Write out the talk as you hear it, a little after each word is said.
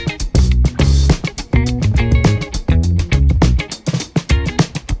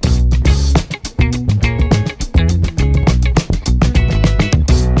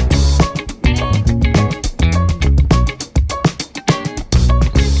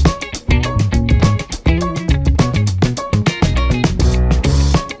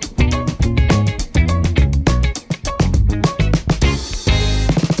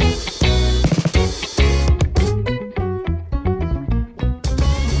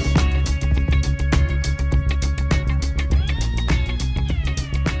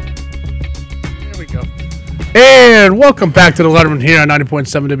And welcome back to the Lettermen here on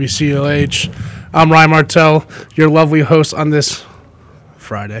 90.7 WCLH. I'm Ryan Martell, your lovely host on this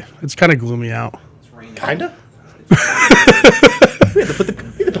Friday. It's kind of gloomy out. Kinda? We had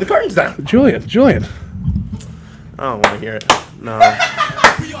to put the curtains down. Julian. I don't want to hear it. No,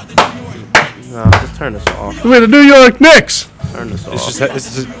 just turn this off. We're the New York Knicks. Turn this off.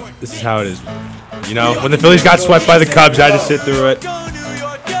 This is how it is. You know, when the Phillies got swept by the Cubs, I had to sit through it.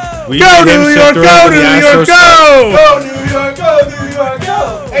 Go New York, go New York, go! Go New York, go New York,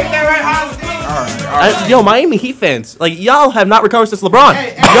 go! Ain't that right, Hosty? All right. Yo, Miami Heat fans, like y'all have not recovered since LeBron.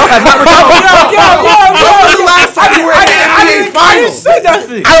 Y'all have not recovered. Yo, the last time you were in the NBA Finals. I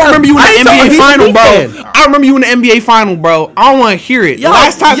don't remember you in the NBA Final, bro. I remember you in the NBA Final, bro. I don't want to hear it. Y'all,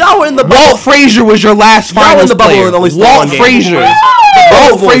 last time y'all were in the bubble. Walt Frazier was your last Y'all Finals in the bubble player. and only stole Walt one game. Frazier.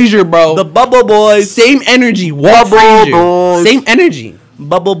 Walt Frazier, bro. The Bubble Boys. Same energy. Walt Frazier. Boys. Same energy.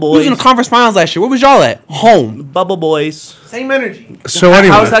 Bubble He was in Boys. the conference finals last year. Where was y'all at? Home. Bubble Boys. Same energy. So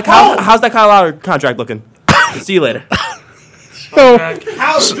anyway, How's that Kyle Lowry contract looking? See you later. so,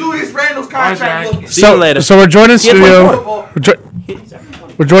 How's Julius Randle's contract looking? See you later. so we're joined in studio. Football.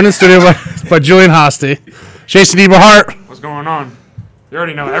 We're joined in studio by Julian Hosty, Jason Eberhart. What's going on? You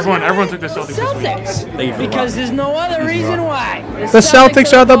already know. Everyone took the Celtics this week. Thank you for Because there's no other reason why. The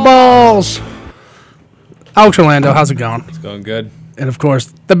Celtics are the balls. Alex Orlando, how's it going? It's going good. And of course,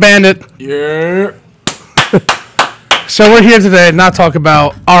 the Bandit. Yeah. So we're here today to not talk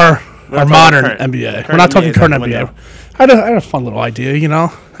about our modern current. NBA. We're Current not talking NBA is current out the NBA. window. I had a fun little idea, you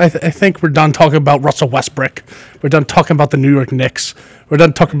know. I think we're done talking about Russell Westbrook. We're done talking about the New York Knicks. We're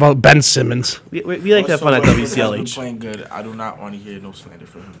done talking about Ben Simmons. We like to have fun at WCLH. Playing good. I do not want to hear no slander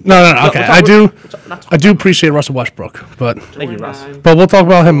for him. No. Okay, we're I do appreciate Russell Westbrook, but Thank you, Russ. we'll talk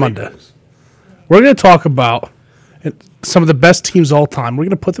about him Monday. We're going to talk about some of the best teams all time. We're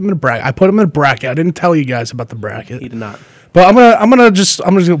going to put them in a bracket. I put them in a bracket. I didn't tell you guys about the bracket, He did not. but I'm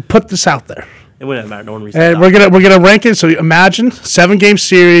gonna put this out there. It wouldn't matter. No one reached And out. we're gonna rank it. So imagine 7-game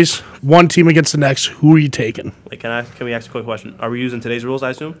series, one team against the next. Who are you taking? Wait, can we ask a quick question? Are we using today's rules, I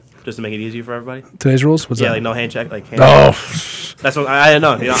assume? Just to make it easier for everybody? Today's rules? What's Yeah, that? like no hand check, like hand Oh, That's what I didn't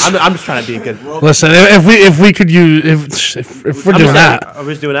know. You know, I'm just trying to be good. listen. If we could use if we're I'm doing just saying, that, Are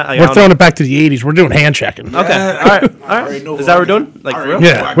we just doing that? Like, I we're don't throwing know. it back to the '80s. We're doing hand checking. Okay. All right. already know Is who that I what we're got. doing? Like, for Already real? know.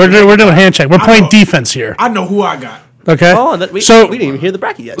 Yeah, we're doing hand check. We're playing know. defense here. I know who I got. Okay. Oh, we So- didn't even hear the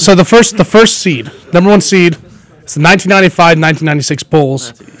bracket yet. So the first seed, number one seed, is the 1995-1996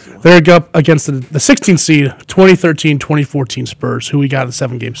 Bulls. They're up against the 16th seed, 2013-2014 Spurs, who we got in the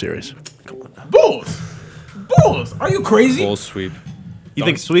 7-game series. Bulls. Are you crazy? Bulls sweep. You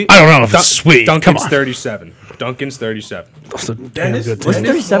think sweet? I don't know if it's sweet. Come Duncan's on. 37. Duncan's 37. That's a damn Dennis, good Dennis team.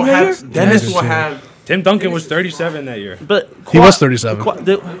 will 37 that have. Dennis will have. Tim Duncan was 37 that year. But He was 37.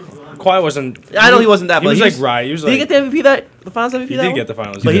 Kawhi wasn't. I know he wasn't that. He but was like right. He was Did he like. get the MVP the finals MVP? He that did one? get the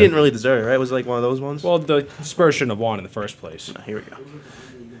finals. But he did. didn't really deserve it, right? Was it like one of those ones? Well, the Spurs shouldn't have won in the first place. Here we go.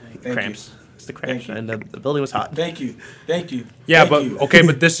 Thank Cramps. It's the cramps, Thank and the building was hot. Thank you. Thank you. Yeah, Thank but you. okay,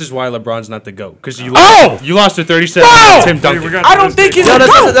 but this is why LeBron's not the GOAT because you Oh! lost to 37. Oh! Tim Duncan. I don't think he's No, the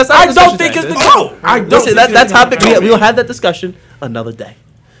that's- GOAT. that's not I the don't discussion think it's the today. GOAT. I don't Listen, think that it's topic the GOAT. we'll have that discussion another day.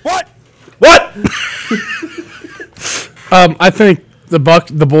 What? I think the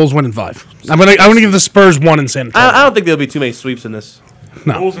Bulls win in 5. I'm gonna give the Spurs 1 in San Antonio. I don't think there'll be too many sweeps in this.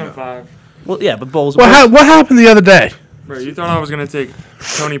 Bulls in 5. Well, yeah, but Bulls. what happened the other day? Bro, you thought I was gonna take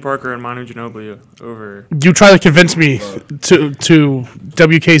Tony Parker and Manu Ginobili over. You try to convince me to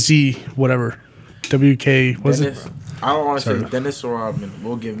WKZ whatever. WK was it? Dennis, I don't want to say Dennis Rodman.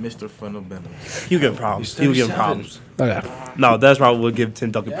 We'll give Mr. Fundamentals. He'll give him problems. He'll give him problems. Okay. No, that's why we'll give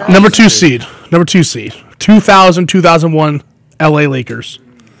Tim Duncan problems. Number 2 seed. 2000-2001 LA Lakers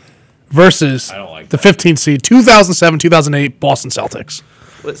versus I don't like the that. 15th seed 2007-2008 Boston Celtics.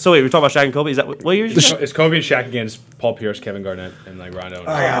 So wait, we're talking about Shaq and Kobe. Is that what year? It's Kobe and Shaq against Paul Pierce, Kevin Garnett, and like Rondo.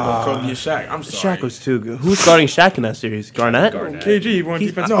 I got no Kobe and Shaq. I'm sorry. Shaq was too good. Who's guarding Shaq in that series? Garnett. KG won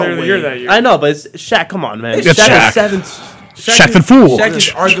Defensive no Player of the Year way. that year. I know, but it's Shaq. Come on, man. It's Shaq Shaq. was 7. Shaq and fool. Shaq is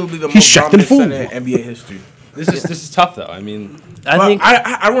arguably the He's most Shaq and dominant fool. center in NBA history. This is tough though. I mean, I But think.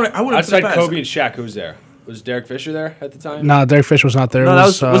 I wouldn't put outside it past. Kobe and Shaq, who's there? Was Derek Fisher there at the time? Nah, Derek Fisher was not there. No, that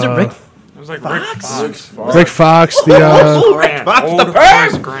was it Rick? It was like Rick Fox. Rick Fox. The Grant. Fox, Old the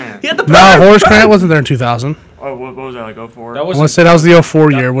Horace perm. Grant. He had the no, perm. Horace Grant wasn't there in 2000. Oh, what was that, like 04? That I was want to say that was the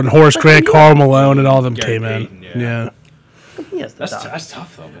 04 year when Horace Grant, Karl Malone, and all of them Gary came in. Payton, Yeah. Yes, that's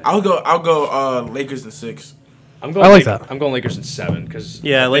tough though, man. I'll go Lakers in 6. I'm going. I like that. I'm going Lakers in 7 because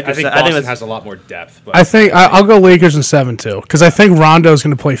Yeah, I Lakers think I think Boston that's- has a lot more depth. But I think I'll go Lakers in 7 too because I think Rondo's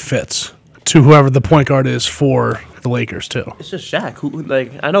going to play Fitz to whoever the point guard is for the Lakers too. It's just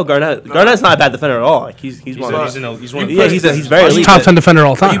Shaq. I know Garnett. Garnett's not a bad defender at all. Like he's one. He's one of the He's very elite. Top 10 defender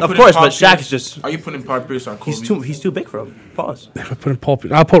all time. Of course, but Shaq is just. Are you putting Paul Pierce on Kobe? He's too big for him. Pause.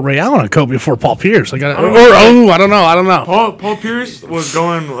 I'll put Ray Allen on Kobe before Paul Pierce. I don't know. Paul Pierce was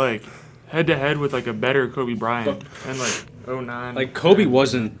going like head to head with like a better Kobe Bryant and like 09. Like Kobe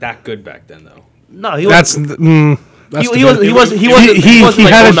wasn't that good back then, though. No, he wasn't. He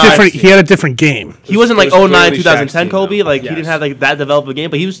had a different game. He wasn't like It was 09, clearly 2010 Shaq's Kobe. team, Like though. he didn't have like that developed a game,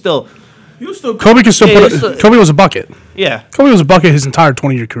 but he was still. Kobe can still Kobe was a bucket. Yeah. Kobe was a bucket his entire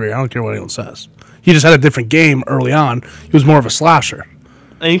 20-year career. I don't care what anyone says. He just had a different game early on. He was more of a slasher.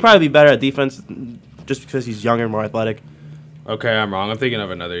 And he'd probably be better at defense just because he's younger and more athletic. Okay, I'm wrong. I'm thinking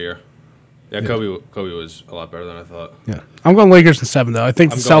of another year. Yeah, Kobe was a lot better than I thought. Yeah, I'm going Lakers in 7 though. I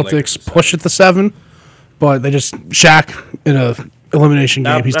think the I'm going Lakers Celtics in push it to 7, but they just Shaq in a elimination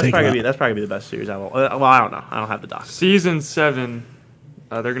game. He's taking that. That's probably gonna be the best series I will. Well, I don't know. I don't have the doc. Season 7,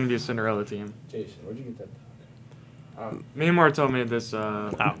 they're going to be a Cinderella team. Jason, where'd you get that? Me and Martel made this great.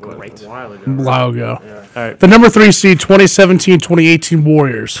 a while ago. A while ago. Yeah. All right. The number 3 seed 2017-2018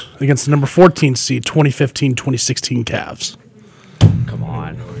 Warriors against the number 14 seed 2015-2016 Cavs. Come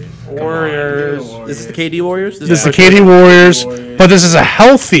on. Warriors. This is the KD Warriors. This is the KD Warriors, but this is a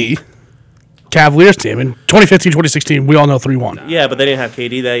healthy Cavaliers team. In 2015-2016, we all know 3-1. Yeah, but they didn't have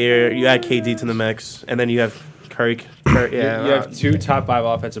KD that year. You add KD to the mix, and then you have Curry. Yeah, You have 2 top 5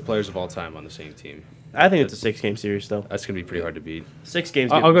 offensive players of all time on the same team. I think it's a 6-game series still. That's gonna be pretty hard to beat. 6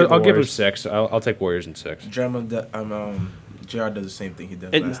 games. I'll give him Warriors. 6. I'll take Warriors in 6. JR does the same thing he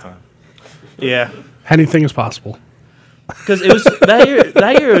did last time. Yeah, Anything is possible. because it was that year.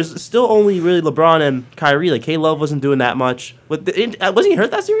 That year was still only really LeBron and Kyrie. Like K Love wasn't doing that much. Wasn't he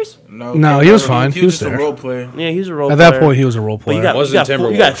hurt that series? No, he was fine. He was just a there. role player. Yeah, he was a role At player. that point, he was a role But player. you got, Wasn't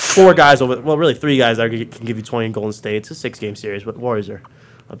you got 4 guys over. Well, really 3 guys that can give you 20 in Golden State. It's a 6-game series, but Warriors are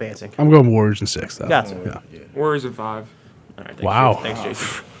advancing. I'm going Warriors in 6, though. Got to. Yeah. Warriors in 5. All right, thanks, Wow. Jason. Thanks,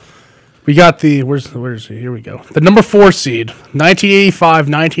 Jason. We got the where's he? Here we go. The number 4 seed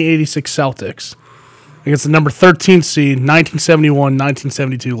 1985-1986 Celtics against the number 13 seed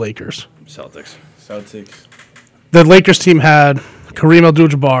 1971-1972 Lakers. Celtics. The Lakers team had Kareem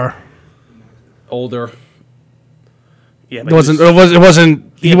Abdul-Jabbar. Older. Yeah, He wasn't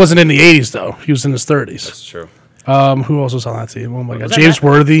in the 80s though. He was in his 30s. That's true. Who else was on that team? Oh my God, that James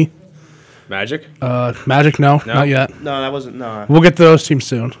Worthy. Magic. Magic? No, not yet. No, that wasn't. No. We'll get to those teams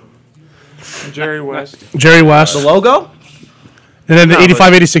soon. Jerry West. Jerry West. The logo? And then the No, but-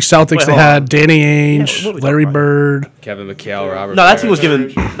 85-86 Celtics, Wait, they hold had on. Danny Ainge, what are we Larry talking Bird. Kevin McHale. Robert. No, that team Parrish. was giving.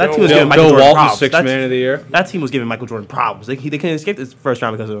 That team was Bill- giving Michael Bill Jordan Walton, problems. 6th man of the year. That team was giving Michael Jordan problems. They couldn't escape this first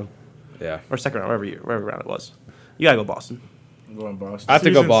round because of him, Yeah. or second round, whatever round it was. You gotta go Boston. I'm going Boston. I have to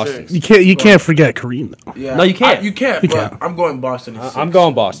go Season Boston. 6. You can't forget Kareem though. Yeah. No, you can't. You can't. You but can't. I'm going Boston. in 6. I'm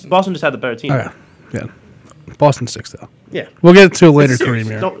going Boston. Boston just had the better team. Okay, yeah. Boston 6 though. Yeah. We'll get to a later It's a series. Kareem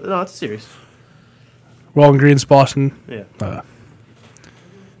here. No, it's a series. Rolling Greens, Boston. Yeah.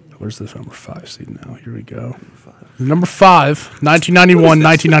 Where's the number 5 seed now? Here we go. Number 5,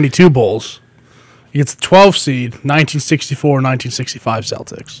 1991-1992 Bulls against the 12 seed 1964-1965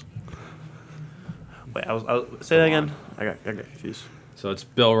 Celtics. Wait, I was say that again. I got confused. So it's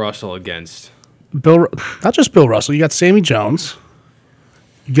Bill Russell against. Not just Bill Russell. You got Sammy Jones.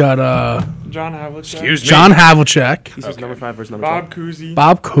 You got John Havlicek. Excuse me. John Havlicek. He says number 5 versus number Bob 12. Cousy.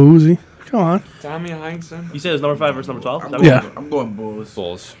 Bob Cousy. Come on. Tommy Heinsohn. You said it was number 5 versus number 12? Yeah. I'm going Bulls.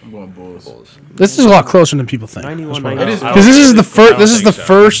 Bulls. I'm going Bulls. This is a lot closer than people think. 91, It is. Because this is the first. This is think the so.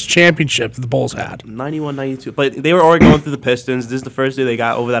 first championship that the Bulls had. 91, 92. But they were already going through the Pistons. This is the first day they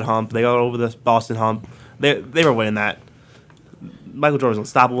got over that hump. They got over the Boston hump. They were winning that. Michael Jordan was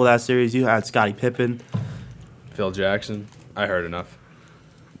unstoppable that series. You had Scottie Pippen. Phil Jackson. I heard enough.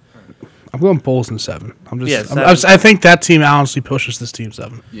 I'm going Bulls in 7. Yeah, I think that team honestly pushes this team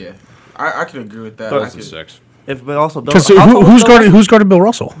 7. Yeah. I can agree with that. But- I Bulls in could- 6. But also, Bill, Because how tall was Bill who's guarded Bill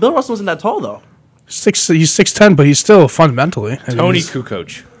Russell? Bill Russell wasn't that tall though. He's 6'10", but he's still fundamentally. I mean, Tony he's-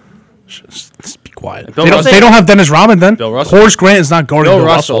 Kukoc. Just be quiet. Bill They Russell- don't have Dennis Rodman then. Bill Russell. Horace Grant is not guarding Bill Bill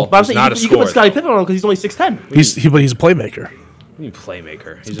Russell. Russell. But I'm He's saying not you a can put scorer. Scottie Pippen on him because he's only 6'10". He's a playmaker. What do you mean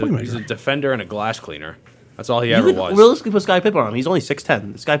playmaker? He's playmaker. a defender and a glass cleaner. That's all he You ever could was. realistically put Scottie Pippen on him. He's only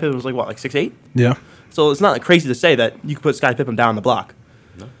 6'10". Scottie Pippen was like what, like 6'8"? Yeah. So it's not like crazy to say that you could put Scottie Pippen down the block.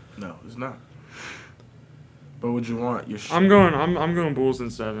 No, it's not. But would you want your? I'm going Bulls in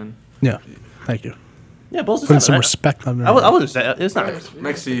 7. Yeah. Thank you. Yeah, Bulls. Putting some respect on there. I wouldn't say it's not.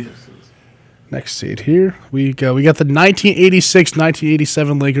 Maxi. Next seed here we go. We got the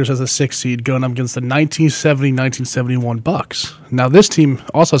 1986-1987 Lakers as a 6th seed going up against the 1970-1971 Bucks. Now this team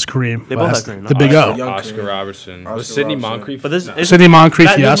also has Kareem. They both have Kareem. The Big O. Oscar Robertson. Was Oscar Sidney Robertson. Moncrief? But this is Sidney Moncrief,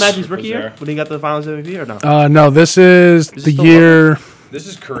 yes. This Magic's rookie Was year there? when he got the Finals MVP or no? No, this is the still year. This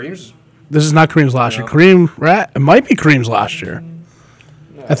is Kareem's. This is not Kareem's last year. It might be Kareem's last year.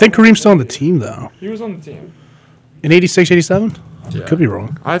 I think Kareem's still on the team though. He was on the team. In 86, 87? Yeah. Could be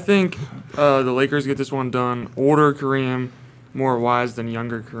wrong. I think the Lakers get this one done. Older Kareem, more wise than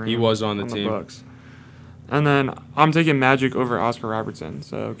younger Kareem. He was on the team. Bucks. And then I'm taking Magic over Oscar Robertson.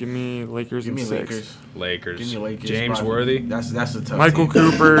 So give me Lakers Give in me 6. Lakers. Give me Lakers. James probably. Worthy. That's a tough Michael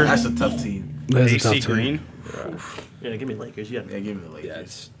team. Cooper. That's a tough team. That is a AC tough team. Green. Yeah, give me Lakers. Yeah, Yeah, give me the Lakers. Yeah,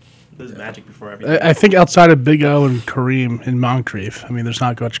 it's, this is Magic before everything. I think outside of Big O and Kareem and Moncrief, I mean, there's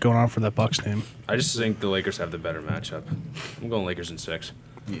not much going on for that Bucks team. I just think the Lakers have the better matchup. I'm going Lakers in 6.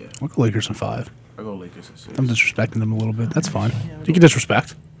 Yeah, We'll go Lakers in 5. I go Lakers in 6. I'm disrespecting them a little bit. That's fine. You can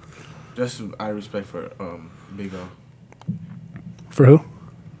disrespect. Just out of respect for Big O, For who?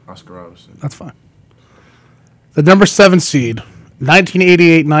 Oscar Robertson. That's fine. The number 7 seed,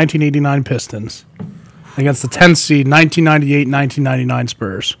 1988-1989 Pistons, against the 10 seed, 1998-1999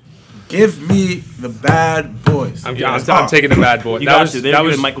 Spurs. Give me the bad boys. I'm taking the bad boy. You That got was to. They're that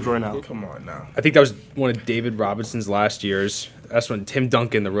giving was. Michael Jordan out. Come on now. I think that was one of David Robinson's last years. That's when Tim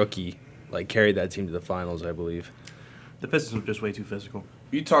Duncan, the rookie, carried that team to the finals, I believe. The Pistons were just way too physical.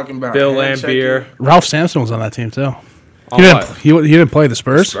 You talking about Bill hand Lambier. checking? Ralph Sampson was on that team, too. Oh, He what? didn't play the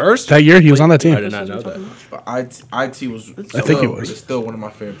Spurs. Spurs? That year, he was on that team. I did not know that. But IT was. I think he was. It's still one of my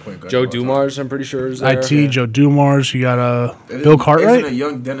favorite point guards. Joe of all time. Dumars, I'm pretty sure, is there. IT, Joe Dumars. You got Isn't- Bill Isn't a Cartwright.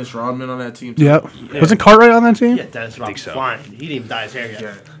 young Dennis Rodman on that team? Too? Yep. Wasn't Cartwright on that team? Yeah, Dennis Rodman so. flying. He didn't even dye his hair yet.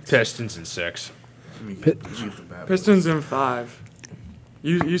 Yeah. Pistons in 6. Give me the bad boys. Pistons in 5.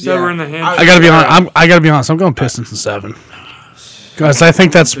 You said Yeah. we're in the hand. I gotta be honest. I gotta be honest. I'm going Pistons in 7. Guys, I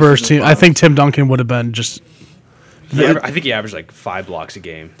think that Spurs team. I think Tim Duncan would have been just. I think he averaged 5 blocks a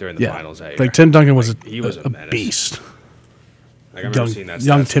game during the Yeah, finals that year. like Tim Duncan was he was a menace. beast. I remember seeing that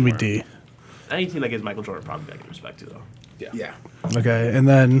Young stat Timmy somewhere. D. Any team that gives Michael Jordan probably got to get respect to, though. Yeah. Okay, and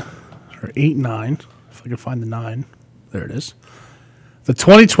then 8-9. If I can find the 9, there it is. The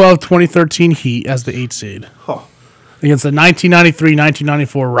 2012-2013 Heat as the 8 seed Huh. against the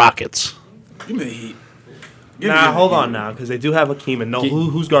 1993-1994 Rockets. Give me the Heat. Nah, hold on now, because they do have Hakeem. And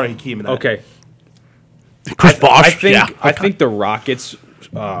who's guarding Hakeem in that? Okay. Chris Bosh. I think the Rockets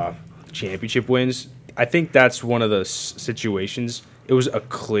championship wins. I think that's one of the situations. It was a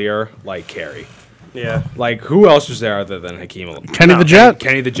clear carry. Yeah. Who else was there other than Hakeem? Kenny the Jet.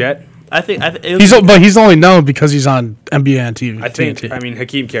 Kenny the Jet. I think He's only known because he's on NBA and TV. I think. TNT. I mean,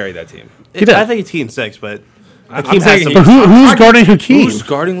 Hakeem carried that team. did. I think it's Team 6, but I'm Hakeem has taking some. But who's guarding Hakeem? Who's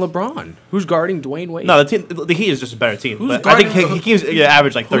guarding LeBron? Who's guarding Dwayne Wade? No, the Heat is just a better team. Who's But I think guarding- Hakeem's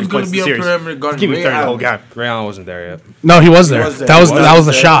average 30 Who's going points to in be the a series. perimeter guarding Hakeem was Ray 30 the whole Allen? game. Ray Allen wasn't there yet. No, he was there. was there. That was He that was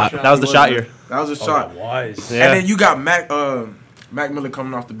the there. shot. That was the shot year. That was a shot. Was. Yeah. And then you got Mac Miller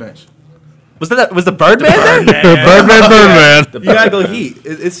coming off the bench. Was the Birdman there? Birdman. You gotta go Heat.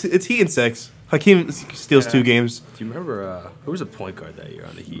 It's Heat in 6. Hakeem steals 2 games. Do you remember who was a point guard that year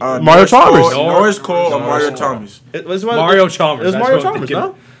on the Heat? Mario Chalmers. Norris Cole or Mario Chalmers. It was Mario Chalmers. It was That's Mario what I'm Chalmers,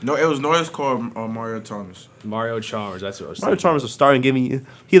 thinking. no? No, it was Norris Cole or Mario Chalmers. Mario Chalmers. That's what I was Mario thinking. Chalmers was starting, giving you.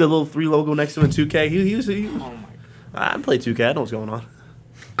 He had a little 3 logo next to him in 2K. I played 2K. I know what's going on.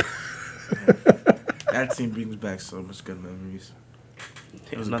 That team brings back so much good memories.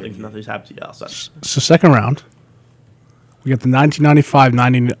 Nothing's happened to you outside. So second round, we got the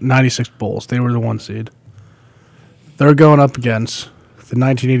 1995-96 Bulls. They were the 1 seed. They're going up against the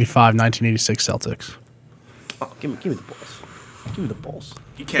 1985-1986 Celtics. Oh, give me the balls. Give me the balls.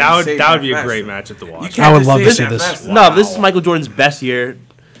 You can't say That would be a fast. great matchup to watch. I would love to see this. Fast. No, this is Michael Jordan's best year.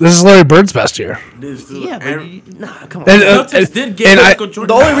 This is Larry Bird's best year. Yeah, but come on. And, Celtics did get and I- Michael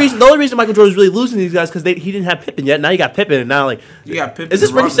Jordan. The only reason Michael Jordan was really losing these guys because he didn't have Pippen yet. Now you got Pippen, and now You got Pippen is this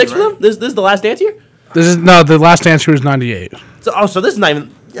and rookie Rodman, 6 for right? them? This is the last dance year. the last answer was 98. So this is not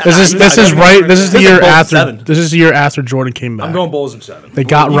even. This is right. This is the This is year Bulls after. 7. This is the year after Jordan came back. I'm going Bulls in 7. They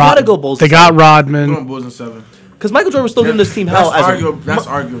got You gotta go Bulls They in got 7. I'm Rodman. going Bulls in 7. Because Michael Jordan was still giving this team hell That's as arguable. That's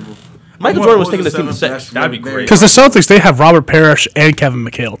arguable. Michael I'm Jordan was going taking this team to Bulls 6. in 7. That'd be great. Because the Celtics, they have Robert Parrish and Kevin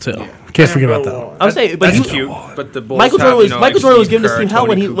McHale too. Can't forget about that. I'm saying, but That's he, cute. But the Bulls Michael Jordan was have, Michael Jordan was Steve giving this Kerr, team hell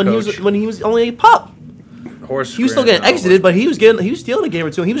Tony when he was only a pup. Horse He was still getting exited, but he was stealing a game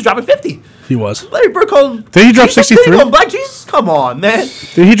or two. And he was dropping 50. He was. Larry Bird called him. Did he drop Jesus, 63? he called him Black Jesus. Come on, man.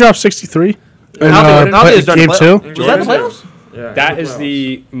 Did he drop 63? In I don't think it's during game the 2? playoffs. Was that in the playoffs? Yeah, That is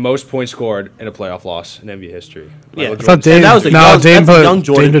the most points scored in a playoff loss in NBA history. Yeah. Michael I thought Jordan. Dame. that was the No, young- Dame that's the put young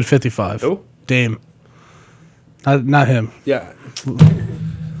Jordan. Dame did 55. Who? Dame. Not him. Yeah.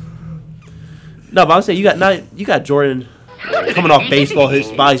 No, but I'm saying you got Jordan coming off baseball. His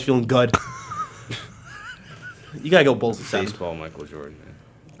body's feeling good. You gotta go Bulls in 7. Baseball, Michael Jordan. Man.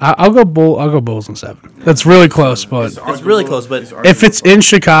 I'll go Bulls in 7. That's really close, but It's really close. But if it's in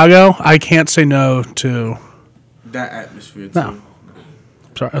Chicago, I can't say no to that atmosphere too.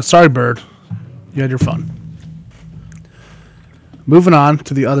 No. Sorry, Bird. You had your fun. Moving on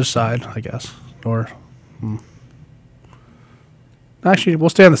to the other side, I guess. Or actually, we'll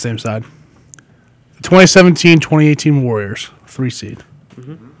stay on the same side. The 2017-2018 Warriors, 3 seed.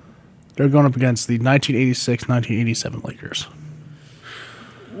 Mm-hmm. They're going up against the 1986-1987 Lakers.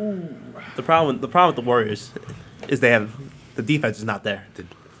 the problem with the Warriors is the defense is not there.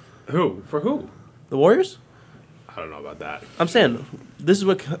 Who? For who? The Warriors? I don't know about that. I'm saying this is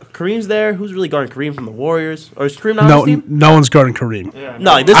what Kareem's there. Who's really guarding Kareem from the Warriors? Or is Kareem not on this team? No one's guarding Kareem. Yeah,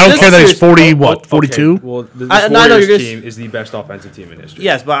 No, I don't care that he's 40, 42? Okay, well, this I know Warriors you're team is the best offensive team in history.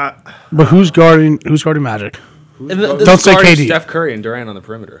 Yes, but But who's guarding Magic? Don't say KD. Steph Curry and Durant on the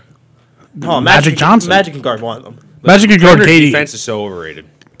perimeter. Magic Johnson. Magic can guard one of them. Magic can guard Perimeter KD. defense is so overrated.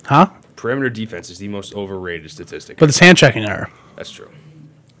 Huh? Perimeter defense is the most overrated statistic. But it's hand checking error. That's true.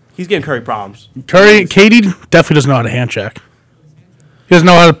 He's giving Curry problems. KD definitely doesn't know how to hand check. He doesn't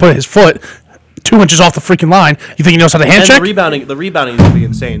know how to put his foot 2 inches off the freaking line. You think he knows how to hand And check? the rebounding is going to be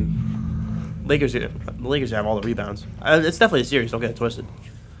insane. The Lakers have all the rebounds. It's definitely a series. Don't get it twisted.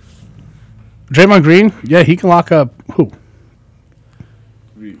 Draymond Green, yeah, he can lock up who?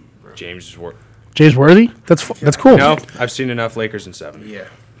 James Worthy? That's cool. No, I've seen enough Lakers in 7. Yeah.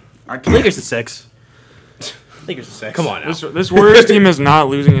 Lakers at 6. Lakers at 6. Come on now. This Warriors team is not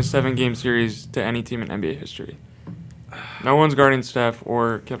losing a 7-game series to any team in NBA history. No one's guarding Steph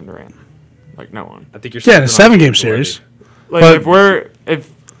or Kevin Durant. Like, no one. I think you're Yeah, in a 7-game series. Like, But-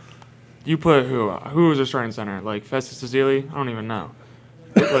 if you put who was their starting center? Like Festus Ezeli? I don't even know.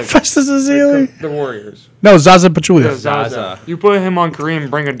 Like Festus Ezeli? the Warriors. No, Zaza Pachulia. Yeah, Zaza. You put him on Kareem,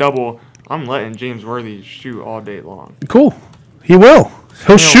 bring a double. I'm letting James Worthy shoot all day long. Cool. He will.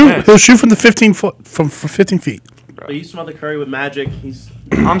 He'll shoot. miss. He'll shoot from the 15 feet. But you smother Curry with Magic.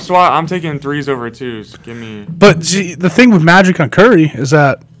 I'm taking 3s over 2s. Give me. But see, the thing with Magic on Curry is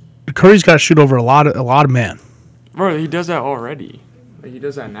that Curry's got to shoot over a lot of man. Bro, he does that already. Like, he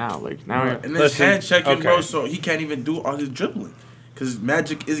does that now. Like now. And it's hand checking, bro, so he can't even do all his dribbling. Because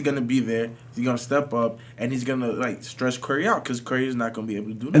Magic is going to be there. He's going to step up, and he's going to, stretch Curry out because Curry is not going to be able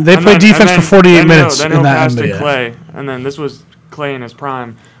to do that. And they play defense for 48 minutes then in he'll that pass NBA. to Clay, and then this was Clay in his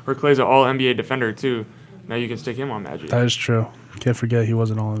prime, where Clay's an all-NBA defender, too. Now you can stick him on Magic. That is true. Can't forget he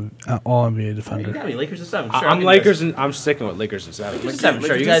was an all NBA You defender. got me. Lakers at 7. Sure, I'm Lakers and I'm sticking with Lakers in 7. Lakers at 7.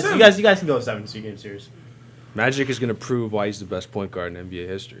 Sure, you Lakers guys, at you guys, you guys can go 7 2-game series. Magic is going to prove why he's the best point guard in NBA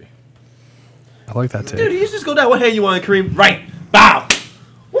history. I like that Dude, too. you just go down. What hand you want, Kareem? Right. Bow.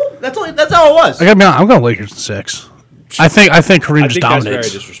 Woo, that's all it was. I got me on. I'm going Lakers in 6. I think Kareem I just think that's very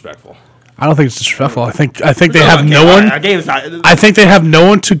dominates. disrespectful. I don't think it's disrespectful. I think they have no one. Our game's not. I think they have no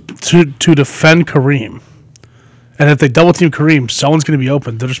one to defend Kareem. And if they double team Kareem, someone's going to be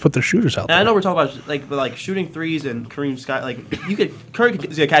open. They'll just put their shooters out And I there. know we're talking about but shooting 3s and Kareem Scott. Curry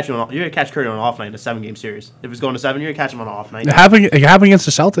is gonna catch you on. You're gonna catch Curry on an off night in a 7-game series. If it's going to 7, you're gonna catch him on an off night. It happened against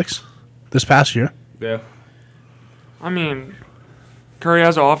the Celtics this past year. Yeah. I mean, Curry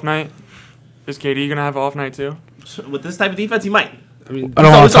has an off night. Is KD gonna have an off night too? With this type of defense, he might. I mean, I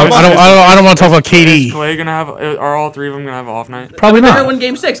don't want to talk. I don't want to talk about Is KD. Clay gonna have? Are all 3 of them gonna have an off night? Probably They're gonna not. win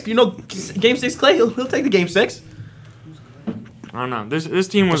Game 6. You know, Game 6, Clay. He'll take the Game 6. I don't know. This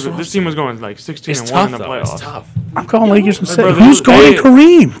team was going like 16-1 it's in tough, the though. playoffs. It's tough. I'm calling Lakers in 6. brother, Who's guarding they-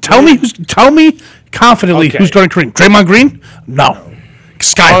 Kareem? Tell me confidently Okay. who's guarding Kareem. Draymond Green? No.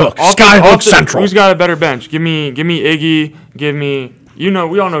 Skyhook. Skyhook Central. Who's got a better bench? Give me Iggy. Give me. We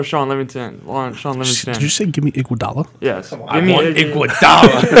all know Sean Livingston. Did you say give me Iguodala? Yes. I Give me want Iggy.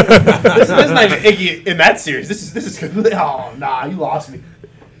 Iguodala. This is not even Iggy in that series. This is. Oh nah, you lost me.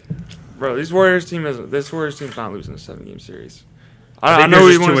 Bro, this Warriors team's not losing a 7-game series. I I think know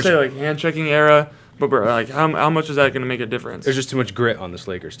there's you just want too to say much- like hand checking era, but bro, like how much is that going to make a difference? There's just too much grit on this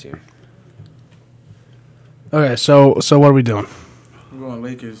Lakers team. Okay, so what are we doing? We're going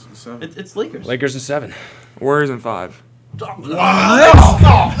Lakers in 7. It's Lakers. Lakers in 7. Warriors in 5.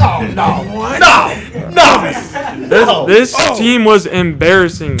 This team was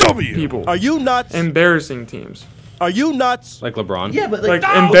embarrassing people. Are you nuts? Embarrassing teams. Are you nuts? Like LeBron. Yeah, but Like,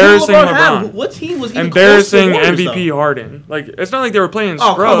 who embarrassing LeBron have? LeBron. What team was even Embarrassing close to the Warriors, MVP though? Harden. Like it's not like they were playing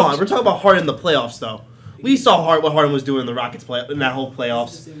Oh scrubs. come on, we're talking about Harden in the playoffs though. We saw what Harden was doing in the Rockets in that whole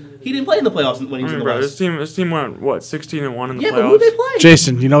playoffs. He didn't play in the playoffs when he was in the bro, West. this team went what 16-1 in the Yeah, playoffs. but who they play?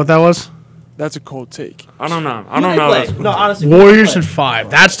 Jason, you know what that was? That's a cold take. I don't know. I don't Who know. they That's play? cool. No, honestly. Warriors in 5.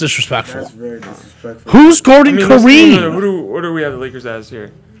 That's disrespectful. That's very disrespectful. Who's guarding let's see, Kareem? what do we have the Lakers as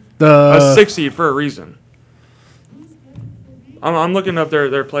here? A The 6 seed for a reason. I'm looking up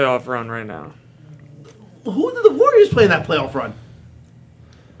their playoff run right now. Who did the Warriors play in that playoff run?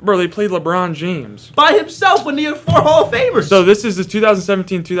 Bro, they played LeBron James. By himself when he had 4 Hall of Famers. So this is the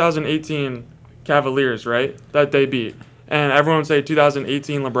 2017-2018 Cavaliers, right? That they beat. And everyone say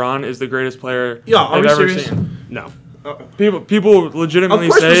 2018 LeBron is the greatest player are they've we ever serious? seen. No. People legitimately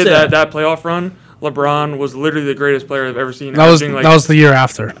Of course we say said that playoff run, LeBron was literally the greatest player I've ever seen. that was averaging, that was the year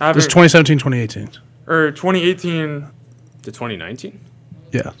after. It was average- 2017-2018. or 2018, To 2019.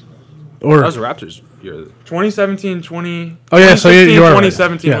 Yeah. Or That was the Raptors year. 2017, 20. Oh, yeah, so you are right.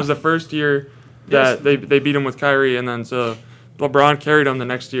 2017 Yeah. was the first year that they beat him with Kyrie, and then so LeBron carried him the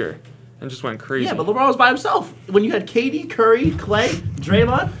next year and just went crazy. Yeah, but LeBron was by himself. When you had KD, Curry, Clay,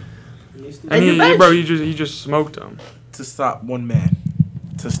 Draymond, and your bench. he just smoked him. To stop one man.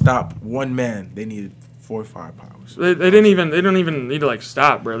 They needed 4 firepowers. They didn't even need to like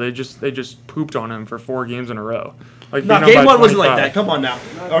stop, bro. They just pooped on him for 4 games in a row. Like No, beat him game by 1 wasn't like 25. that. Come on now.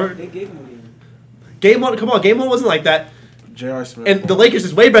 They gave him a game. Game 1, come on. Game 1 wasn't like that. J.R. Smith. And the Lakers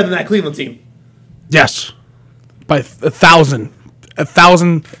is way better than that Cleveland team. yes, by 1,000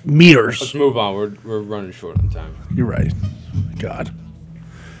 meters. Let's move on. We're running short on time. You're right. God.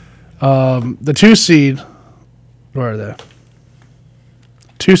 The 2 seed. Where are they?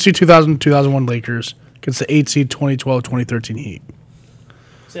 2 seed 2001 Lakers against the 8 seed 2012-2013 Heat.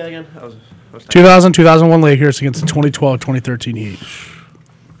 Say that again. That was 2001 Lakers against the 2012-2013 Heat.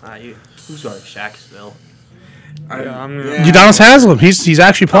 Who's guarding Shaq still? Udonis Haslem. He's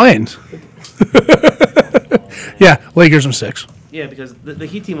actually playing. Yeah, Lakers in 6. Yeah, because the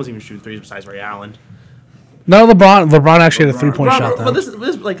Heat team wasn't even shooting threes besides Ray Allen. No, LeBron actually had a 3-point shot But though. this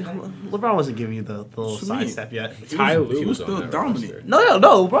like LeBron wasn't giving you the little sidestep yet. He was still dominant. No,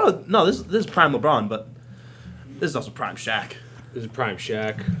 LeBron. No, this is prime LeBron, but this is also prime Shaq. This is prime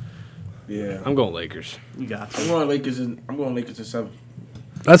Shaq. Yeah. I'm going Lakers. You got I'm to. going Lakers in 7.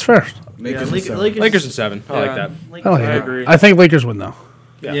 That's fair. Lakers in 7. Lakers in 7. I like that. I like I that. agree. I think Lakers win though.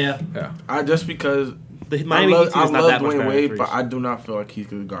 Yeah. I just because The Miami Heat team I is not love that much Dwayne better Wade, than but threes. I do not feel like he's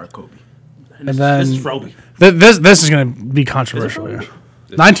going to guard Kobe. And then This is Froby. This is going to be controversial here.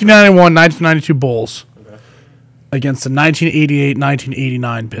 1991-1992 Bulls against the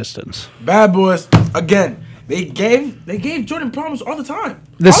 1988-1989 Pistons. Bad boys again. They gave Jordan problems all the time.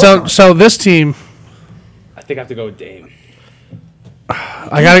 So this team, I think I have to go with Dame.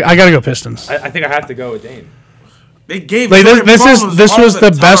 I gotta go Pistons. I think I have to go with Dame. They gave Like Jordan this problems all was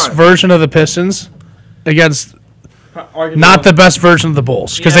the best time. version of the Pistons against not the best version of the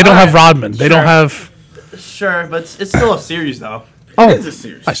Bulls because they don't have Rodman. They don't have. Sure, but it's still a series though. Oh, It's a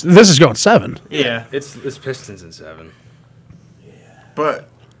series. this is going 7. Yeah. It's Pistons in 7. But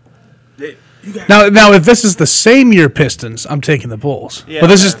you got Now, if this is the same year Pistons, I'm taking the Bulls. Yeah, But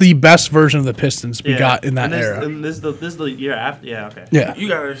this okay. is the best version of the Pistons we got in that and this, era. And this is the year after. Yeah. Okay. Yeah, you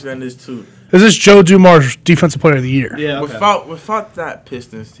got to understand this too. this is Joe Dumars Defensive Player of the Year. Yeah. Okay. Without that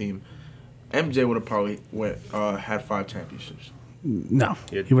Pistons team, MJ would have probably had 5 championships. No,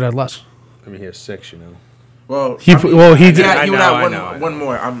 he would have had less. I mean, he has 6, you know. Well, He did. I He would know, have I know. one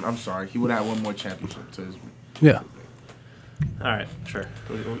more. I'm sorry. He would have one more championship to his. Yeah. All right. Sure.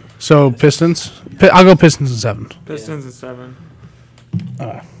 So Pistons. I'll go Pistons in 7. Pistons in 7.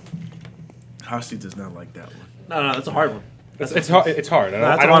 Hossie does not like that one. No, that's a hard one. It's hard. It's hard.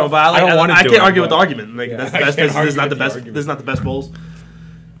 That's a hard one, but I don't want to. I can't argue with the argument. Like Yeah, that's I the best. can't This argue is not the with the best. argument. This is not the best Bulls.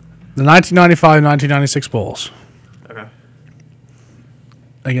 The 1995-1996 Bulls Okay.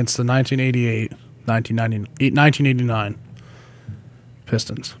 against the 1988-1989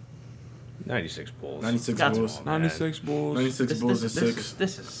 Pistons. 96 Bulls. 96 That's Bulls. wrong. 96 Bulls. 96 Bulls and 6.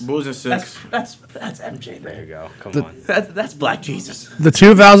 This is. Bulls and 6. That's MJ, There you man. go. Come The- on. That's Black Jesus. The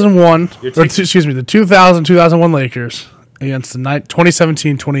 2001, Your or team- excuse me, the 2000-2001 Lakers against the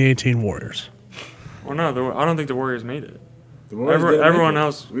 2017-2018 Warriors. Well, no, I don't think the Warriors made it. The Warriors didn't Everyone make it.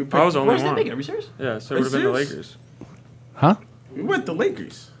 else, We picked- I was the only Where's that one. make it? Are you serious? Yeah, so Are it would have been the you serious? Lakers. Huh? We went the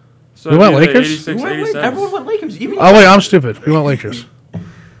Lakers. So We it'd went be the Lakers? 86, We went 87. Everyone went Lakers. Even Oh wait, I'm stupid. We went Lakers.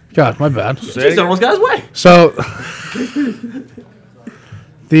 God, my bad. Jesus almost got his way. So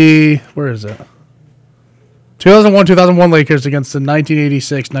where is it? 2001-2001 Lakers against the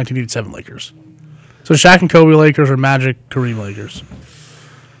 1986-1987 Lakers. So Shaq and Kobe Lakers or Magic Kareem Lakers.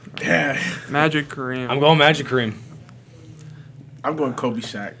 Magic Kareem. I'm going Magic Kareem. I'm going Kobe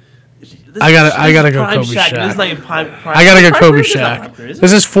Shaq. I gotta go Prime Kobe Shaq. This is Shaq. not even prime. I gotta go prime Kobe Kareem? It's not prime Shaq. Kareem, is it?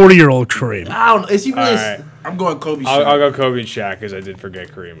 This is 40-year-old Kareem. I don't know. Is he really? All right. I'm going Kobe. I'll go Kobe and Shaq because I did forget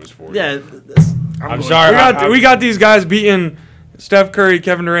Kareem was 40. Yeah, I'm sorry. We got these guys beating Steph Curry,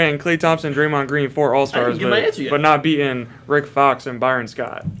 Kevin Durant, and Klay Thompson, Draymond Green, 4 All-Stars, but not beating Rick Fox and Byron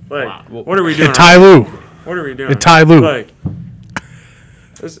Scott. Like, what are we doing? And Ty Lue. What are we doing? And Ty Lue. Like,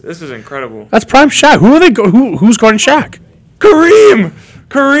 this is incredible. That's prime Shaq. Who are they? Who's guarding Shaq? Kareem.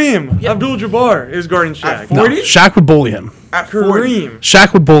 Abdul-Jabbar is guarding Shaq. No, Shaq would bully him. At 40. Kareem.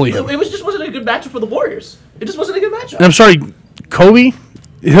 Shaq would bully him. it just wasn't a good matchup for the Warriors. It just wasn't a good matchup. And I'm sorry, Kobe.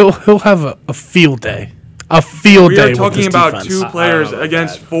 He'll have a field day. A field day. We are talking about defense. 2 players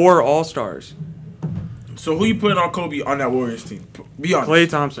against 4 All-Stars. So who you putting on Kobe on that Warriors team? Be honest. Klay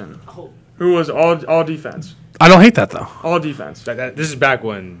Thompson, who was all defense. I don't hate that though. All defense. This is back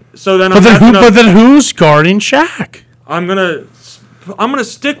when. So then, But then who's guarding Shaq? I'm gonna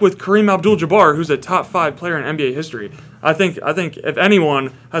stick with Kareem Abdul-Jabbar, who's a top 5 player in NBA history. I think if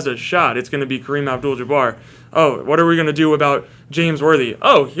anyone has a shot, it's gonna be Kareem Abdul-Jabbar. Oh, what are we gonna do about James Worthy?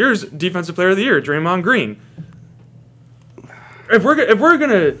 Oh, here's Defensive Player of the Year, Draymond Green. If we're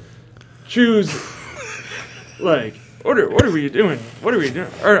gonna choose, like, what are we doing? What are we doing?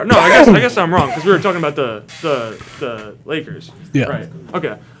 Or no, I guess I'm wrong because we were talking about the Lakers. Yeah. Right.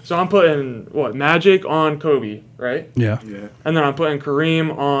 Okay. So I'm putting Magic on Kobe, right? Yeah. And then I'm putting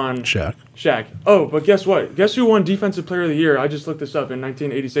Kareem on Shaq. Oh, but guess what? Guess who won Defensive Player of the Year? I just looked this up in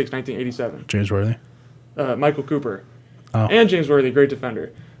 1986, 1987. James Worthy. Michael Cooper. Oh. And James Worthy, great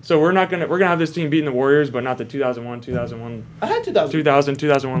defender. So we're gonna have this team beating the Warriors, but not the 2001. I had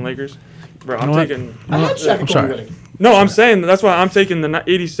 2001 Lakers. Bro, I'm taking. I had Shaq. I'm sorry. No, I'm saying that's why I'm taking the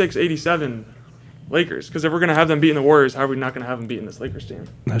 86, 87 Lakers. Because if we're gonna have them beating the Warriors, how are we not gonna have them beating this Lakers team?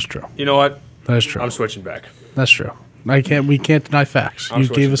 That's true. You know what? That's true. I'm switching back. That's true. We can't deny facts. You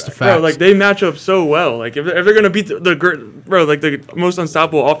gave us the facts. Bro, like they match up so well. Like if they're gonna beat the most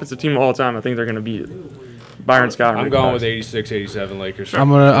unstoppable offensive team of all time, I think they're gonna beat Byron Scott. I'm going with 86, 87 Lakers. I'm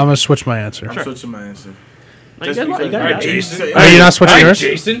gonna switch my answer. I'm switching my answer. You got it. Jason. Are you not switching yours?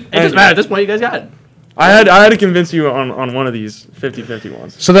 Jason. It doesn't matter at this point. You guys got it. I had to convince you on one of these 50-50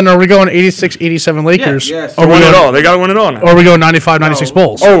 ones. So then, are we going 86, 87 Lakers? Yes. Or Win it all. They gotta win it all now. Or are we going 95, 96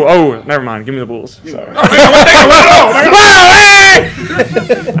 Bulls? Oh, never mind. Give me the Bulls. Sorry.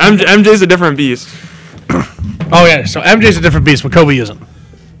 MJ's a different beast. Oh yeah. So MJ's a different beast, but Kobe isn't.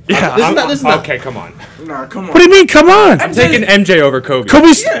 Yeah. Listen up. Okay, come on. Nah, come on. What do you mean? Come on. I'm taking MJ over Kobe.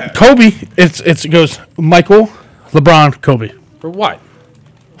 Kobe. It goes Michael, LeBron, Kobe For what?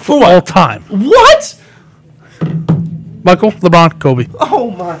 for all time. What? Michael, LeBron, Kobe.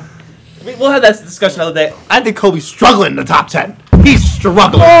 Oh my. We'll have that discussion another day. I think Kobe's struggling in the top 10. He's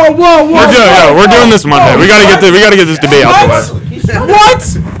struggling. We're doing this Monday. We gotta get this debate out the way. What?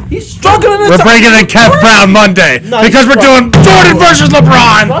 He's struggling in the We're top bringing in Kev Brown Monday because we're doing Jordan versus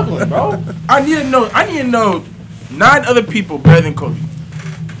LeBron. struggling, bro. I need to know 9 other people better than Kobe.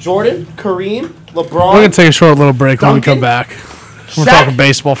 Jordan, Kareem, LeBron. We're gonna take a short little break when we come Duncan? back. We're Shaq? talking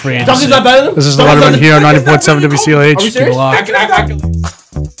baseball free agency. Duncan's not better than him? This is the Duncan's Letterman not- here on Duncan's not 90.7 better than Kobe? Are we WCLH. Keep it serious? locked.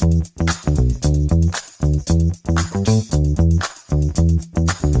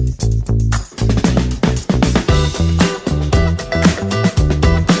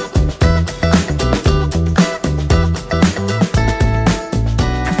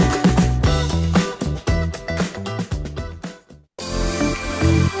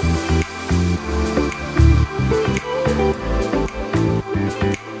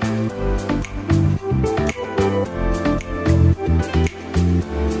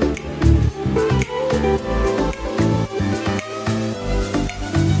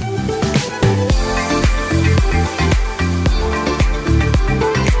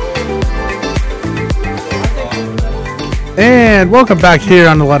 And welcome back here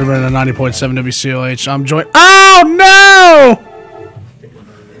on the Letterman at 90.7 WCLH. I'm joined. Oh no!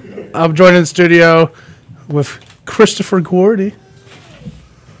 I'm joined in the studio with Christopher Gordy.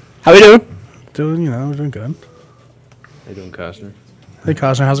 How we doing? We're doing good. How you doing, Costner? Hey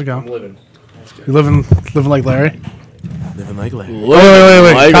Cosner, how's it going? Living. You living like Larry? Living like Larry.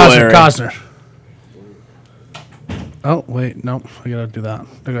 Wait, Cosner. Oh wait, no, I gotta do that.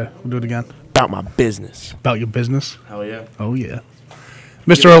 Okay, we'll do it again. About my business. About your business. Hell yeah. Oh yeah.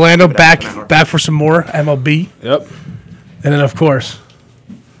 Mr. Orlando back for some more MLB. Yep. And then of course,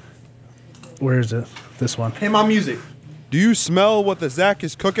 where is it? This one. Hey, my music. Do you smell what the Zach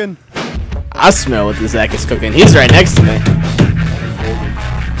is cooking? I smell what the Zach is cooking. He's right next to me.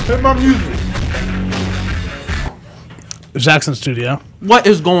 Hey, my music. Zach's in the studio. What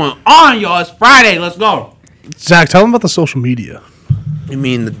is going on, y'all? It's Friday. Let's go. Zach, tell him about the social media. You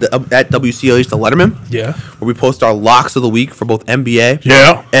mean at WCLH, the Lettermen? Yeah. Where we post our locks of the week for both NBA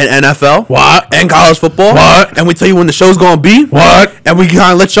and NFL. What? And college football. What? And we tell you when the show's going to be. What? And we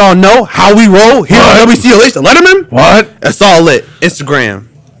kind of let y'all know how we roll here on WCLH, the Lettermen. What? It's all lit. Instagram,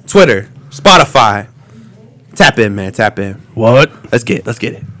 Twitter, Spotify. Tap in, man. Tap in. What? Let's get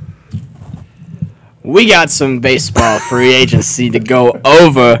it. We got some baseball free agency to go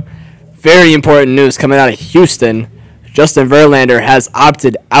over. Very important news coming out of Houston. Justin Verlander has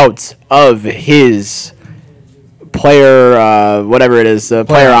opted out of his player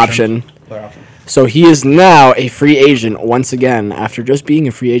option. So he is now a free agent once again after just being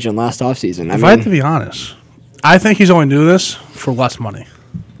a free agent last offseason. I have to be honest, I think he's only doing this for less money.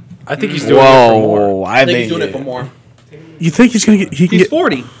 I think he's doing it for more. I think he's doing it for more. You think he's going to get... He's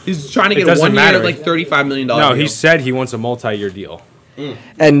 40. He's trying to get 1 year, like $35 million. No, he said he wants a multi-year deal.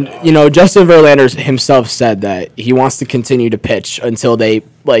 And, Justin Verlander himself said that he wants to continue to pitch until they,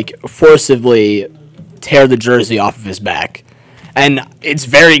 forcibly tear the jersey off of his back. And it's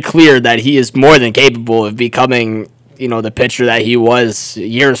very clear that he is more than capable of becoming, the pitcher that he was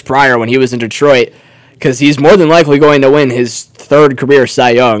years prior when he was in Detroit, because he's more than likely going to win his third career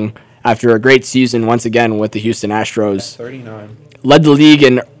Cy Young after a great season once again with the Houston Astros. 39. Led the league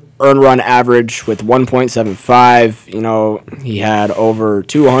in earned run average with 1.75. He had over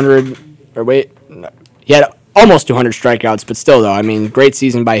 200, he had almost 200 strikeouts, but still, though, great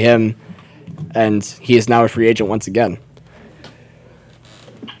season by him, and he is now a free agent once again.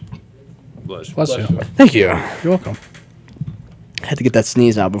 Bless you. Thank you. You're welcome. I had to get that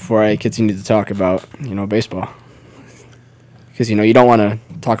sneeze out before I continue to talk about, baseball. Because, you don't want to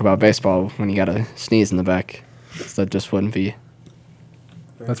talk about baseball when you got a sneeze in the back. That just wouldn't be...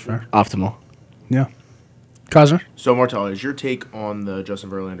 That's fair. Optimal. Yeah. Kaiser? So, Martel, is your take on the Justin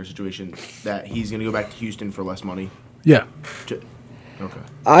Verlander situation that he's going to go back to Houston for less money? Yeah. Okay.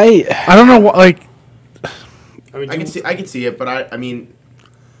 I don't know what, I can see it, but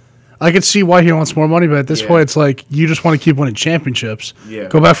I could see why he wants more money, but at this point, it's like you just want to keep winning championships. Yeah.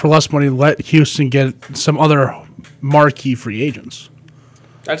 Go back for less money, let Houston get some other marquee free agents.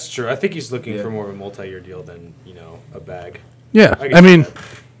 That's true. I think he's looking for more of a multi-year deal than, a bag. Yeah,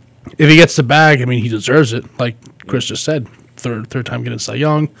 if he gets the bag, he deserves it. Like Chris just said, third time getting Cy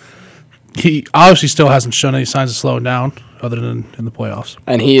Young. He obviously still hasn't shown any signs of slowing down, other than in the playoffs.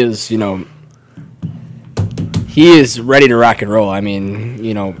 And he is, he is ready to rock and roll.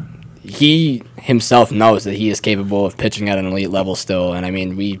 He himself knows that he is capable of pitching at an elite level still,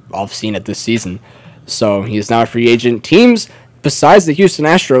 and we all have seen it this season. So he is now a free agent. Teams besides the Houston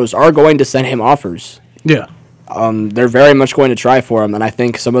Astros are going to send him offers. Yeah. They're very much going to try for him, and I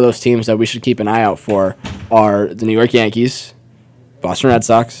think some of those teams that we should keep an eye out for are the New York Yankees, Boston Red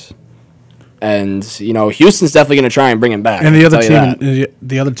Sox, and Houston's definitely going to try and bring him back. And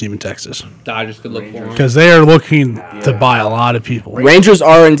the other team in Texas, Dodgers could look for him because they are looking to buy a lot of people. Rangers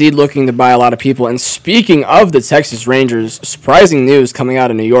are indeed looking to buy a lot of people. And speaking of the Texas Rangers, surprising news coming out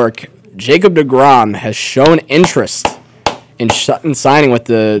of New York: Jacob deGrom has shown interest in signing with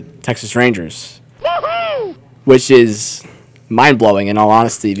the Texas Rangers. Which is mind-blowing, in all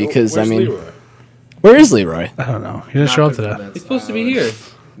honesty, because, Leroy? Where is Leroy? I don't know. He didn't show up today. He's supposed to be here.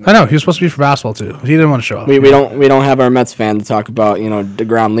 I know. He was supposed to be for basketball, too. He didn't want to show up. We don't have our Mets fan to talk about,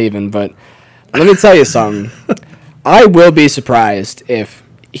 DeGrom leaving, but let me tell you something. I will be surprised if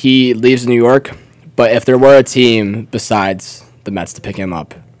he leaves New York, but if there were a team besides the Mets to pick him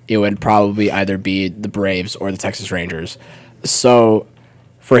up, it would probably either be the Braves or the Texas Rangers. So,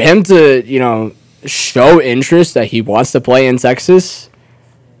 for him to, show interest that he wants to play in Texas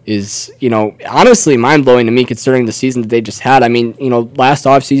is, honestly mind-blowing to me considering the season that they just had. Last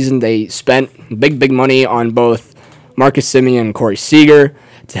offseason they spent big money on both Marcus Semien and Corey Seager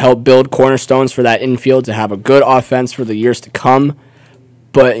to help build cornerstones for that infield to have a good offense for the years to come.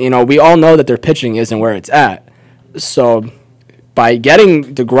 But, we all know that their pitching isn't where it's at. So by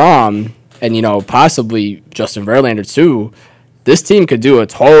getting DeGrom and, possibly Justin Verlander too, this team could do a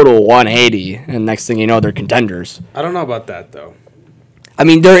total 180, and next thing you know, they're contenders. I don't know about that, though.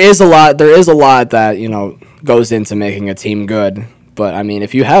 There is a lot that, goes into making a team good. But,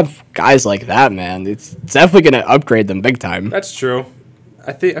 if you have guys like that, man, it's definitely going to upgrade them big time. That's true.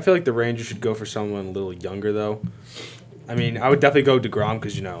 I feel like the Rangers should go for someone a little younger, though. I would definitely go DeGrom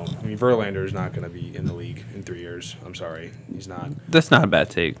because, Verlander is not going to be in the league in 3 years. I'm sorry. He's not. That's not a bad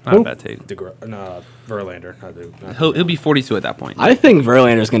take. Not a bad take. Verlander. He'll be 42 at that point. I think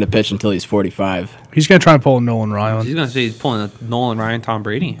Verlander's going to pitch until he's 45. He's going to try and pull a Nolan Ryan. He's going to say he's pulling a Nolan Ryan, Tom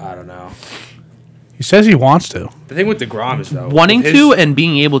Brady. I don't know. He says he wants to. The thing with DeGrom is though, Wanting to and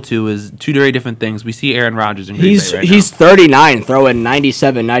being able to is two very different things. We see Aaron Rodgers in Green Bay right he's 39, throwing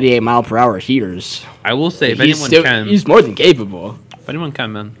 97, 98 mile per hour heaters. I will say, if he's anyone can, he's more than capable. If anyone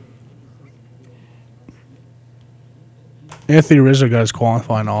can, man. Anthony Rizzo got his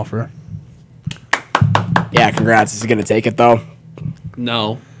qualifying offer. Yeah, congrats. Is he gonna take it though?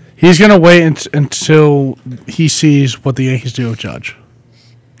 No. He's gonna wait until he sees what the Yankees do with Judge.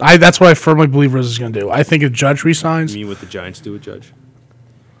 That's what I firmly believe Rizzo's gonna do. I think if Judge resigns, You mean what the Giants do with Judge?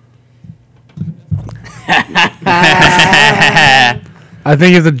 I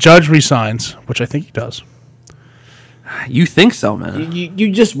think if the Judge resigns, which I think he does. You think so, man?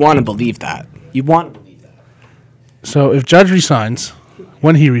 You just want to believe that. You want to believe that. So if Judge resigns,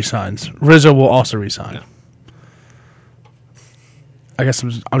 when he resigns, Rizzo will also resign. Yeah. I guess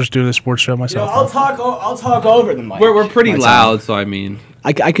I'm just doing this sports show myself. I'll talk over the mic. We're pretty Myself. loud, so I mean.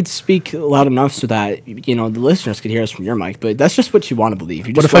 I could speak loud enough so that the listeners could hear us from your mic, but that's just what you want to believe.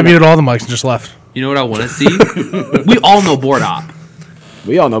 What if I muted all the mics and just left? You know what I want to see? We all know board op.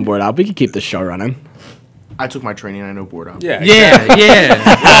 We all know board op. We can keep this show running. I took my training. I know board op. Yeah.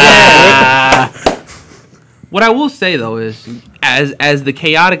 What I will say though is, as the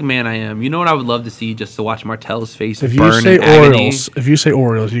chaotic man I am, you know what I would love to see just to watch Martell's face If burn you say in agony?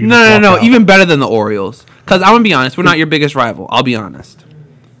 Orioles, you can No, walk out. even better than the Orioles. Because I'm gonna be honest, we're not your biggest rival. I'll be honest.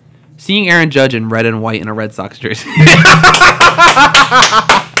 Seeing Aaron Judge in red and white in a Red Sox jersey.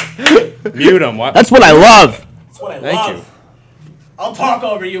 Mute him. What? That's what I love. That's what I Thank love. you. I'll talk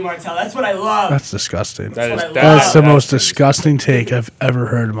over you, Martell. That's what I love. That's disgusting. That That's the most disgusting take I've ever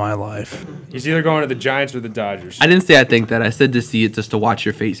heard in my life. He's either going to the Giants or the Dodgers. I didn't say I think that. I said to see it just to watch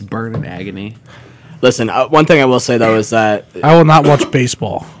your face burn in agony. Listen, one thing I will say though is that I will not watch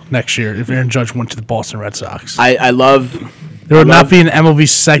baseball next year if Aaron Judge went to the Boston Red Sox. I love. There would not be an MLB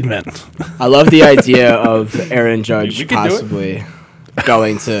segment. I love the idea of Aaron Judge We could do it. possibly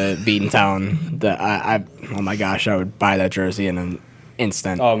going to Beatontown. Oh my gosh, I would buy that jersey in an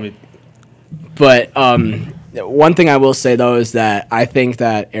instant. Oh, me. But one thing I will say though is that I think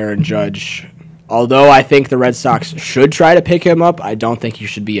that Aaron Judge, although I think the Red Sox should try to pick him up, I don't think he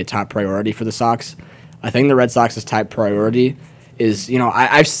should be a top priority for the Sox. I think the Red Sox's top priority is,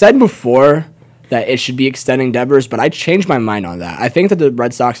 I've said before that it should be extending Devers, but I changed my mind on that. I think that the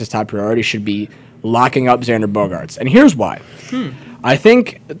Red Sox's top priority should be locking up Xander Bogaerts, and here's why. I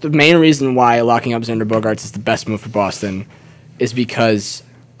think the main reason why locking up Xander Bogaerts is the best move for Boston is because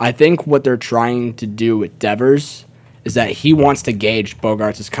I think what they're trying to do with Devers is that he wants to gauge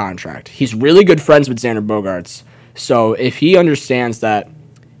Bogaerts' contract. He's really good friends with Xander Bogaerts, so if he understands that,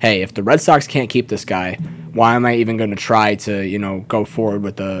 hey, if the Red Sox can't keep this guy, why am I even going to try to, go forward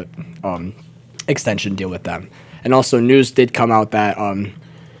with the extension deal with them? And also, news did come out that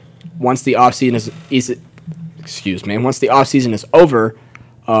once the offseason is over,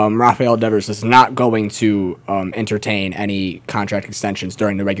 Rafael Devers is not going to entertain any contract extensions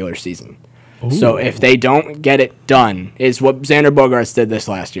during the regular season. Ooh. So if they don't get it done, is what Xander Bogaerts did this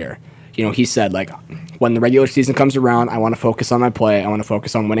last year. He said, when the regular season comes around, I want to focus on my play. I want to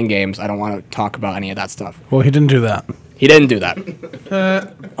focus on winning games. I don't want to talk about any of that stuff. Well, he didn't do that. He didn't do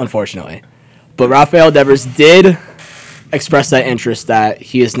that, unfortunately. But Rafael Devers did express that interest that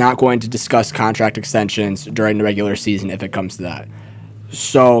he is not going to discuss contract extensions during the regular season if it comes to that.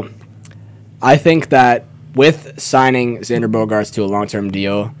 So I think that with signing Xander Bogaerts to a long-term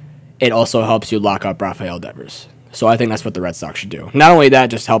deal, it also helps you lock up Rafael Devers. So I think that's what the Red Sox should do. Not only that,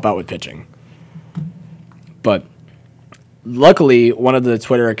 just help out with pitching. But luckily, one of the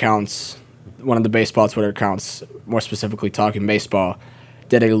baseball Twitter accounts, more specifically Talking Baseball,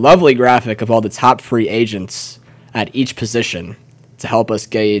 did a lovely graphic of all the top free agents at each position to help us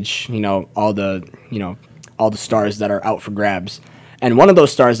gauge, all the stars that are out for grabs. And one of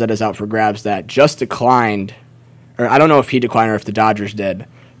those stars that is out for grabs that just declined, or I don't know if he declined or if the Dodgers did,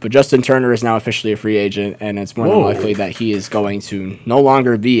 but Justin Turner is now officially a free agent, and it's more than likely that he is going to no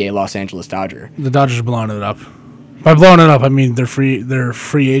longer be a Los Angeles Dodger. The Dodgers are blowing it up. By blowing it up, I mean their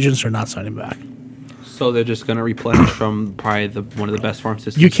free agents are not signing back. So they're just going to replenish from probably one of the best farm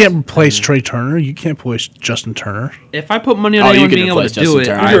systems. You can't replace Trey Turner. You can't replace Justin Turner. If I put money on anyone being able to do it,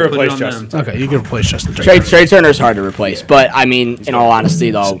 I can put replace it on Justin. them. Okay, you can replace Justin Turner. Trey Turner's hard to replace, but I mean, in all honesty,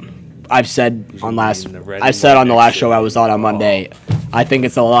 though, I've said on the last show I was on Monday, I think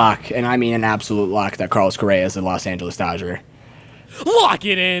it's a lock, and I mean an absolute lock that Carlos Correa is a Los Angeles Dodger. Lock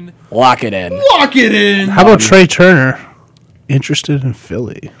it in. Lock it in. Lock it in. How about Trey Turner? interested in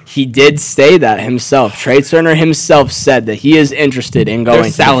Philly? He did say that himself. Trey Turner himself said that he is interested in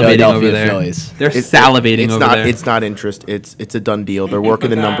going to the Philadelphia Phillies. They're salivating over there. It's not interest. It's a done deal. They're working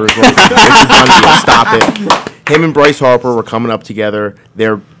the numbers. It's a done deal. Stop it. Him and Bryce Harper were coming up together.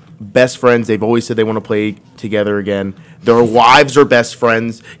 They're best friends. They've always said they want to play together again. Their wives are best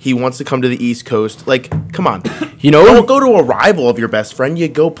friends. He wants to come to the East Coast. Like, come on. Don't go to a rival of your best friend. You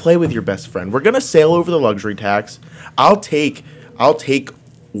go play with your best friend. We're gonna sail over the luxury tax. I'll take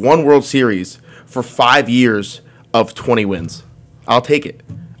one World Series for 5 years of 20 wins. I'll take it.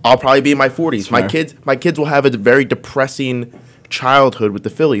 I'll probably be in my 40s. My kids will have a very depressing childhood with the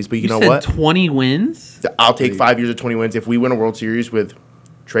Phillies. But you know what? 20 wins. I'll take 5 years of 20 wins if we win a World Series with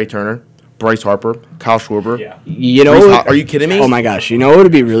Trey Turner, Bryce Harper, Kyle Schwarber. Yeah. You know, are you kidding me? Oh my gosh! You know what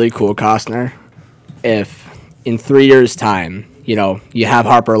would be really cool, Costner, if in 3 years' time, you have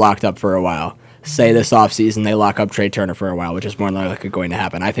Harper locked up for a while. Say this offseason they lock up Trey Turner for a while, which is more than likely going to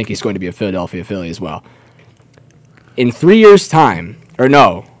happen. I think he's going to be a Philadelphia Philly as well. In 3 years' time, or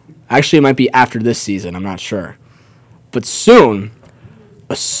no, actually it might be after this season. I'm not sure, but soon.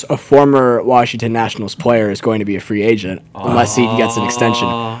 A former Washington Nationals player is going to be a free agent unless he gets an extension.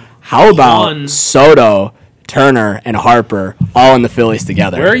 How about Soto, Turner, and Harper all in the Phillies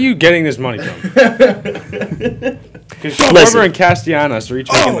together? Where are you getting this money from? Because Schwarber and Castellanos are each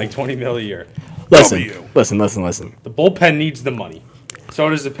making like $20 million a year. Listen. The bullpen needs the money. So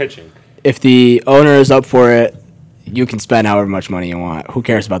does the pitching. If the owner is up for it, you can spend however much money you want. Who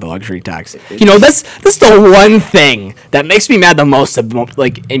cares about the luxury tax? That's the one thing that makes me mad the most,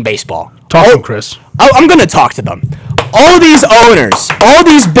 like in baseball. Talk to them, Chris. I'm gonna talk to them. All these owners, all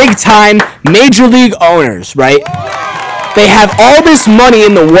these big-time major league owners, right? They have all this money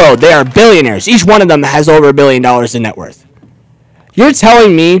in the world. They are billionaires. Each one of them has over $1 billion in net worth. You're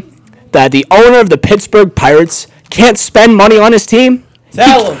telling me that the owner of the Pittsburgh Pirates can't spend money on his team?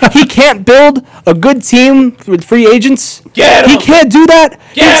 He can't build a good team with free agents. He can't do that.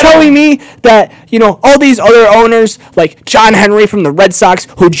 You're telling me that all these other owners like John Henry from the Red Sox,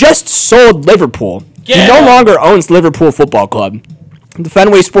 who just sold Liverpool, he no longer owns Liverpool Football Club. The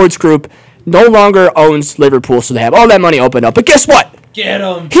Fenway Sports Group no longer owns Liverpool, so they have all that money opened up. But guess what?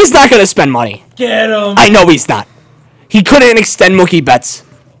 He's not going to spend money. I know he's not. He couldn't extend Mookie Betts.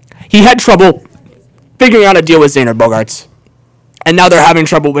 He had trouble figuring out a deal with Xander Bogaerts. And now they're having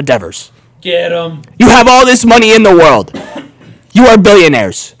trouble with Devers. You have all this money in the world. You are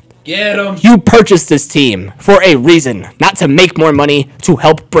billionaires. You purchased this team for a reason, not to make more money, to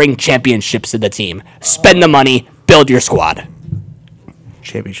help bring championships to the team. Spend the money, build your squad.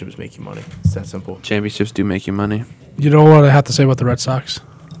 Championships make you money. It's that simple. Championships do make you money. You know what I have to say about the Red Sox?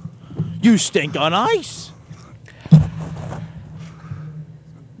 You stink on ice.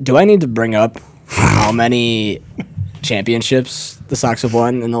 Do I need to bring up how many championships the Sox have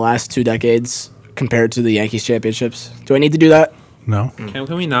won in the last 2 decades compared to the Yankees championships? Do I need to do that? No.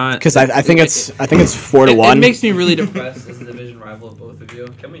 Can we not? Because I think it's 4-1. It makes me really depressed as a division rival of both of you.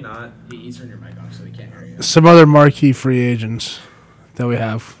 Can we not? He's turning your mic off so we can't hear you. Some other marquee free agents that we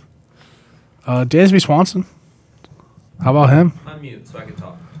have. Dansby Swanson. How about him? Unmute so I can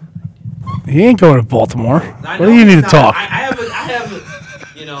talk. He ain't going to Baltimore. What do you need to talk? I have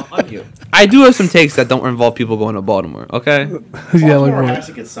unmute. I do have some takes that don't involve people going to Baltimore, okay? Baltimore has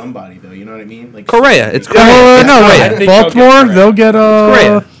to get somebody, though. You know what I mean? Like Correa. It's Correa. Baltimore, they'll get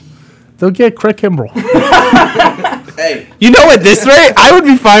Correa. They'll get Craig Kimbrell. Hey. You know, at this rate, I would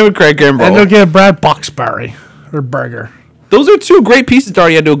be fine with Craig Kimbrell. And they'll get Brad Boxberry or Berger. Those are 2 great pieces to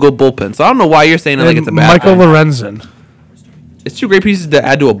already add to a good bullpen, so I don't know why you're saying it like it's a bad Michael Lorenzen. It's 2 great pieces to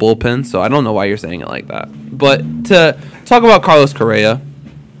add to a bullpen, so I don't know why you're saying it like that. But to talk about Carlos Correa,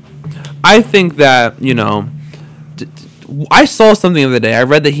 I think that, I saw something the other day. I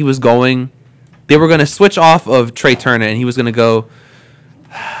read that they were going to switch off of Trey Turner, and he was going to go,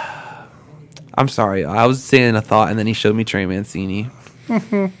 I'm sorry, I was saying a thought, and then he showed me Trey Mancini.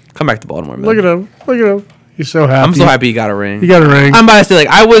 Come back to Baltimore, man. Look at him. He's so happy. I'm so happy he got a ring. He got a ring. I'm about to say,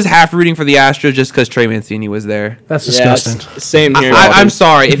 I was half rooting for the Astros just because Trey Mancini was there. That's disgusting. Same here. I'm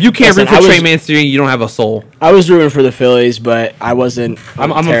sorry. If you can't root for Trey Mancini, you don't have a soul. I was rooting for the Phillies, but I wasn't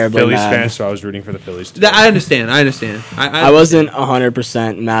I'm a terribly Phillies mad. fan, so I was rooting for the Phillies too. I understand. I wasn't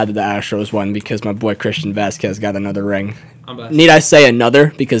 100% mad that the Astros won because my boy Christian Vasquez got another ring. Need I say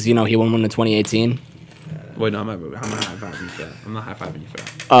another? Because, he won one in 2018. Wait, no, I'm not high-fiving you for that. I'm not high-fiving you for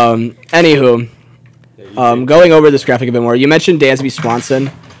that. Anywho, going over this graphic a bit more, you mentioned Dansby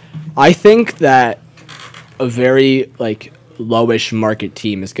Swanson. I think that a very, lowish market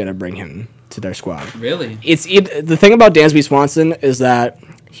team is going to bring him to their squad. Really? The thing about Dansby Swanson is that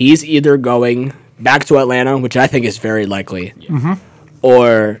he's either going back to Atlanta, which I think is very likely, Mm-hmm.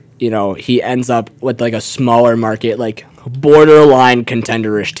 or he ends up with like a smaller market, like borderline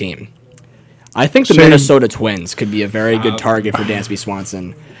contenderish team. I think the Minnesota Twins could be a very good target for Dansby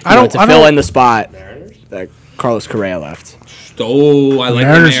Swanson. To fill in the spot that Carlos Correa left. Oh, I like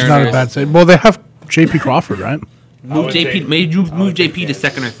Mariners the is not a bad save. Well, they have J.P. Crawford, right? Move JP. Made you move JP to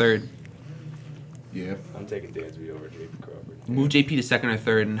second or third. Yeah, I'm taking Dansby over JP Crawford. Move JP to second or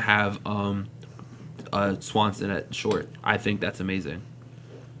third and have Swanson at short. I think that's amazing.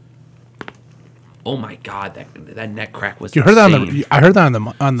 Oh my God, that neck crack was. You heard that insane. I heard that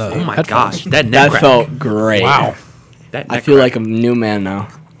on the. Oh my headphones. gosh, that neck crack felt great. Wow. I feel like a new man now.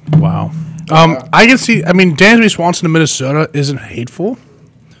 Wow. I can see. I mean, Dansby Swanson in Minnesota isn't hateful.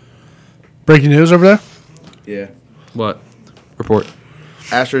 Breaking news over there. Yeah. What? Report.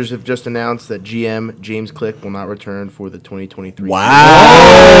 Astros have just announced that GM James Click will not return for the 2023. Wow.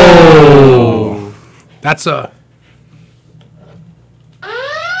 Oh. That's a.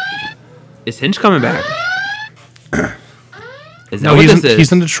 Is Hinch coming back? Is that No, what he's this is?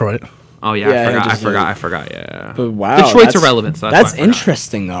 He's in Detroit. Oh yeah, I forgot. Yeah. But wow, Detroit's irrelevant. So that's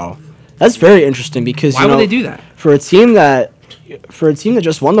interesting though. That's very interesting because why would they do that? For a team that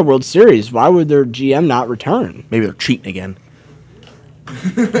just won the World Series, why would their GM not return? Maybe they're cheating again.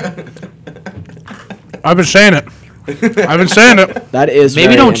 I've been saying it. That is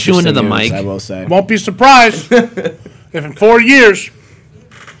maybe very don't chew into the news, mic. I will say. Won't be surprised if in 4 years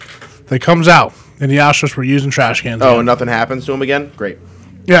they comes out and the Astros were using trash cans. Oh, again. and nothing happens to him again? Great.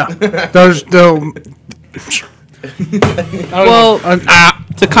 Yeah. There's no. Well,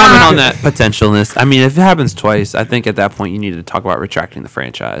 to comment on that potentialness, I mean, if it happens twice, I think at that point you need to talk about retracting the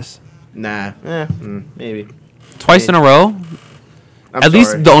franchise. Nah. Maybe. Twice in a row? I'm at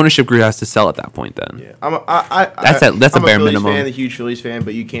least sorry. the ownership group has to sell at that point then. Yeah. That's a I'm bare a Phillies minimum. fan, a huge Phillies fan,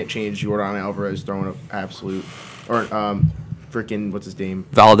 but you can't change Jordan Alvarez throwing an absolute or freaking what's his name?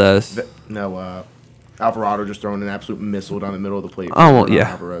 Valdez. Alvarado just throwing an absolute missile down the middle of the plate. Oh well, Jordan yeah,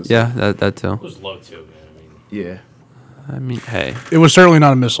 Alvarez. yeah, that too. It was low too, man. Yeah. I mean, hey, It was certainly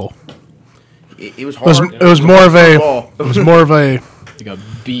not a missile. It was It was, hard. it was more of a. ball. It was more of a. Like a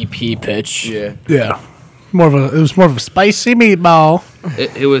BP pitch. Yeah. Yeah. It was more of a spicy meatball.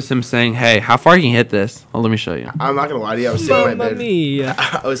 it was him saying, "Hey, how far can you hit this?" Oh, let me show you. I'm not gonna lie to you. I was sitting in my bed.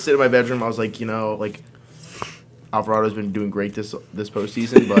 I was sitting in my bedroom. I was like, Alvarado's been doing great this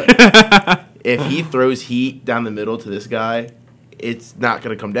postseason, but if he throws heat down the middle to this guy, it's not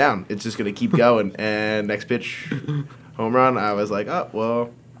gonna come down. It's just gonna keep going. And next pitch, home run. I was like, oh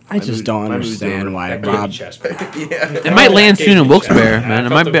well. I just don't understand why Rob. It might land soon in Wilkes-Barre, man. It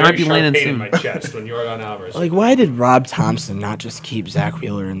might be landing soon. In my chest when Jordan Alvarez. Like, why did Rob Thompson not just keep Zach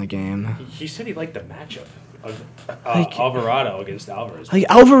Wheeler in the game? He said he liked the matchup of Alvarado against Alvarez. Like,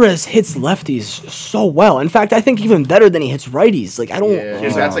 Alvarez hits lefties so well. In fact, I think even better than he hits righties. Like, I don't. Yeah,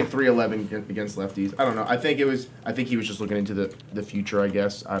 his bat's like 311 against lefties. I don't know. I think he was just looking into the future. I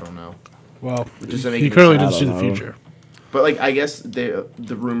guess I don't know. Well, Just to make he it clearly sense. didn't see the future. But like, I guess the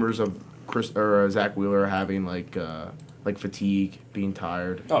rumors of Chris or Zach Wheeler having like fatigue, being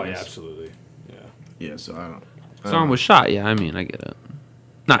tired. Oh yeah, absolutely. Yeah. Yeah. So I don't. His arm was shot. Yeah, I mean, I get it.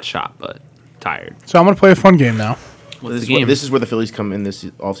 Not shot, but tired. So I'm gonna play a fun game now. What's This the game? This is where the Phillies come in this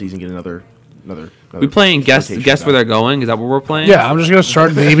offseason, get another. We playing guess rotation where guy. they're going. Is that what we're playing? Yeah, I'm just gonna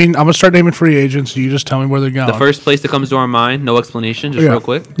start naming. I'm gonna start naming free agents. You just tell me where they're going. The first place that comes to our mind, no explanation, just Yeah. real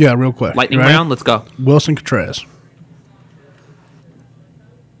quick. Yeah, real quick. Lightning You ready? round. Let's go. Wilson Contreras.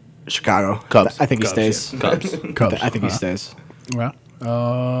 Chicago. Cubs. I think he Cubs, stays. Cubs. Cubs. I think he stays. Yeah.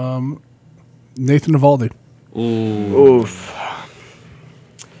 Nathan Eovaldi. Ooh. Oof.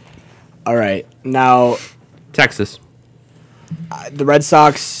 All right. Now, Texas. the Red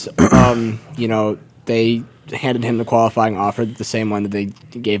Sox, they handed him the qualifying offer, the same one that they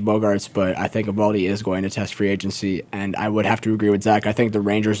gave Bogarts, but I think Eovaldi is going to test free agency, and I would have to agree with Zach. I think the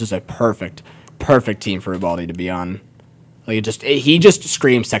Rangers is a perfect team for Eovaldi to be on. Like he just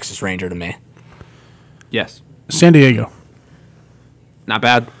screams Texas Ranger to me. Yes. San Diego. Not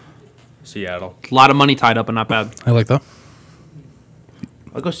bad. Seattle. A lot of money tied up, but not bad. I like that.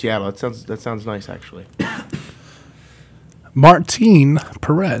 I'll go Seattle. That sounds nice actually. Martin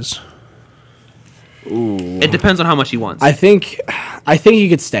Perez. Ooh. It depends on how much he wants. I think he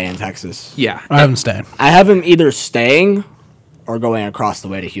could stay in Texas. Yeah. I haven't stayed. I have him either staying or going across the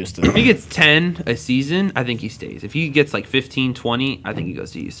way to Houston. If he gets 10 a season, I think he stays. If he gets like 15, 20, I think he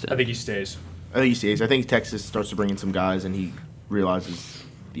goes to Houston. I think he stays. I think he stays. I think Texas starts to bring in some guys, and he realizes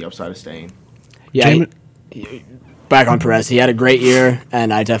the upside of staying. Yeah, back on Perez. He had a great year,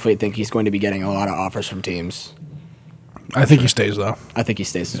 and I definitely think he's going to be getting a lot of offers from teams. I think he stays though. I think he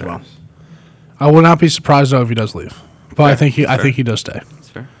stays as well. I will not be surprised though if he does leave, but I think he does stay. That's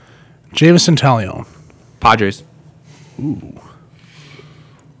fair. Jameson Taillon. Padres. Ooh.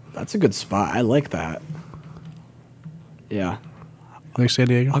 That's a good spot. I like that. Yeah. Like San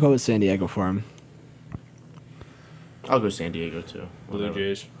Diego? I'll go with San Diego for him. I'll go San Diego too. Blue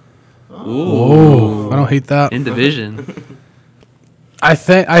Jays. Ooh. I don't hate that. In division. I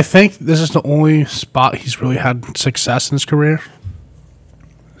think this is the only spot he's really had success in his career.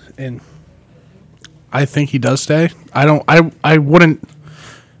 And I think he does stay. I wouldn't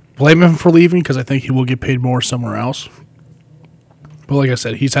blame him for leaving because I think he will get paid more somewhere else. But like I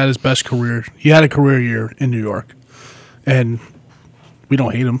said, he's had his best career. He had a career year in New York. And we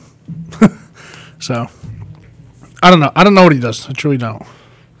don't hate him. So I don't know. I don't know what he does. I truly don't.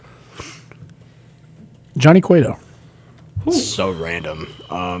 Johnny Cueto. So random.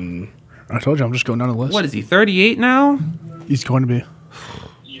 I told you I'm just going down the list. What is he? 38 now? He's going to be.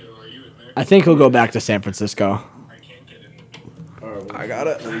 I think he'll go back to San Francisco. I got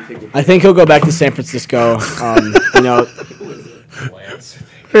it. I think he'll go back to San Francisco. You know,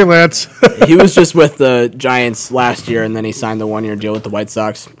 Hey, Lance. he was just with the Giants last year, and then he signed the 1-year deal with the White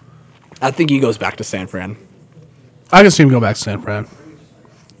Sox. I think he goes back to San Fran. I can see him go back to San Fran.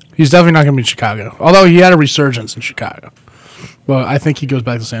 He's definitely not going to be in Chicago. Although he had a resurgence in Chicago. But I think he goes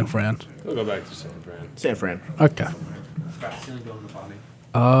back to San Fran. He'll go back to San Fran. San Fran. Okay.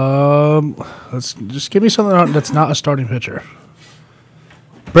 Let's just give me something that's not a starting pitcher.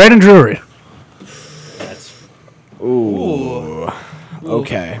 Brandon Drury. Ooh.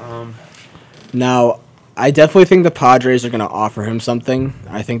 Okay. Now, I definitely think the Padres are going to offer him something.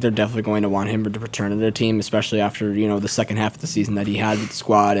 I think they're definitely going to want him to return to their team, especially after, the second half of the season that he had with the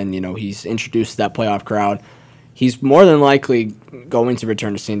squad and, he's introduced that playoff crowd. He's more than likely going to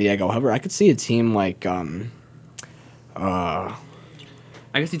return to San Diego. However, I could see a team like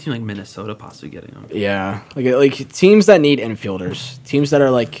I guess a team like Minnesota possibly getting him. yeah, like teams that need infielders, teams that are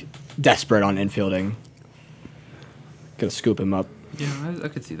like desperate on infielding. Gonna scoop him up. Yeah, I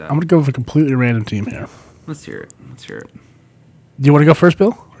could see that. I'm going to go with a completely random team here. Let's hear it. Do you want to go first,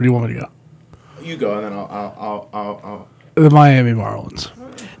 Bill? Or do you want me to go? You go, and then I'll. The Miami Marlins.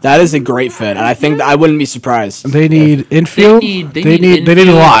 That is a great fit, and I think I wouldn't be surprised. They need infield. They need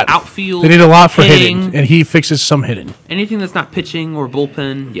a lot. Outfield. They need a lot for hitting, hitting, and he fixes some hitting. Anything that's not pitching or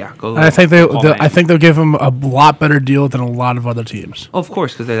bullpen, yeah, go. And I think they'll give him a lot better deal than a lot of other teams. Oh, of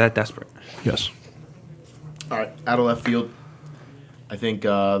course, because they're that desperate. Yes. All right, out of left field, I think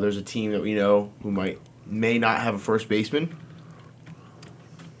there's a team that we know who may not have a first baseman.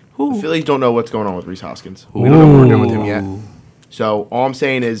 The Phillies don't know what's going on with Rhys Hoskins. We don't know what we're doing with him yet. So all I'm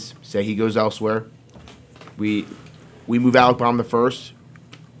saying is, say he goes elsewhere. We move Alec Baum to first.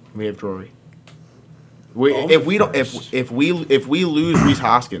 We have Drury. If we lose Rhys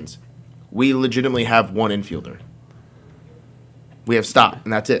Hoskins, we legitimately have one infielder. We have Stott,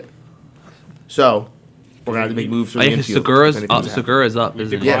 and that's it. So we're gonna have to make moves for the infield. Segura's up. You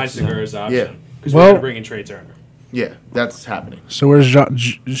Isn't decline it? Segura's option. Yeah. Because we're going to bring in Trey Turner. Yeah, that's happening. So where's John?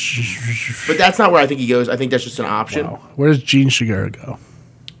 But that's not where I think he goes. I think that's just an option. Wow. Where does Gene Segura go?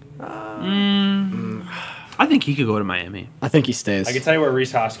 I think he could go to Miami. I think he stays. I can tell you where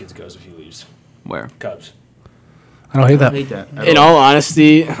Rhys Hoskins goes if he leaves. Where? Cubs. I don't hate that. In all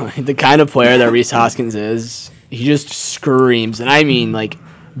honesty, the kind of player that Rhys Hoskins is, he just screams, and I mean like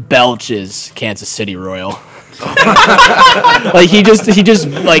belches Kansas City Royal. Like he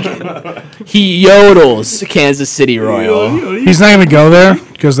yodels Kansas City Royal. He's not going to go there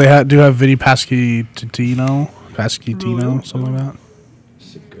because they do have Vinny Pasquantino, something like that.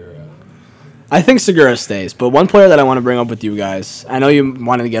 I think Segura stays, but one player that I want to bring up with you guys, I know you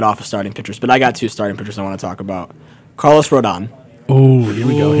wanted to get off of starting pitchers, but I got two starting pitchers I want to talk about. Carlos Rodon. Oh, here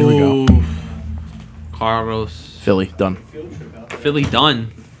we go. Carlos. Philly, done. Philly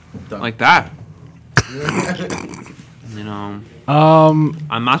done. Like that.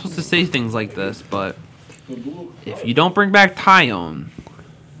 I'm not supposed to say things like this, but if you don't bring back Taillon,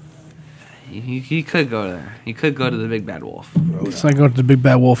 he could go there. He could go to the Big Bad Wolf. He's not going to the Big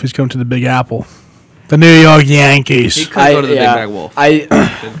Bad Wolf. He's going to the Big Apple. The New York Yankees. He could go to the Big Bad Wolf.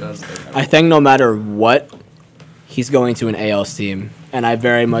 I think no matter what, he's going to an AL's team, and I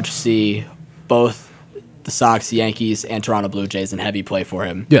very much see both the Sox, Yankees, and Toronto Blue Jays in heavy play for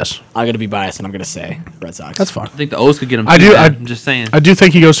him. Yes. I'm going to be biased, and I'm going to say Red Sox. That's fine. I think the O's could get him. I'm just saying. I do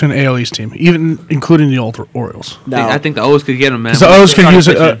think he goes to an AL East team, even including the Orioles. I think the O's could get him, man. The O's can use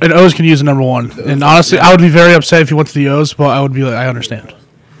an O's can use a number one. And honestly, I would be very upset if he went to the O's, but I would be like, I understand.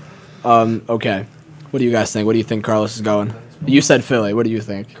 Okay. What do you guys think? What do you think Carlos is going? You said Philly. What do you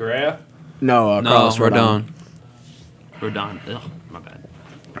think? Correa? No, Carlos Rodon. Rodon. Ugh, my bad.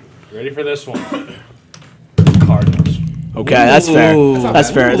 Ready for this one? Cardinals. Okay, that's fair. Ooh.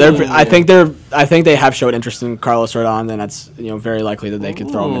 That's fair. I think they have showed interest in Carlos Rodon, and that's very likely that they could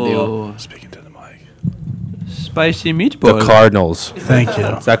throw him a deal. Ooh. Speaking to the mic. Spicy meatball. The Cardinals. Thank you.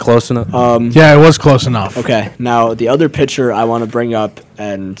 Is that close enough? Yeah, it was close enough. Okay, now the other pitcher I want to bring up,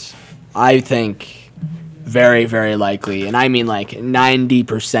 and I think very, very likely, and I mean like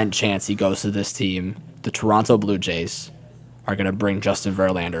 90% chance he goes to this team, the Toronto Blue Jays are going to bring Justin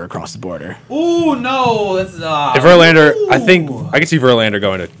Verlander across the border. Ooh, no. That's If Verlander, I think I can see Verlander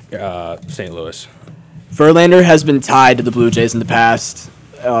going to St. Louis. Verlander has been tied to the Blue Jays in the past,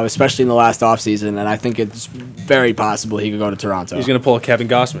 especially in the last offseason, and I think it's very possible he could go to Toronto. He's going to pull a Kevin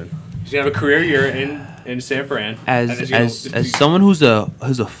Gossman. He's going to have a career year in San Fran. As someone who's a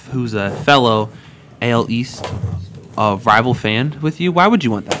fellow AL East rival fan with you, why would you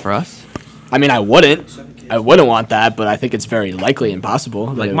want that for us? I mean, I wouldn't want that, but I think it's very likely and possible.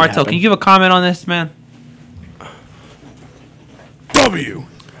 Like, Martel, can you give a comment on this, man?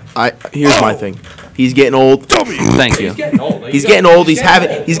 Here's my thing. He's getting old. Thank you. He's getting old.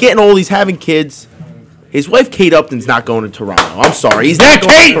 He's having kids. His wife Kate Upton's not going to Toronto. I'm sorry. He's not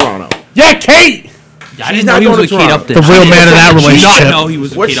going to Toronto. Yeah, Kate. I didn't know he was with Kate Upton. The real man in that relationship. I did not know he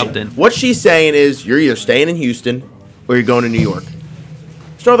was with Kate Upton. What she's saying is you're either staying in Houston or you're going to New York.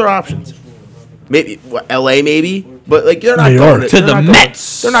 There's no other options. Maybe L.A. maybe, but like they're not going to the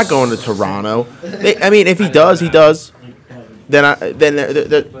Mets. They're not going to Toronto. I mean, if he does, he does.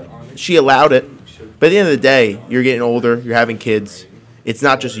 Then she allowed it. But at the end of the day, you're getting older. You're having kids. It's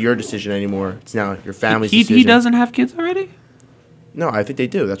not just your decision anymore. It's now your family's decision. He doesn't have kids already? No, I think they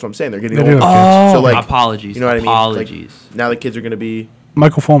do. That's what I'm saying. They're getting older. Oh, so like, apologies. You know what I mean? Apologies. Like, now the kids are going to be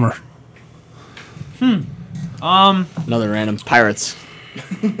Michael Fulmer. Another random Pirates.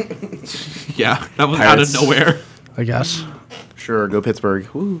 Yeah, that was Pirates. out of nowhere. I guess. Sure, go Pittsburgh.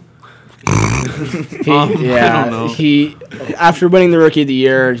 Woo. I don't know. He after winning the Rookie of the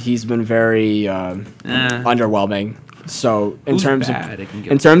Year, he's been very underwhelming. So in terms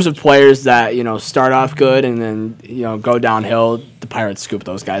of players that start off good and then go downhill, the Pirates scoop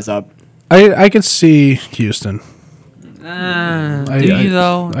those guys up. I could see Houston. Do you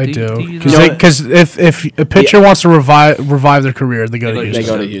though? I do. you Because if a pitcher wants to revive their career, they go to Houston. They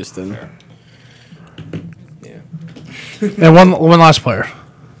go to Houston. Yeah. And one last player,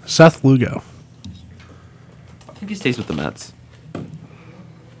 Seth Lugo. I think he stays with the Mets.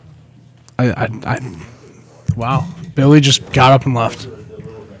 Wow. Billy just got up and left.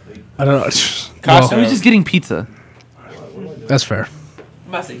 I don't know. He was just getting pizza. That's fair.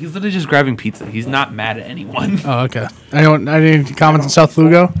 He's literally just grabbing pizza. He's not mad at anyone. Oh, okay. Any comments on Seth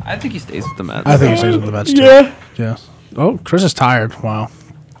Lugo? I think he stays with the Mets. I think he stays with the Mets too. Yeah. Oh, Chris is tired. Wow.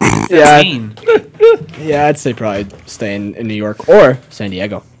 Yeah. Yeah, I'd say probably stay in New York or San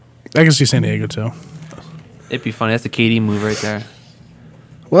Diego. I can see San Diego too. It'd be funny. That's a KD move right there.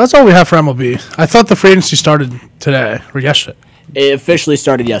 Well, that's all we have for MLB. I thought the free agency started today or yesterday. It officially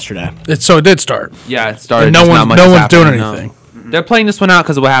started yesterday. It did start. Yeah, it started. And no one's doing anything. No. They're playing this one out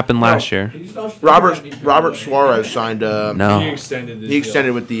because of what happened last year. Robert Suarez signed. No. He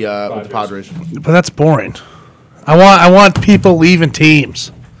extended with the Padres. But that's boring. I want people leaving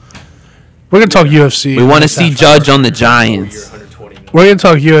teams. We're gonna talk UFC. We want to see Judge on the Giants. We're gonna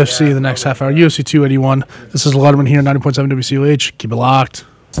talk UFC in the next half hour. UFC 281. This is Lettermen here, 90.7 WCLH. Keep it locked.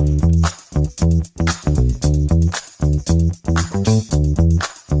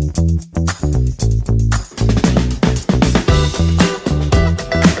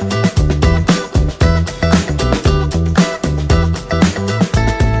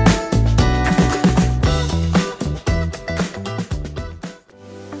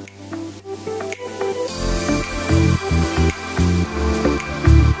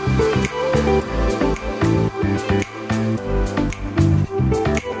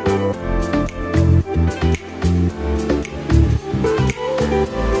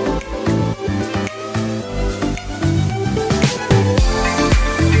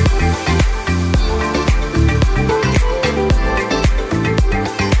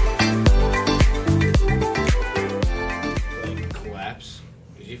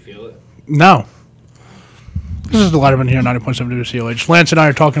 No. This is the Lettermen here, 90.7 WCLH. Lance and I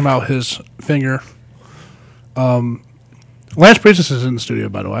are talking about his finger. Lance Priestess is in the studio,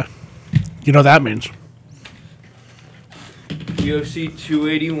 by the way. You know what that means. UFC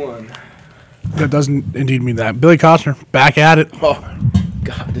 281. That doesn't indeed mean that. Billy Costner, back at it. Oh,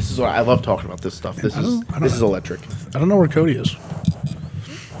 God, this is what I love talking about this stuff. This is electric. I don't know where Cody is.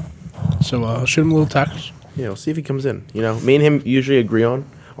 So shoot him a little text. Yeah, we'll see if he comes in. Me and him usually agree on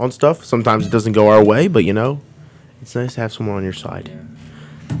stuff. Sometimes it doesn't go our way, but it's nice to have someone on your side.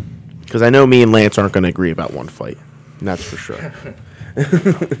 Because I know me and Lance aren't going to agree about one fight. And that's for sure.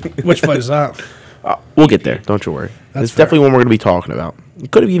 Which fight is that? We'll get there. Don't you worry. It's definitely one we're going to be talking about.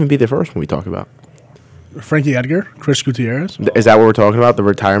 It could even be the first one we talk about. Frankie Edgar, Chris Gutierrez. Is that what we're talking about? The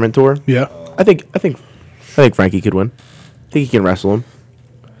retirement tour? Yeah. I think Frankie could win. I think he can wrestle him.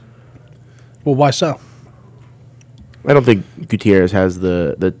 Well, why so? I don't think Gutierrez has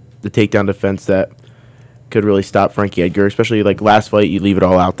the takedown defense that could really stop Frankie Edgar, especially like last fight. You leave it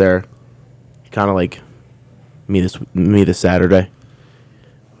all out there, kind of like me this Saturday.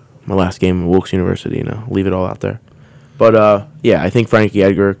 My last game at Wilkes University, leave it all out there. But yeah, I think Frankie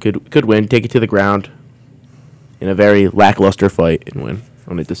Edgar could win, take it to the ground in a very lackluster fight and win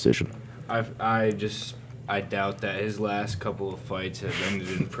on a decision. I doubt that his last couple of fights have ended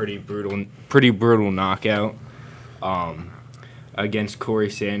in pretty brutal knockout. Against Corey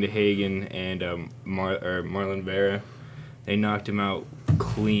Sandhagen and Marlon Vera, they knocked him out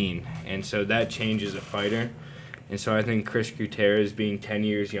clean, and so that changes a fighter. And so I think Chris Gutierrez, being 10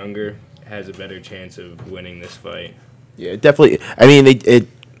 years younger, has a better chance of winning this fight. Yeah, definitely. I mean,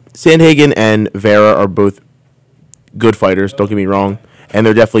 Sandhagen and Vera are both good fighters. Don't get me wrong, and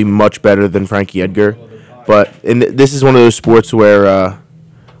they're definitely much better than Frankie Edgar. But this is one of those sports where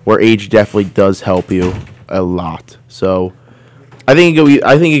age definitely does help you a lot. So I think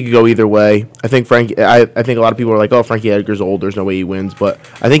it could go either way. I think I think a lot of people are like, oh, Frankie Edgar's old. There's no way he wins. But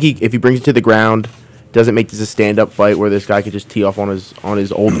I think if he brings it to the ground, doesn't make this a stand-up fight where this guy could just tee off on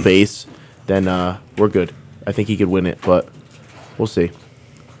his old face, then we're good. I think he could win it, but we'll see.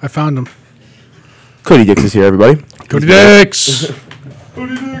 I found him. Cody Dix is here, everybody. Cody Dix.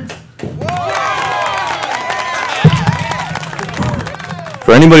 Cody Dix.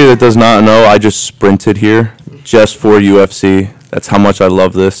 For anybody that does not know, I just sprinted here just for UFC. That's how much I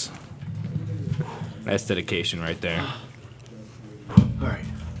love this. That's dedication right there. All right.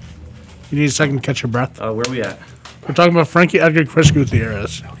 You need a second to catch your breath. Where are we at? We're talking about Frankie Edgar, Chris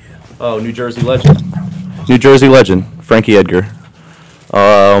Gutierrez. Oh, New Jersey legend. New Jersey legend, Frankie Edgar.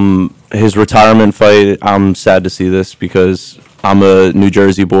 His retirement fight, I'm sad to see this because I'm a New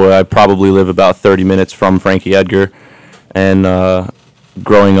Jersey boy. I probably live about 30 minutes from Frankie Edgar. And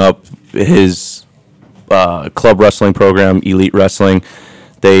growing up, his club wrestling program, Elite Wrestling,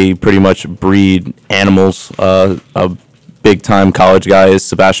 they pretty much breed animals. A big-time college guy is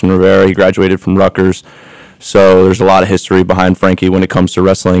Sebastian Rivera. He graduated from Rutgers. So there's a lot of history behind Frankie when it comes to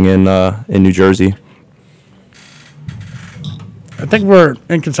wrestling in New Jersey. I think we're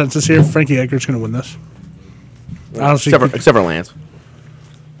in consensus here. Frankie Edgar's going to win this. I don't see except for Lance.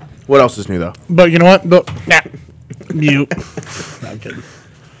 What else is new though? But you know what? Mute. No, I'm kidding.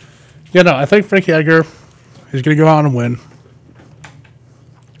 Yeah, no, I think Frankie Edgar is going to go out and win.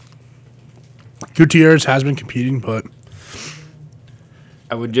 Gutierrez has been competing, but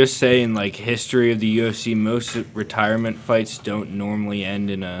I would just say in history of the UFC, most retirement fights don't normally end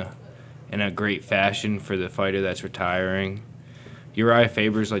in a great fashion for the fighter that's retiring. Uriah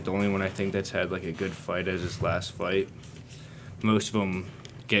Faber's the only one I think that's had a good fight as his last fight. Most of them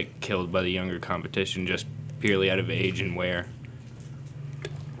get killed by the younger competition just purely out of age and wear.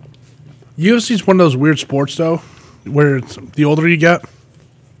 UFC is one of those weird sports though, where the older you get,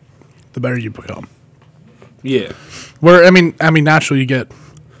 the better you become. Yeah. Where I mean, naturally you get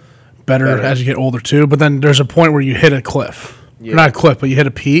better as you get older too. But then there's a point where you hit a cliff, or not a cliff, but you hit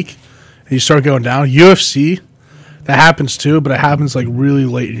a peak, and you start going down. UFC, that happens too, but it happens really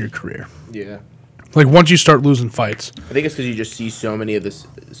late in your career. Yeah. Once you start losing fights. I think it's because you just see so many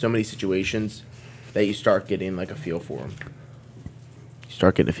situations that you start getting a feel for them. You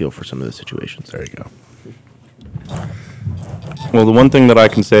start getting a feel for some of the situations. There you go. Well, the one thing that I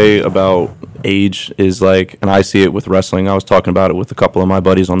can say about age is and I see it with wrestling. I was talking about it with a couple of my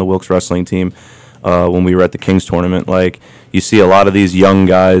buddies on the Wilkes wrestling team when we were at the Kings tournament. You see a lot of these young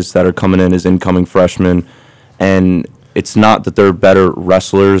guys that are coming in as incoming freshmen, and it's not that they're better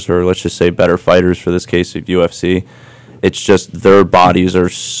wrestlers or let's just say better fighters for this case of UFC. It's just their bodies are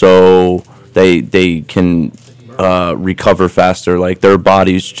so they can recover faster. Their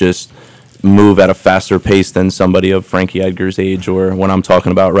bodies just move at a faster pace than somebody of Frankie Edgar's age, or when I'm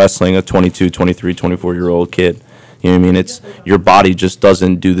talking about wrestling, a 22, 23, 24-year-old kid. You know what I mean? It's your body just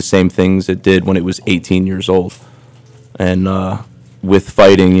doesn't do the same things it did when it was 18 years old. And with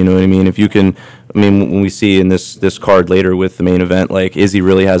fighting, you know what I mean? If you can, when we see in this card later with the main event, Izzy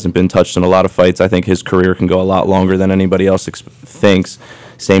really hasn't been touched in a lot of fights. I think his career can go a lot longer than anybody else thinks.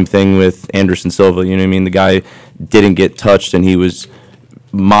 Same thing with Anderson Silva, you know what I mean? The guy didn't get touched, and he was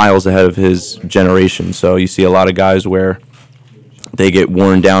miles ahead of his generation. So you see a lot of guys where they get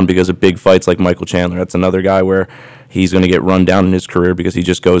worn down because of big fights like Michael Chandler. That's another guy where he's going to get run down in his career because he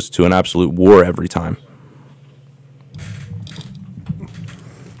just goes to an absolute war every time.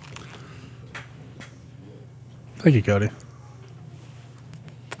 Thank you, Cody.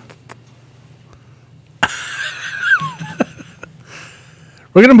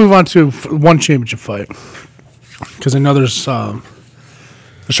 We're going to move on to one championship fight because I know there's a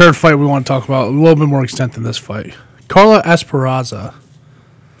third fight we want to talk about a little bit more extent than this fight. Carla Esparza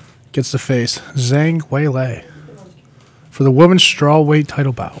gets to face Zhang Weili for the women's strawweight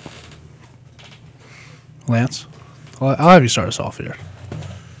title bout. Lance, I'll have you start us off here.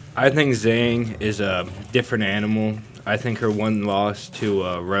 I think Zhang is a different animal. I think her one loss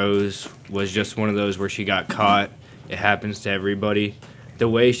to Rose was just one of those where she got caught. It happens to everybody. The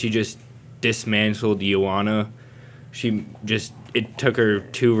way she just dismantled Joanna, it took her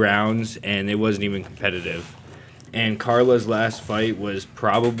 2 rounds and it wasn't even competitive. And Carla's last fight was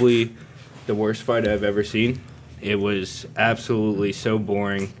probably the worst fight I've ever seen. It was absolutely so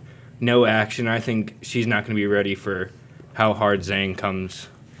boring. No action. I think she's not going to be ready for how hard Zhang comes.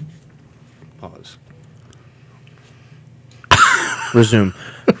 Pause. Resume.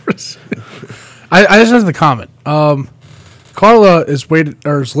 I just have the comment. Carla is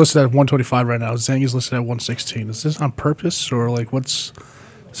listed at 125 right now. Zhang is listed at 116. Is this on purpose or like what's?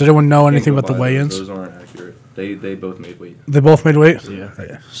 Does anyone know anything about the weigh-ins? Those aren't accurate. They both made weight. They both made weight? Yeah. Oh,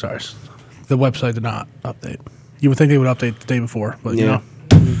 yeah. Sorry. The website did not update. You would think they would update the day before, but you know.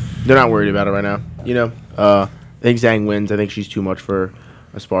 They're not worried about it right now. I think Zhang wins. I think she's too much for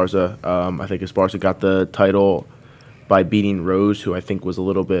Esparza. I think Esparza got the title by beating Rose, who I think was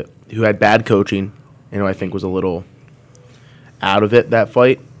who had bad coaching, and who I think was a little out of it that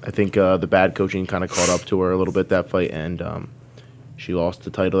fight. I think the bad coaching kind of caught up to her a little bit that fight, and she lost the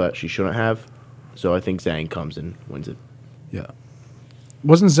title that she shouldn't have. So I think Zhang comes and wins it. Yeah.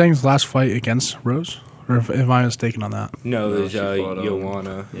 Wasn't Zhang's last fight against Rose? Or am I mistaken on that? No, it was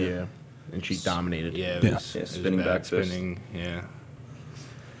Joanna. Yeah. And she dominated. Yeah, Yeah. Spinning back fist. Yeah.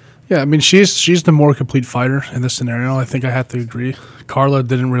 Yeah, I mean, she's the more complete fighter in this scenario. I think I have to agree. Carla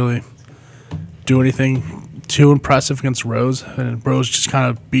didn't really do anything too impressive against Rose, and Rose just kind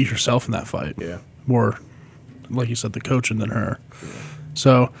of beat herself in that fight. Yeah. More, like you said, the coaching than her. Yeah.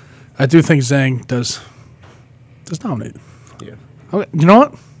 So I do think Zhang does dominate. Yeah. Okay, you know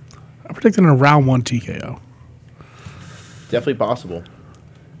what? I'm predicting a round 1 TKO. Definitely possible.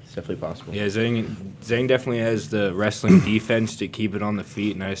 It's definitely possible. Yeah, Zhang definitely has the wrestling defense to keep it on the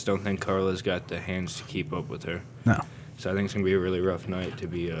feet, and I just don't think Carla's got the hands to keep up with her. No. So I think it's going to be a really rough night to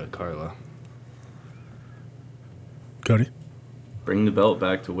be Carla. Cody? Bring the belt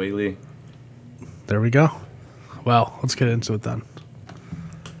back to Weili. There we go. Well, let's get into it then.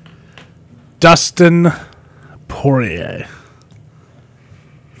 Dustin Poirier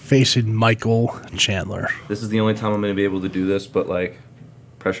facing Michael Chandler. This is the only time I'm going to be able to do this, but like,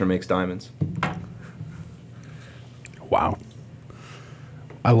 pressure makes diamonds. Wow.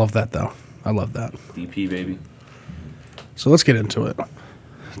 I love that, though. I love that. DP, baby. So let's get into it.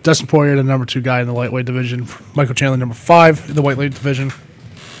 Dustin Poirier, the number 2 guy in the lightweight division. Michael Chandler, number 5 in the lightweight division.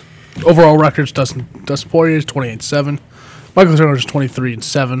 Overall records, Dustin Poirier is 28-7. Michael Chandler is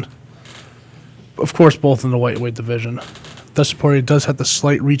 23-7. Of course, both in the lightweight division. Dustin Poirier does have the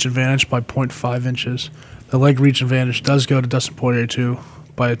slight reach advantage by 0.5 inches. The leg reach advantage does go to Dustin Poirier, too,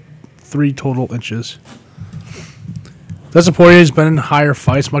 by 3 total inches. Dustin Poirier has been in higher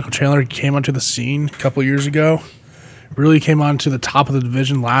fights. Michael Chandler came onto the scene a couple years ago. Really came onto the top of the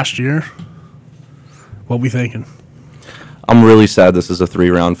division last year. What we thinking? I'm really sad this is a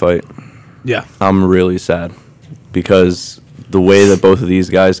 3-round fight. Yeah. I'm really sad because the way that both of these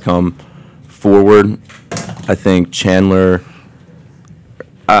guys come forward, I think Chandler,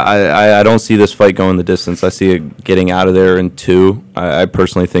 I don't see this fight going the distance. I see it getting out of there in 2. I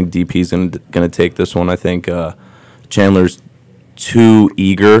personally think DP's going to take this one. I think Chandler's too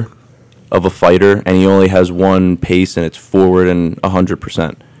eager of a fighter, and he only has one pace, and it's forward and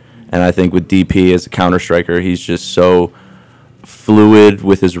 100%. And I think with DP as a counter striker, he's just so fluid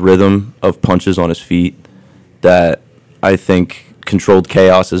with his rhythm of punches on his feet that I think controlled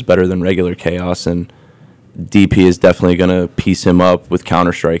chaos is better than regular chaos, and DP is definitely going to piece him up with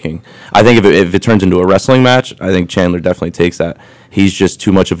counter striking. I think if it turns into a wrestling match, I think Chandler definitely takes that. He's just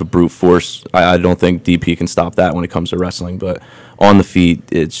too much of a brute force. I don't think DP can stop that when it comes to wrestling, but on the feet,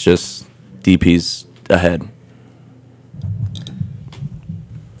 it's just DP's ahead.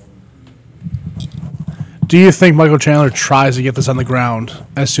 Do you think Michael Chandler tries to get this on the ground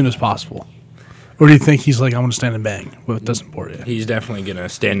as soon as possible? Or do you think he's like, I'm going to stand and bang with Dustin Poirier? He's definitely going to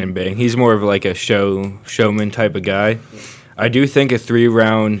stand and bang. He's more of like a showman type of guy. I do think a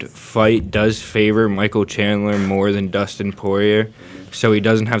 3-round fight does favor Michael Chandler more than Dustin Poirier, so he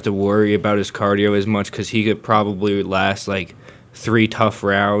doesn't have to worry about his cardio as much because he could probably last like 3 tough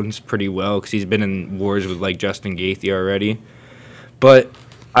rounds pretty well because he's been in wars with like Justin Gaethje already. But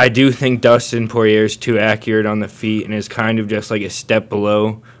I do think Dustin Poirier is too accurate on the feet and is kind of just like a step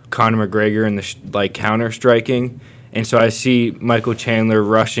below Conor McGregor in the like counter striking, and so I see Michael Chandler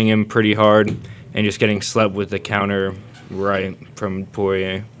rushing him pretty hard and just getting slept with the counter right from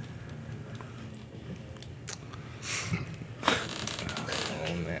Poirier. Oh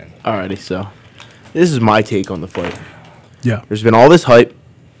man! Alrighty, so this is my take on the fight. Yeah, there's been all this hype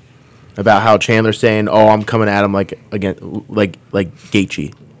about how Chandler's saying, "Oh, I'm coming at him like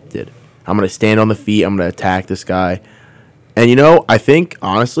Gaethje did. I'm gonna stand on the feet. I'm gonna attack this guy." And I think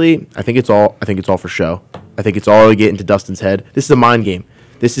honestly, I think it's all for show. I think it's all to get into Dustin's head. This is a mind game.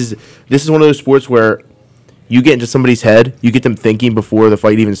 This is one of those sports where you get into somebody's head, you get them thinking before the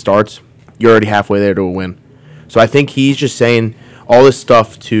fight even starts. You're already halfway there to a win. So I think he's just saying all this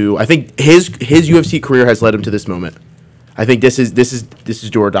stuff to. I think his UFC career has led him to this moment. I think this is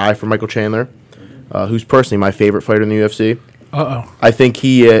do or die for Michael Chandler, who's personally my favorite fighter in the UFC. I think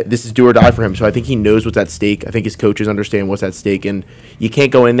this is do or die for him. So I think he knows what's at stake. I think his coaches understand what's at stake, and you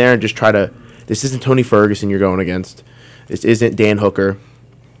can't go in there and just try to. This isn't Tony Ferguson you're going against. This isn't Dan Hooker.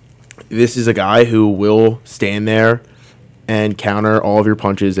 This is a guy who will stand there and counter all of your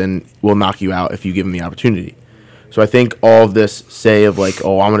punches and will knock you out if you give him the opportunity. So I think all of this say of like,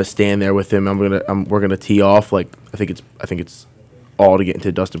 oh, I'm gonna stand there with him. We're gonna tee off. Like I think it's all to get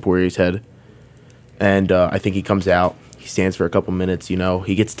into Dustin Poirier's head, and I think he comes out. He stands for a couple minutes.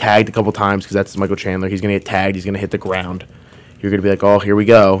 He gets tagged a couple times because that's Michael Chandler. He's gonna get tagged. He's gonna hit the ground. You're gonna be like, oh, here we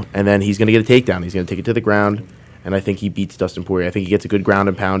go, and then he's gonna get a takedown. He's gonna take it to the ground, and I think he beats Dustin Poirier. I think he gets a good ground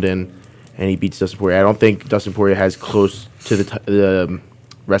and pound in, and he beats Dustin Poirier. I don't think Dustin Poirier has close to the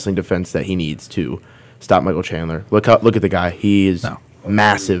wrestling defense that he needs to stop Michael Chandler. Look at the guy. He is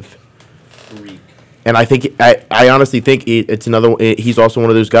massive. And I think I honestly think it's another. He's also one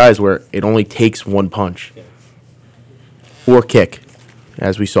of those guys where it only takes one punch or kick,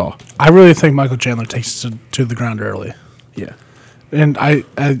 as we saw. I really think Michael Chandler takes it to the ground early. Yeah, and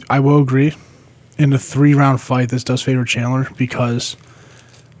I will agree. In a 3-round fight, this does favor Chandler because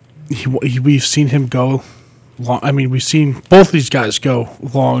we've seen him go long. I mean, we've seen both these guys go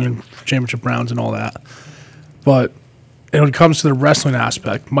long in championship rounds and all that. But when it comes to the wrestling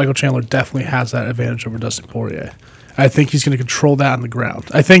aspect, Michael Chandler definitely has that advantage over Dustin Poirier. I think he's going to control that on the ground.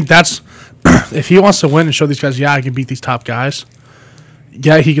 I think that's if he wants to win and show these guys, yeah, I can beat these top guys.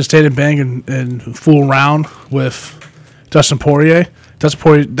 Yeah, he can stand and bang and fool around with Dustin Poirier.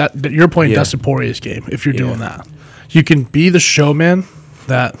 You're playing Dustin Poirier's game if you're doing that. You can be the showman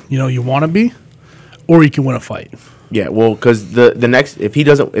that you want to be, or you can win a fight. Yeah, well, because the next if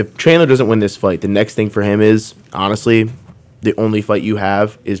Chandler doesn't win this fight, the next thing for him is honestly the only fight you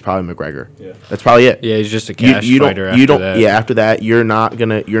have is probably McGregor. Yeah, that's probably it. Yeah, he's just a cash fighter. After that. Yeah, after that, you're not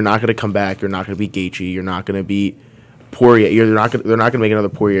gonna come back. You're not gonna beat Gaethje. You're not gonna beat Poirier. They're not gonna make another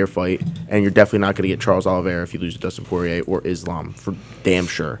Poirier fight, and you're definitely not gonna get Charles Oliveira if you lose to Dustin Poirier or Islam for damn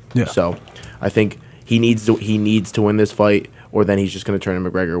sure. Yeah. So I think he needs to win this fight, or then he's just gonna turn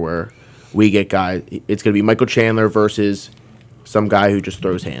to McGregor where we get guys. It's gonna be Michael Chandler versus some guy who just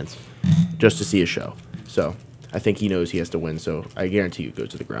throws hands, just to see a show. So I think he knows he has to win. So I guarantee you it goes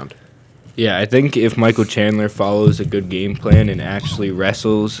to the ground. Yeah, I think if Michael Chandler follows a good game plan and actually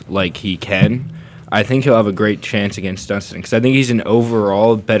wrestles like he can, I think he'll have a great chance against Dustin. Because I think he's an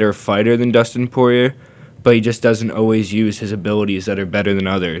overall better fighter than Dustin Poirier, but he just doesn't always use his abilities that are better than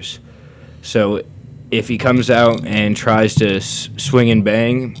others. So if he comes out and tries to swing and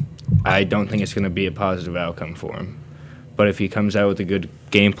bang, I don't think it's going to be a positive outcome for him. But if he comes out with a good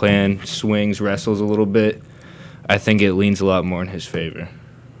game plan, swings, wrestles a little bit, I think it leans a lot more in his favor.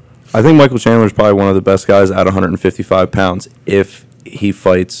 I think Michael Chandler is probably one of the best guys at 155 pounds if he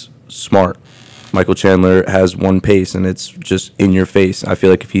fights smart. Michael Chandler has one pace, and it's just in your face. I feel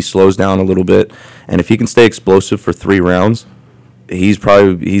like if he slows down a little bit, and if he can stay explosive for 3 rounds, he's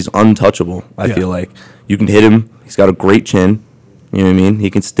untouchable. I feel like you can hit him. He's got a great chin. You know what I mean? He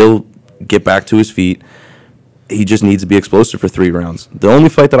can still get back to his feet. He just needs to be explosive for 3 rounds. The only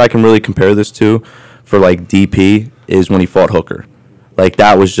fight that I can really compare this to for like DP is when he fought Hooker. Like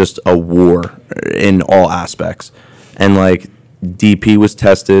that was just a war in all aspects. And like DP was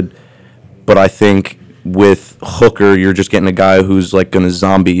tested, but I think with Hooker you're just getting a guy who's like going to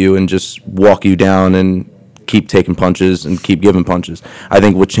zombie you and just walk you down and keep taking punches and keep giving punches. I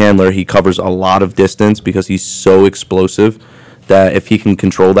think with Chandler he covers a lot of distance because he's so explosive that if he can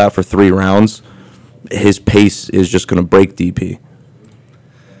control that for 3 rounds, his pace is just going to break DP.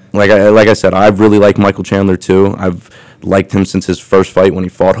 Like I said, I really like Michael Chandler too. I've liked him since his first fight when he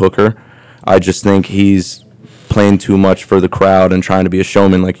fought Hooker. I just think he's playing too much for the crowd and trying to be a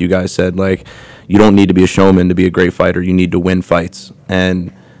showman, like you guys said. Like, you don't need to be a showman to be a great fighter. You need to win fights.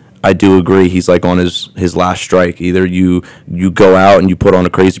 And I do agree he's like on his last strike. Either you go out and you put on a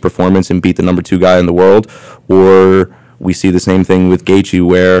crazy performance and beat the number 2 guy in the world, or we see the same thing with Gaethje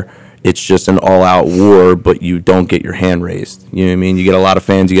where it's just an all-out war, but you don't get your hand raised. You know what I mean? You get a lot of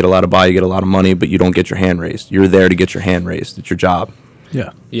fans, you get a lot of buy, you get a lot of money, but you don't get your hand raised. You're there to get your hand raised. It's your job.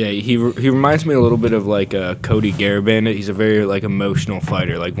 Yeah. Yeah, he reminds me a little bit of like Cody Garbrandt. He's a very like emotional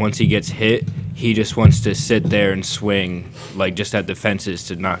fighter. Like once he gets hit, he just wants to sit there and swing, like just at the fences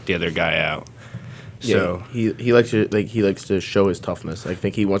to knock the other guy out. Yeah, So he likes to show his toughness. I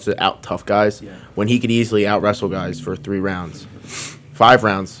think he wants to out tough guys when he could easily out wrestle guys for 3 rounds, 5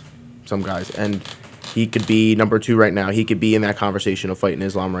 rounds, some guys, and he could be number 2 right now. He could be in that conversation of fighting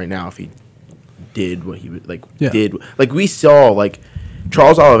Islam right now if he did what he did. Like we saw, like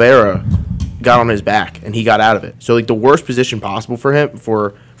Charles Oliveira got on his back and he got out of it. So like the worst position possible for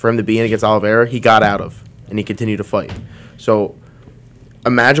him to be in against Oliveira, he got out of and he continued to fight. So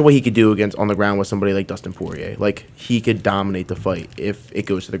imagine what he could do on the ground with somebody like Dustin Poirier. Like he could dominate the fight if it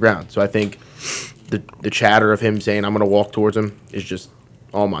goes to the ground. So I think the chatter of him saying I'm going to walk towards him is just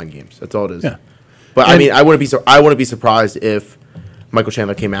all mind games. That's all it is. Yeah. But I mean, I wouldn't be surprised if Michael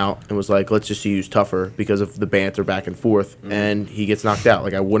Chandler came out and was like, let's just use tougher because of the banter back and forth, and he gets knocked out.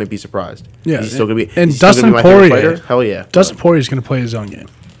 Like, I wouldn't be surprised. Yeah. He's still going to be. And Dustin Poirier. Hell yeah. Dustin Poirier is going to play his own game.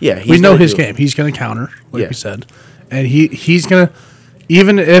 Yeah. We know his game. He's going to counter, like we said. And he's going to,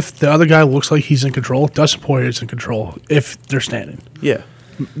 even if the other guy looks like he's in control, Dustin Poirier is in control if they're standing. Yeah.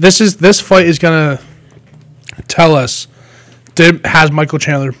 This fight is going to tell us, has Michael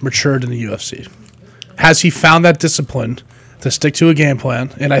Chandler matured in the UFC? Has he found that discipline to stick to a game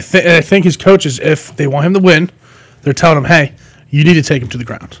plan? And I think his coaches, if they want him to win, they're telling him, hey, you need to take him to the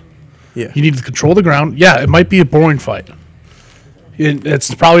ground. Yeah. You need to control the ground. Yeah, it might be a boring fight.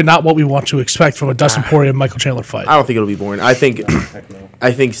 It's probably not what we want to expect from a Dustin Poirier and Michael Chandler fight. I don't think it'll be boring. I think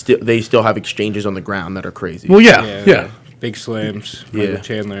they still have exchanges on the ground that are crazy. Well, yeah. Big slams. Yeah. Michael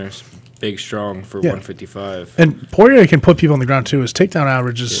Chandler's big, strong for 155. And Poirier can put people on the ground too. His takedown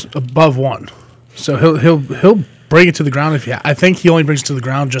average is above 1. So he'll bring it to the ground I think he only brings it to the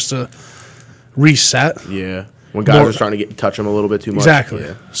ground just to reset. Yeah. When guys are trying to touch him a little bit too much. Exactly.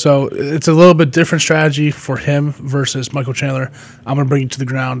 Yeah. So it's a little bit different strategy for him versus Michael Chandler. I'm going to bring you to the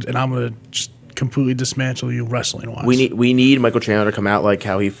ground, and I'm going to just completely dismantle you wrestling-wise. We need Michael Chandler to come out like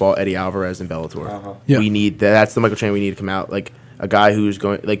how he fought Eddie Alvarez in Bellator. Uh-huh. Yeah. We need that's the Michael Chandler we need to come out like a guy who's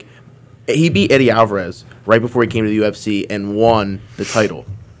going like he beat Eddie Alvarez right before he came to the UFC and won the title.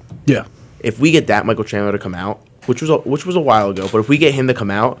 Yeah. If we get that Michael Chandler to come out, which was a while ago, but if we get him to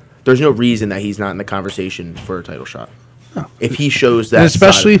come out, there's no reason that he's not in the conversation for a title shot. No. If he shows that,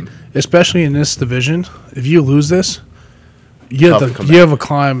 and especially in this division, if you lose this, you have to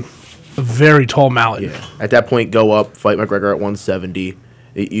climb a very tall mountain. Yeah. At that point, go up, fight McGregor at 170.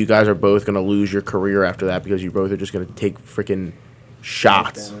 You guys are both going to lose your career after that because you both are just going to take freaking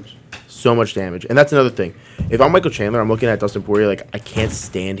shots. So much damage. And that's another thing. If I'm Michael Chandler, I'm looking at Dustin Poirier like I can't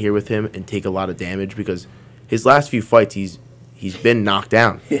stand here with him and take a lot of damage because his last few fights he's been knocked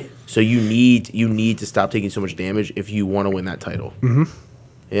down. So you need to stop taking so much damage if you want to win that title. Mm-hmm.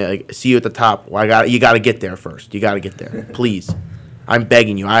 Yeah, like, see you at the top. Well, you got to get there first. You got to get there. Please. I'm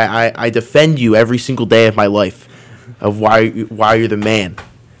begging you. I defend you every single day of my life of why you're the man.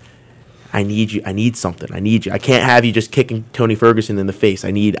 I need you. I need something. I need you. I can't have you just kicking Tony Ferguson in the face.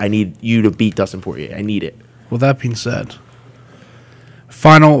 I need you to beat Dustin Poirier. I need it. Well, that being said,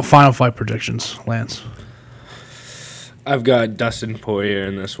 final fight predictions, Lance. I've got Dustin Poirier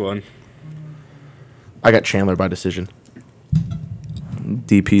in this one. I got Chandler by decision.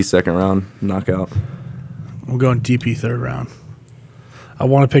 DP second round knockout. I'm going DP third round. I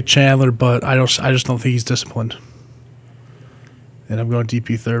want to pick Chandler, but I just don't think he's disciplined. And I'm going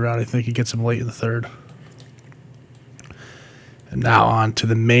DP third round. I think he gets him late in the third. And now on to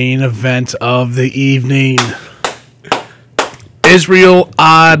the main event of the evening. Israel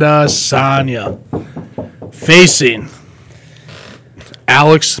Adesanya facing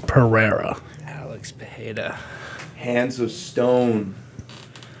Alex Pereira. Alex Pereira. Hands of stone.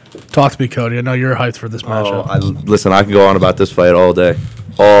 Talk to me, Cody. I know you're hyped for this matchup. Listen, I can go on about this fight all day.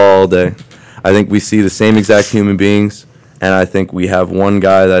 All day. I think we see the same exact human beings, and I think we have one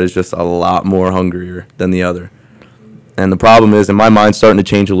guy that is just a lot more hungrier than the other. And the problem is, in my mind, starting to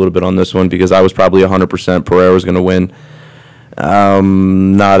change a little bit on this one because I was probably 100% Pereira was going to win.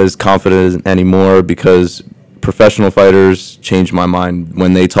 I'm not as confident anymore because professional fighters change my mind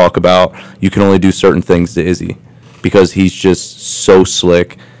when they talk about you can only do certain things to Izzy because he's just so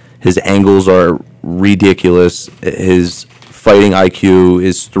slick. His angles are ridiculous. His fighting IQ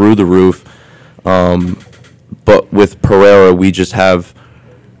is through the roof. But with Pereira, we just have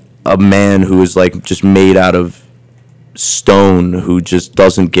a man who is like just made out of stone who just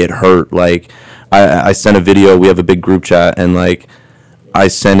doesn't get hurt. Like I sent a video, we have a big group chat, and like I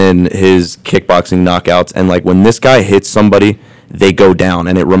sent in his kickboxing knockouts, and like when this guy hits somebody, they go down,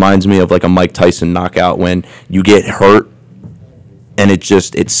 and it reminds me of like a Mike Tyson knockout when you get hurt and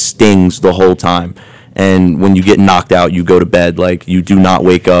it stings the whole time. And when you get knocked out, you go to bed, like you do not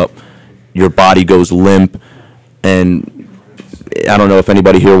wake up. Your body goes limp. And I don't know if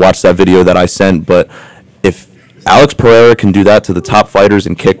anybody here watched that video that I sent, but if Alex Pereira can do that to the top fighters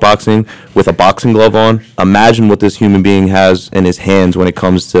in kickboxing with a boxing glove on, imagine what this human being has in his hands when it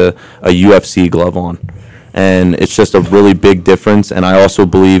comes to a UFC glove on. And it's just a really big difference. And I also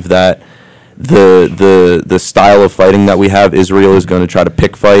believe that the style of fighting that we have, Israel is going to try to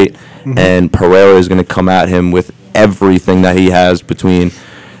pick fight, and Pereira is going to come at him with everything that he has between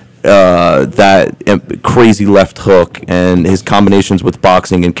that crazy left hook and his combinations with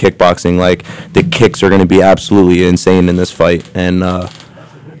boxing and kickboxing. Like the kicks are going to be absolutely insane in this fight, and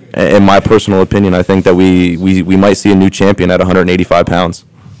in my personal opinion, I think that we might see a new champion at 185 pounds.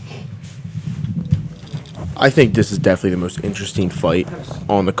 I think this is definitely the most interesting fight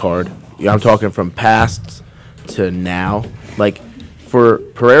on the card. I'm talking from past to now. Like for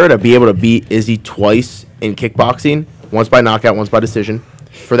Pereira to be able to beat Izzy twice in kickboxing, once by knockout, once by decision,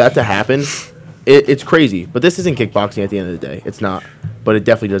 for that to happen, it's crazy. But this isn't kickboxing at the end of the day. It's not. But it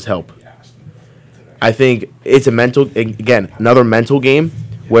definitely does help. I think it's another mental game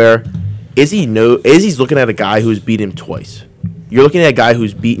where Izzy's looking at a guy who's beat him twice. You're looking at a guy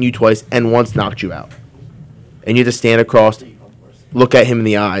who's beaten you twice and once knocked you out. And you have to stand across, look at him in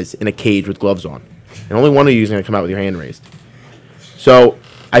the eyes in a cage with gloves on. And only one of you is going to come out with your hand raised. So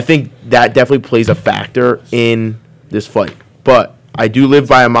I think that definitely plays a factor in this fight. But I do live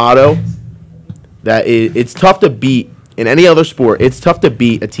by a motto that it's tough to beat, in any other sport, it's tough to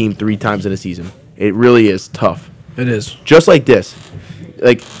beat a team 3 times in a season. It really is tough. It is. Just like this.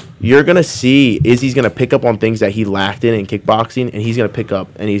 Like, you're going to see Izzy's going to pick up on things that he lacked in kickboxing, and he's going to pick up,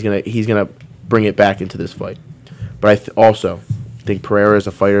 and he's going to bring it back into this fight. But I also think Pereira is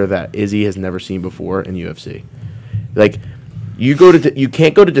a fighter that Izzy has never seen before in UFC. Like, you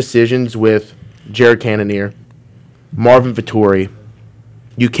can't go to decisions with Jared Cannonier, Marvin Vettori.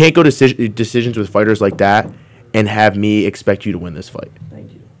 You can't go to decisions with fighters like that and have me expect you to win this fight.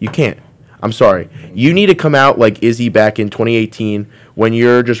 Thank you. You can't. I'm sorry. You need to come out like Izzy back in 2018 when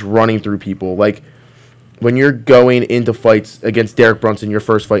you're just running through people. Like, when you're going into fights against Derek Brunson, your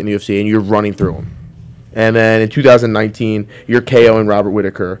first fight in the UFC, and you're running through him. And then in 2019, you're KOing Robert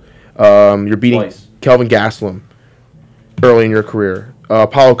Whittaker. You're beating Twice. Kelvin Gastelum early in your career.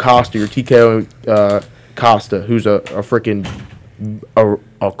 Paulo Costa, you're TKOing Costa, who's a freaking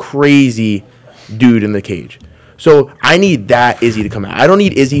a crazy dude in the cage. So I need that Izzy to come out. I don't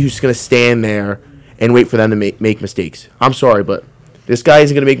need Izzy who's going to stand there and wait for them to make mistakes. I'm sorry, but this guy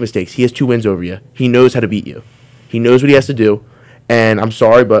isn't going to make mistakes. He has 2 wins over you. He knows how to beat you. He knows what he has to do. And I'm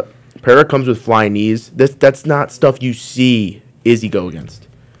sorry, but Pereira comes with flying knees. That's not stuff you see Izzy go against.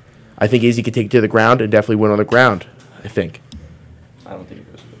 I think Izzy could take it to the ground and definitely win on the ground, I think. I don't think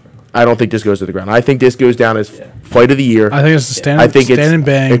it goes to the ground. I don't think this goes to the ground. I think this goes down as fight of the year. I think it's a stand and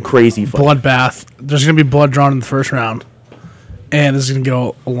bang, a crazy fight. Bloodbath. There's going to be blood drawn in the first round, and this is going to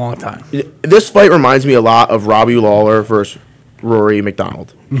go a long time. This fight reminds me a lot of Robbie Lawler versus Rory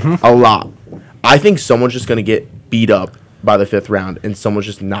McDonald. A lot. I think someone's just going to get beat up by the 5th round, and someone's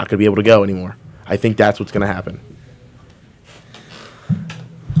just not going to be able to go anymore. I think that's what's going to happen.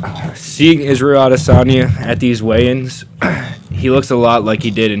 Seeing Israel Adesanya at these weigh-ins, he looks a lot like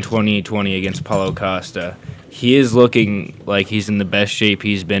he did in 2020 against Paulo Costa. He is looking like he's in the best shape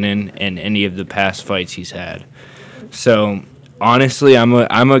he's been in any of the past fights he's had. So, honestly, I'm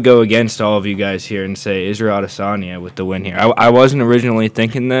gonna go against all of you guys here and say Israel Adesanya with the win here. I wasn't originally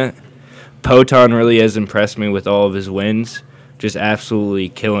thinking that. Poton really has impressed me with all of his wins, just absolutely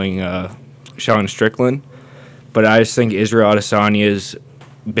killing Sean Strickland. But I just think Israel Adesanya's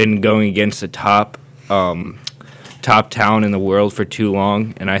been going against the top talent in the world for too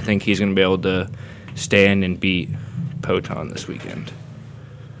long, and I think he's going to be able to stand and beat Poton this weekend.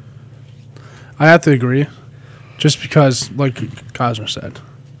 I have to agree, just because, like Cosner said,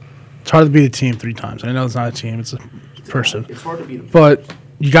 it's hard to beat a team 3 times. I know it's not a team; it's a person. It's hard to beat him. But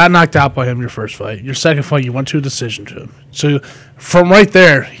You got knocked out by him your first fight. Your second fight, you went to a decision to him. So from right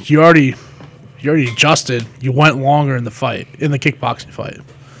there, you already adjusted. You went longer in the fight, in the kickboxing fight.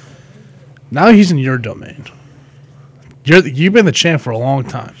 Now he's in your domain. You've been the champ for a long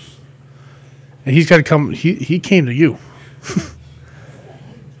time, and he's got to come. He came to you.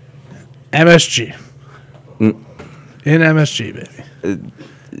 MSG. In MSG, baby.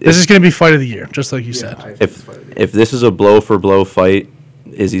 This is going to be fight of the year, just like you said. If this is a blow for blow fight,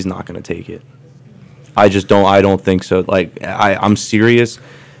 Izzy's not going to take it. I don't think so. Like I'm serious.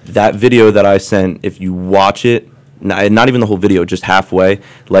 That video that I sent, if you watch it, not even the whole video, just halfway,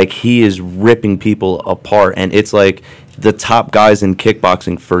 like he is ripping people apart, and it's like the top guys in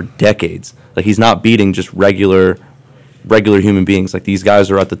kickboxing for decades. Like he's not beating just regular human beings. Like these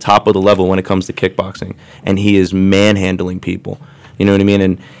guys are at the top of the level when it comes to kickboxing, and he is manhandling people. You know what I mean?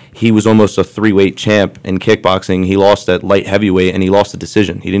 And he was almost a 3-weight champ in kickboxing. He lost at light heavyweight, and he lost a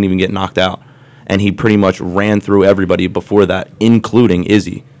decision. He didn't even get knocked out, and he pretty much ran through everybody before that, including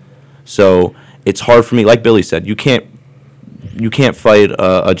Izzy. So it's hard for me. Like Billy said, you can't fight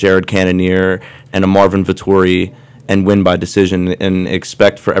a Jared Cannonier and a Marvin Vettori and win by decision and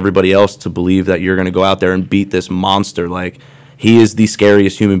expect for everybody else to believe that you're going to go out there and beat this monster. Like, he is the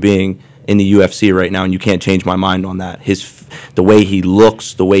scariest human being in the UFC right now, and you can't change my mind on that. The way he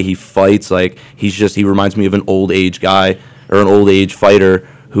looks, the way he fights, like he reminds me of an old age guy or an old age fighter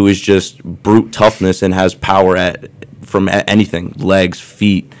who is just brute toughness and has power from anything: legs,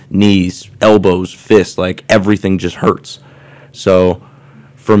 feet, knees, elbows, fists. Like everything just hurts. So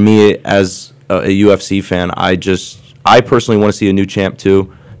for me as a UFC fan, I personally want to see a new champ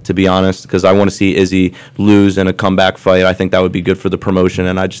too, to be honest, because I want to see Izzy lose in a comeback fight. I think that would be good for the promotion,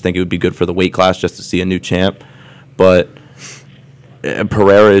 and I just think it would be good for the weight class just to see a new champ. But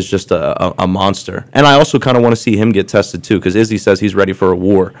Pereira is just a monster. And I also kind of want to see him get tested too, because Izzy says he's ready for a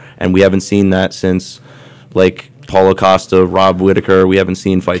war, and we haven't seen that since, like, Paulo Costa, Rob Whittaker. We haven't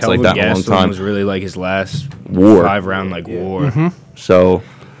seen fights like that in a long time. Was really like his last war, 5-round war. Mm-hmm. So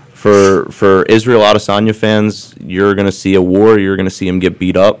for Israel Adesanya fans, you're going to see a war. You're going to see him get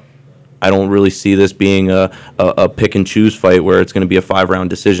beat up. I don't really see this being a pick and choose fight where it's going to be a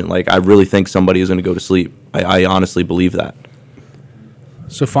 5-round decision. Like, I really think somebody is going to go to sleep. I honestly believe that.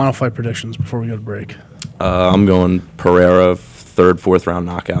 So final fight predictions before we go to break. I'm going Pereira 3rd, 4th round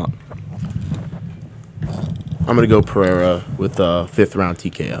knockout. I'm going to go Pereira with a 5th round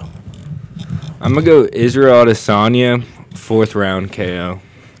TKO. I'm going to go Israel Adesanya 4th round KO.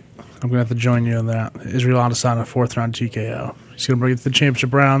 I'm going to have to join you on that. Israel Adesanya 4th round TKO. He's going to bring it to the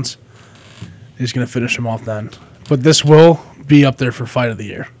championship rounds. He's going to finish him off then. But this will be up there for fight of the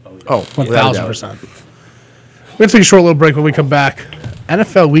year. Oh, 1,000%. We're going to take a short little break. When we come back,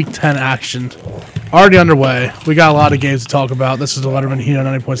 NFL Week 10 action already underway. We got a lot of games to talk about. This is the Lettermen here on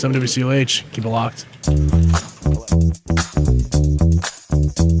 90.7 WCLH. Keep it locked.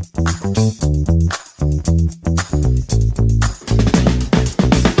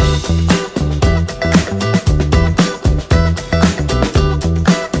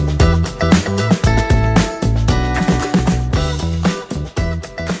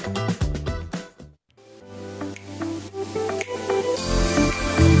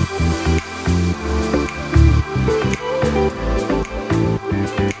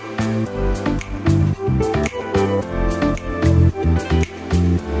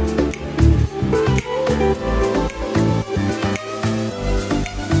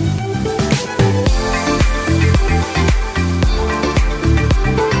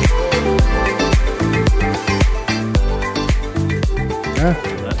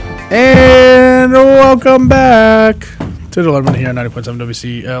 And welcome back to the Lettermen here on 90.7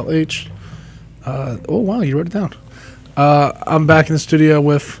 WCLH. Oh, wow, you wrote it down. I'm back in the studio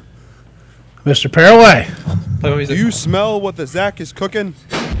with Mr. Paraway. Do you smell what the Zach is cooking?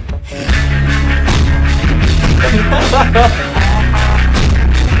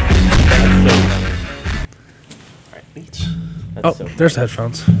 Oh, there's the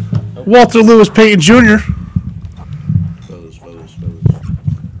headphones. Walter Lewis Payton Jr.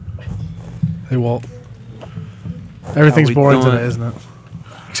 Hey, Walt. Everything's boring today, isn't it?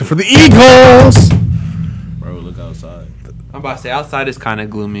 Except for the Eagles! Bro, look outside. I'm about to say, outside is kind of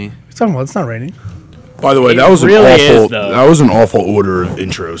gloomy. What are you talking about? It's not raining. By the way, that was an awful order of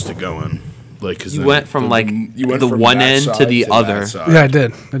intros to go in. Like, cause you went from the one end to the other. Yeah, I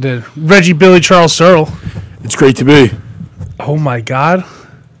did. Reggie, Billy, Charles, Searle. It's great to be. Oh my God!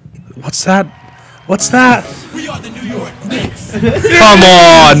 What's that? What's that? We are the New York Knicks. Come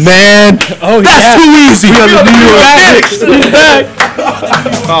on, man. Oh, that's too easy. We are the New York Knicks.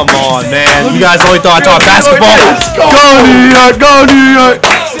 Come on, man. You guys only thought I taught basketball. Go New York. Go New York.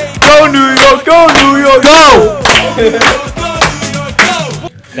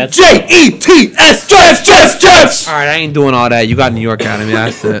 That's Jets, Jets. All right, I ain't doing all that. You got New York out of me.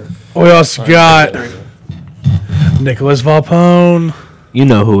 That's it. We also got Nicholas Valpone. You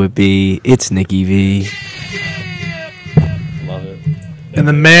know who it be. It's Nicky V. Love it. And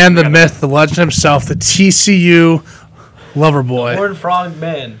the man, the myth, the legend himself, the TCU lover boy. Horn Frog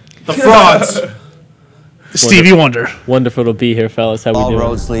Man. The frauds. Stevie Wonder. Wonderful to be here, fellas. How we All doing?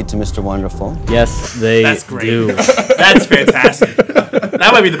 roads lead to Mr. Wonderful. Yes, they That's great. do. That's fantastic. That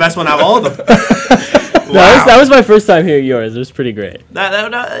might be the best one out of all of them. No, that was my first time hearing yours. It was pretty great.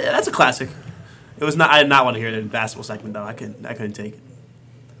 That's a classic. It was not. I did not want to hear it in the basketball segment though. I couldn't take it.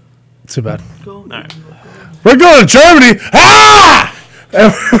 Too bad. Cool. All right. We're going to Germany. Ah!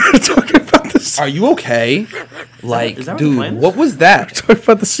 And we're talking about this. Are you okay? Like, is that dude, what was that? We're talking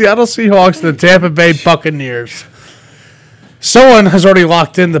about the Seattle Seahawks and the Tampa Bay Buccaneers. Someone has already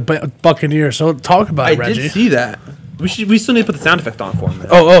locked in the Buccaneers, so talk about it, I Reggie. did see that. We still need to put the sound effect on for him.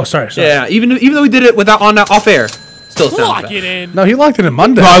 Oh, sorry. Yeah, even though we did it without off air, still a sound effect. No, he locked it in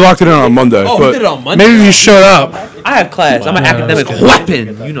Monday. No, I locked it in on Monday. Oh, but we did it on Monday. Maybe you showed up. I have class. I'm an academic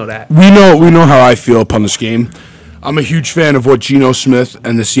weapon. You know that. We know how I feel upon this game. I'm a huge fan of what Geno Smith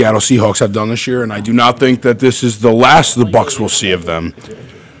and the Seattle Seahawks have done this year, and I do not think that this is the last the Bucs will see of them.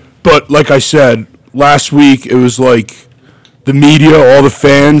 But like I said last week, it was like the media, all the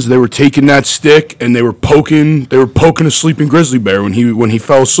fans, they were taking that stick and they were poking a sleeping grizzly bear when he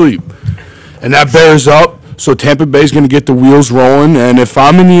fell asleep, and that bear's up. So Tampa Bay's going to get the wheels rolling, and if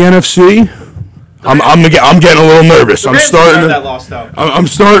I'm in the NFC, I'm getting a little nervous. I'm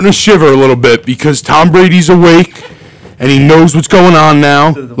starting to shiver a little bit because Tom Brady's awake and he knows what's going on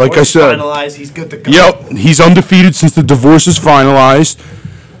now. Like I said, finalized. He's good to go. Yep, he's undefeated since the divorce is finalized.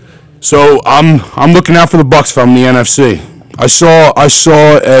 So I'm looking out for the Bucs from the NFC. I saw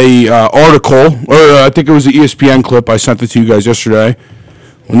a article, or I think it was an ESPN clip. I sent it to you guys yesterday.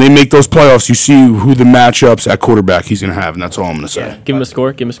 When they make those playoffs, you see who the matchups at quarterback he's going to have, and that's all I'm going to say. Yeah. Give him a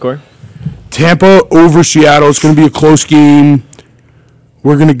score. Tampa over Seattle. It's going to be a close game.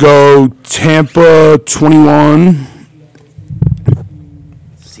 We're going to go Tampa 21.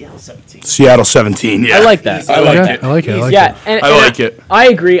 Seattle 17. Yeah. I like that. I like it. Yeah, I like it. I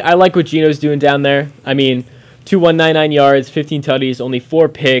agree. I like what Geno's doing down there. I mean, 2,199 yards, 15 tutties, only 4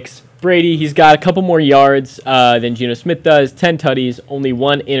 picks. Brady, he's got a couple more yards than Geno Smith does. 10 tutties, only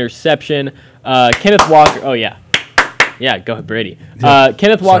 1 interception. Kenneth Walker. Oh yeah, go ahead, Brady.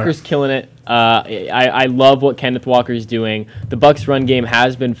 Kenneth Walker's killing it. I love what Kenneth Walker's doing. The Bucs' run game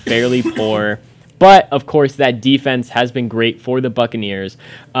has been fairly poor. But, of course, that defense has been great for the Buccaneers.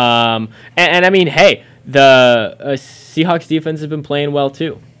 And I mean, hey, the Seahawks defense has been playing well,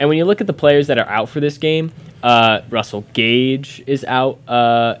 too. And when you look at the players that are out for this game, Russell Gage is out,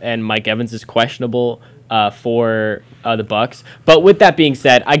 and Mike Evans is questionable for the Bucs. But with that being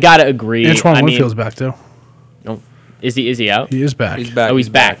said, I got to agree. Antoine Winfield's back, too. Oh, is he out? He is back. He's back. Oh, he's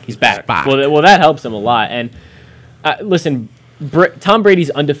back. He's back. Well, that helps him a lot. And listen, Tom Brady's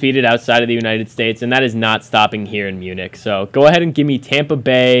undefeated outside of the United States, and that is not stopping here in Munich. So go ahead and give me Tampa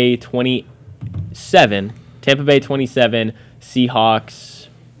Bay 27. Tampa Bay 27. Seahawks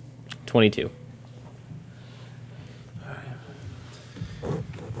 22.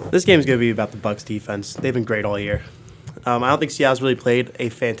 This game is going to be about the Bucs defense. They've been great all year. I don't think Seattle's really played a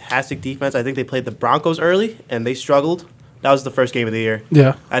fantastic defense. I think they played the Broncos early, and they struggled. That was the first game of the year.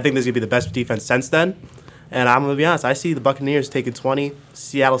 Yeah. I think this is going to be the best defense since then. And I'm going to be honest, I see the Buccaneers taking 20,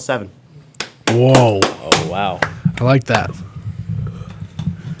 Seattle 7. Whoa. Oh, wow. I like that.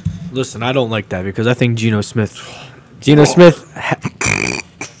 Listen, I don't like that because I think Geno Smith.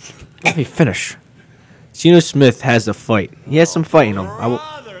 Let me finish. Geno Smith has a fight. He has some fight in him.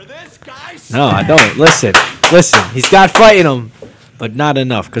 No, I don't. Listen. He's got fight in him, but not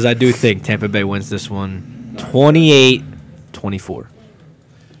enough because I do think Tampa Bay wins this one 28-24.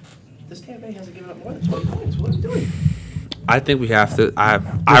 This Tampa Bay hasn't given up more than 20 points. What are we doing? I think we have to.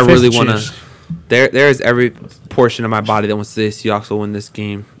 I really want to. There is every portion of my body that wants to say Seahawks will win this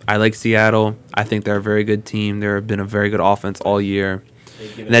game. I like Seattle. I think they're a very good team. They've been a very good offense all year,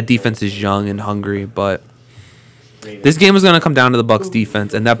 and that defense is young and hungry. But this game is going to come down to the Bucs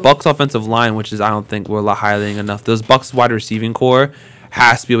defense and that Bucs offensive line, which is I don't think we're highlighting enough. Those Bucs wide receiving core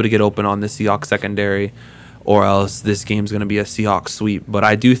has to be able to get open on the Seahawks secondary, or else this game's going to be a Seahawks sweep. But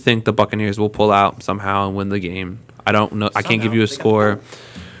I do think the Buccaneers will pull out somehow and win the game. I don't know. I can't give you a score,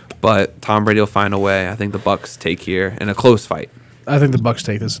 but Tom Brady will find a way. I think the Bucs take here in a close fight. I think the Bucs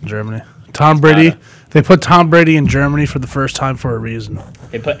take this in Germany. Tom Brady. They put Tom Brady in Germany for the first time for a reason.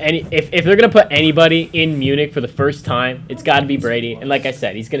 They put if they're gonna put anybody in Munich for the first time, it's got to be Brady. And like I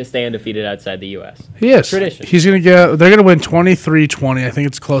said, he's gonna stay undefeated outside the U.S. He is. Tradition. He's gonna get. They're gonna win 23-20. I think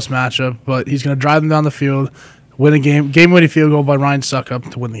it's a close matchup, but he's gonna drive them down the field, win a game-winning field goal by Ryan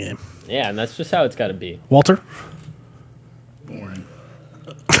Suckup to win the game. Yeah, and that's just how it's got to be. Walter. Boring.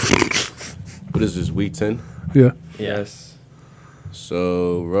 What is this, week 10? Yeah. Yes.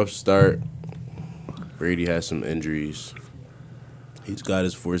 So, rough start. Brady has some injuries. He's got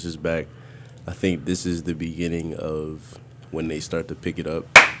his forces back. I think this is the beginning of when they start to pick it up.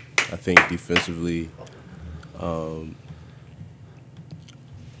 I think defensively,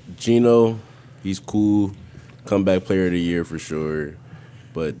 Geno, he's cool. Comeback player of the year for sure.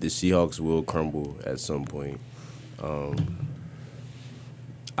 But the Seahawks will crumble at some point.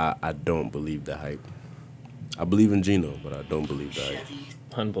 I don't believe the hype. I believe in Geno, but I don't believe the hype.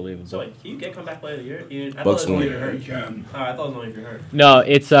 Unbelievable. So wait, can you get comeback player of the year? I Bucks thought it was only if win. you're hurt. I thought it was only if you're hurt. No,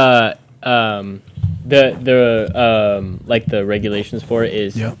 it's like the regulations for it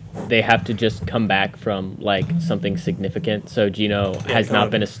is they have to just come back from like something significant. So Geno has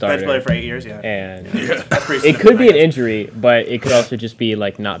not been a starter. Bench player for 8 years, and that's pretty it could be an injury, but it could also just be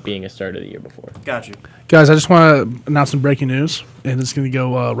like not being a starter the year before. Got you. Guys, I just want to announce some breaking news, and it's going to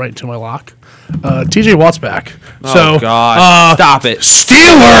go right into my lock. TJ Watt's back. Oh, God. Stop it.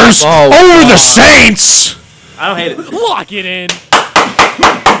 Steelers over the Saints. I don't hate it. Lock it in.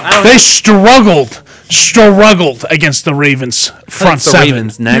 They struggled against the Ravens front seven.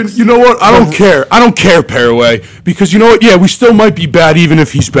 Ravens next. You know what? I don't care. I don't care, Paraway, because you know what? Yeah, we still might be bad even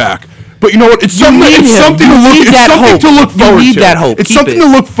if he's back. But you know what? It's something. It's something to look. It's something to look forward to. You need that hope. It's Keep something it. to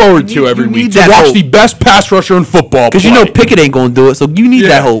look forward to every week. To that watch hope. the best pass rusher in football. Because you know Pickett ain't going to do it, so you need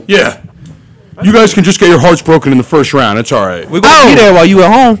that hope. Yeah. You guys can just get your hearts broken in the first round. It's all right. We're going to be there while you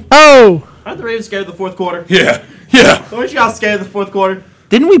at home. Aren't the Ravens scared of the fourth quarter? Yeah. Aren't y'all scared of the fourth quarter?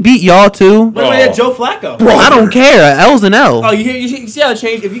 Didn't we beat y'all too? Look at Joe Flacco. Bro, I don't care. L's an L. Oh, you see how it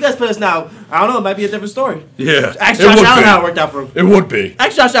changed? If you guys play us now, I don't know, it might be a different story. Yeah. Ask it Josh would Allen be. how it worked out for him. It would be.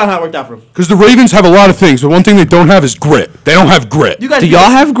 Ask Josh Allen how it worked out for him. Because the Ravens have a lot of things, but one thing they don't have is grit. They don't have grit. You guys Do y'all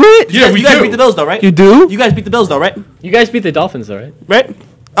have grit? Yeah, we You guys do. beat the Bills, though, right? You do? You guys beat the Bills, though, right? You guys beat the Dolphins, though, right? Right?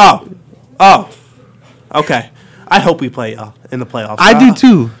 Oh. Okay. I hope we play in the playoffs. I do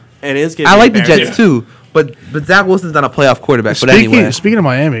too. And it is getting I like the embarrassing. Jets too. But Zach Wilson's not a playoff quarterback. But anyway. Speaking of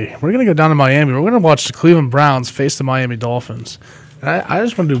Miami, we're going to go down to Miami. We're going to watch the Cleveland Browns face the Miami Dolphins. And I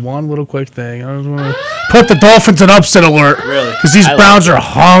just want to do one little quick thing. I just want to put the Dolphins in upset alert. Really? Because these Browns are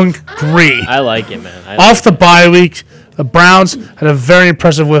hungry. I like it, man. Off the bye week, the Browns had a very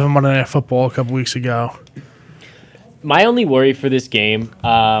impressive win on Monday Night Football a couple weeks ago. My only worry for this game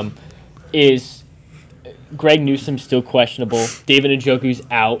is Greg Newsom's still questionable. David Njoku's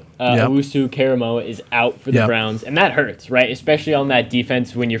out. Owusu Karamoa is out for the Browns. And that hurts, right? Especially on that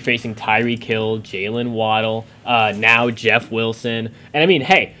defense when you're facing Tyreek Hill, Jalen Waddle, now Jeff Wilson. And I mean,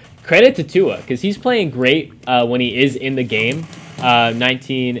 hey, credit to Tua because he's playing great when he is in the game.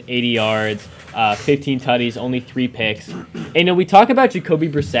 1980 yards, 15 tutties, only 3 picks. And we talk about Jacoby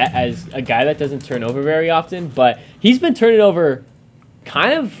Brissett as a guy that doesn't turn over very often, but he's been turning over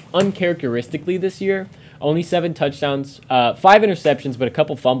kind of uncharacteristically this year. Only 7 touchdowns, 5 interceptions, but a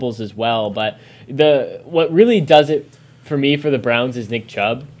couple fumbles as well. But what really does it for me for the Browns is Nick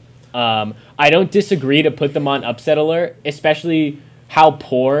Chubb. I don't disagree to put them on upset alert, especially how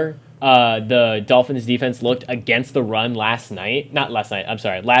poor the Dolphins defense looked against the run last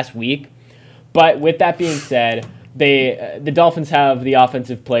week. But with that being said, the Dolphins have the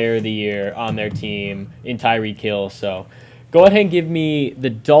offensive player of the year on their team in Tyreek Hill. So go ahead and give me the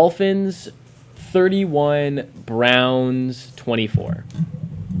Dolphins 31, Browns 24.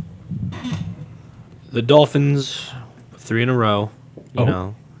 The Dolphins, 3 in a row. You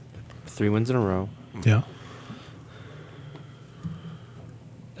know, 3 wins in a row. Yeah.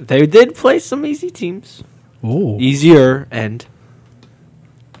 They did play some easy teams. Ooh. Easier end.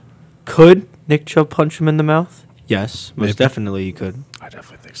 Could Nick Chubb punch him in the mouth? Yes, most definitely he could. I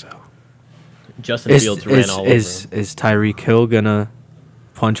definitely think so. Justin Fields ran all over him. Is Tyreek Hill gonna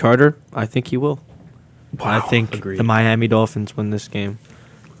punch harder? I think he will. Wow. I think the Miami Dolphins win this game.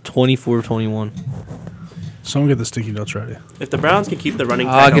 24-21. Someone get the sticky notes ready. If the Browns can keep the running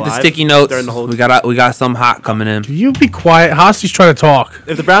tag Get the alive sticky notes. during the whole We got some hot coming in. Can you be quiet? Hosty's trying to talk.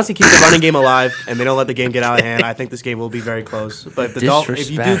 If the Browns can keep the running game alive and they don't let the game get out of hand, I think this game will be very close. But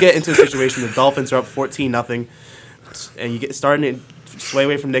if you do get into a situation the Dolphins are up 14-0 and you get starting to sway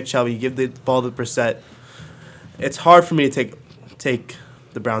away from Nick Chubb, you give the ball to Brissett, it's hard for me to take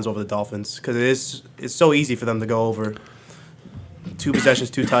the Browns over the Dolphins because it's so easy for them to go over 2 possessions,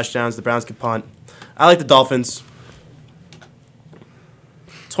 2 touchdowns. The Browns can punt. I like the Dolphins.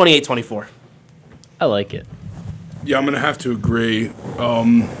 28-24. I like it. Yeah, I'm going to have to agree.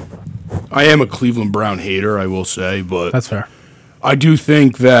 I am a Cleveland Brown hater, I will say, but that's fair. I do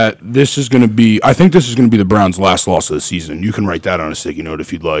think that this is going to be the Browns' last loss of the season. You can write that on a sticky note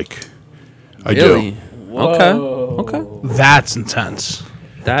if you'd like. I Really? do. Okay. That's intense.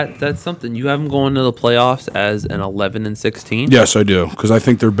 That's something. You have them going to the playoffs as an 11-16. Yes, I do, because I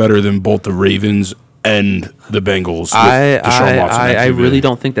think they're better than both the Ravens and the Bengals. With Deshaun Watson I activity. really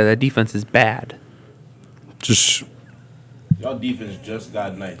don't think that defense is bad. Just Y'all defense just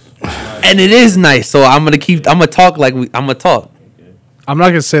got nice. And it is nice, so I'm gonna talk like I'm gonna talk. I'm not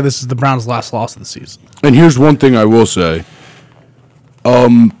gonna say this is the Browns' last loss of the season. And here's one thing I will say.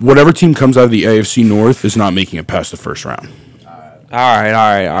 Whatever team comes out of the AFC North is not making it past the first round. All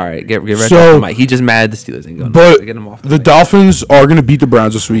right. Get ready. So- Mike. He just mad at the Steelers ain't going. But Get him off. the Dolphins are going to beat the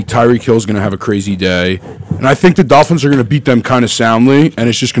Browns this week. Tyreek Hill's going to have a crazy day. And I think the Dolphins are going to beat them kind of soundly, and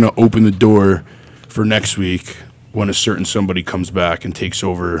it's just going to open the door for next week when a certain somebody comes back and takes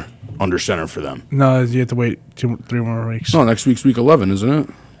over under center for them. No, you have to wait 3 more weeks. No, next week's week 11, isn't it?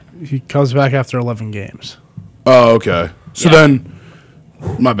 He comes back after 11 games. Oh, okay. So then,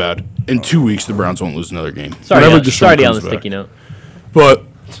 my bad. In 2 weeks, the Browns won't lose another game. Sorry Whenever on Deshaun the comes back. sticky note. But, all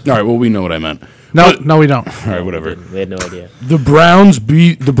right, well, we know what I meant. No, we don't. All right, whatever. We had no idea. The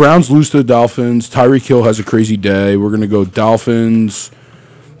Browns lose to the Dolphins. Tyreek Hill has a crazy day. We're going to go Dolphins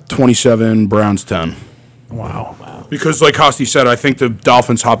 27, Browns 10. Wow. Because like Hosty said, I think the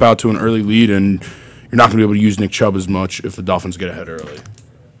Dolphins hop out to an early lead, and you're not going to be able to use Nick Chubb as much if the Dolphins get ahead early.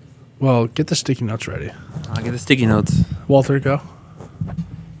 Well, get the sticky notes ready. I'll get the sticky notes. Walter, go.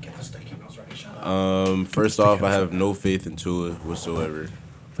 First off, I have no faith in Tua whatsoever.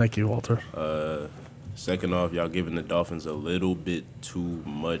 Thank you, Walter. Second off, y'all giving the Dolphins a little bit too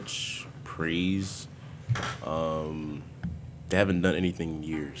much praise. They haven't done anything in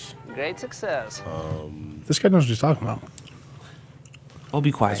years. Great success. This guy knows what he's talking about. I'll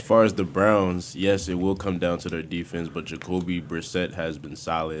be quiet. As far as the Browns, yes, it will come down to their defense, but Jacoby Brissett has been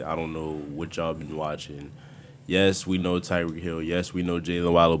solid. I don't know what y'all been watching. Yes, we know Tyreek Hill. Yes, we know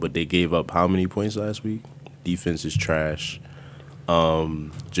Jalen Waddle, but they gave up how many points last week? Defense is trash. Amari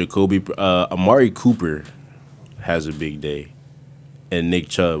Cooper has a big day. And Nick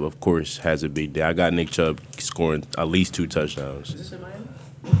Chubb, of course, has a big day. I got Nick Chubb scoring at least 2 touchdowns. Is this in Miami?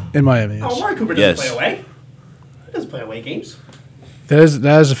 In Miami, yes. Oh, Amari Cooper doesn't play away. He doesn't play away games. That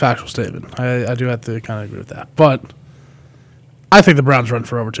is a factual statement. I do have to kind of agree with that. But I think the Browns run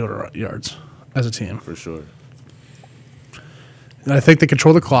for over 200 yards as a team. For sure. And I think they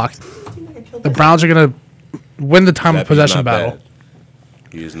control the clock. The Browns are going to win the time of possession battle. Bad.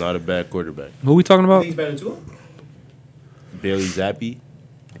 He is not a bad quarterback. Who are we talking about? He's better than Tua? Bailey Zappi?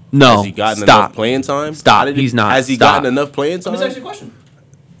 No. Has he gotten Stop. enough playing time? Stop. He's not. Has he Stop. gotten enough playing time? Let me ask you a question.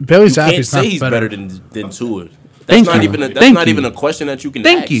 Bailey You Zappi's can't say not he's better. better than Tua. That's Thank not you. even that's Thank not you. even a question that you can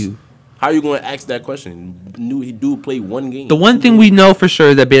Thank ask. you. How are you going to ask that question? He do play one game. The one thing we know for sure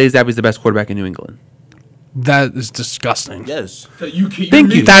is that Bailey Zappi is the best quarterback in New England. That is disgusting. Yes. Thank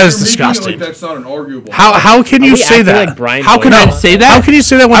you. That is disgusting. That's not an arguable. How can you say that? How can I say that? How can you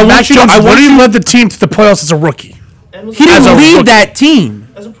say that when Mac Jones literally led the team to the playoffs as a rookie? He didn't lead that team.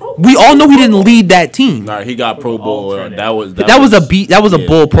 We all know he didn't lead that team. Nah, he got Pro Bowl. That was a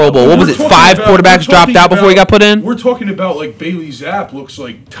bull Pro Bowl. What was it? 5 quarterbacks dropped out before he got put in. We're talking about like Bailey Zapp looks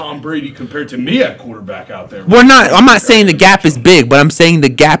like Tom Brady compared to me at quarterback out there. I'm not saying the gap is big, but I'm saying the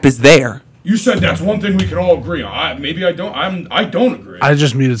gap is there. You said that's one thing we can all agree on. I don't agree. I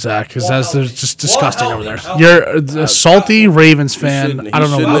just muted Zach because that's just disgusting over there. You're a salty Ravens fan. I don't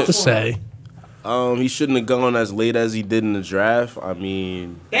know what to say. He shouldn't have gone as late as he did in the draft. I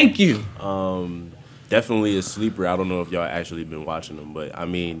mean, thank you. Definitely a sleeper. I don't know if y'all actually been watching him, but I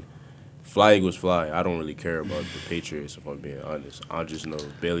mean, Fly Eagles fly. I don't really care about the Patriots if I'm being honest. I just know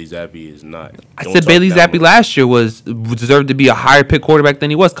Bailey Zappi is not. I said Bailey Zappi last year deserved to be a higher pick quarterback than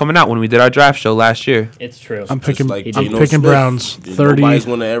he was coming out when we did our draft show last year. It's true. I'm picking Smith. Browns 30. Nobody's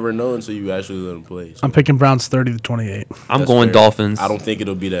going to ever know until you actually let him play. I'm picking Browns 30-28. I'm going fair. Dolphins. I don't think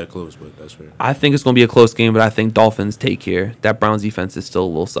it'll be that close, but that's fair. I think it's going to be a close game, but I think Dolphins take here. That Browns defense is still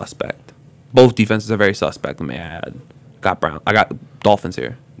a little suspect. Both defenses are very suspect, may I add. I got Dolphins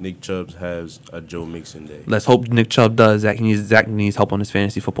here. Nick Chubb has a Joe Mixon day. Let's hope Nick Chubb does. Zach needs help on his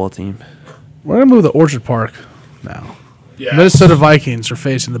fantasy football team. We're going to move to Orchard Park now. Yes. Minnesota Vikings are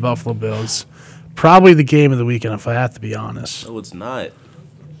facing the Buffalo Bills. Probably the game of the weekend, if I have to be honest. No, it's not.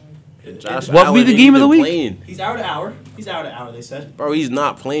 What will be the game of the week? Playing. He's out an hour. He's out an hour, they said. Bro, he's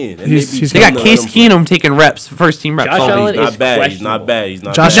not playing. And They got Case Keenum taking reps, first team reps. Josh Allen is questionable. He's not bad,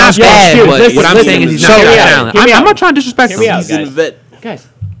 but what I'm saying is he's not Josh Allen. I'm not trying to disrespect him. He's a vet. Guys,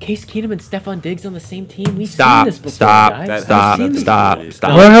 Case Keenum and Stephon Diggs on the same team. We've seen this before, guys. Stop.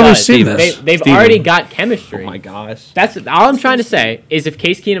 Where have we seen this? They've already got chemistry. Oh my gosh. That's all I'm trying to say is if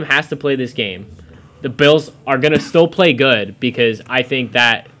Case Keenum has to play this game, the Bills are gonna still play good because I think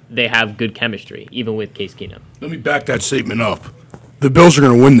that they have good chemistry even with Case Keenum. Let me back that statement up. The Bills are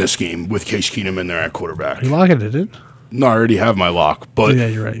going to win this game with Case Keenum in there at quarterback. Are you locking it in? No, I already have my lock. But yeah,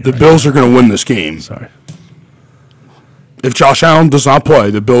 you're right. The Bills are going to win this game. Sorry. If Josh Allen does not play,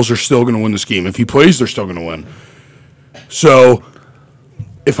 the Bills are still going to win this game. If he plays, they're still going to win. So,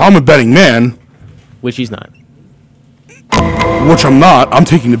 if I'm a betting man, which he's not, which I'm not, I'm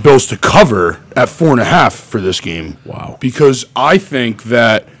taking the Bills to cover at 4.5 for this game. Wow. Because I think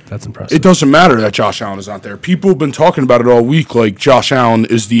that that's impressive. It doesn't matter that Josh Allen is not there. People have been talking about it all week like Josh Allen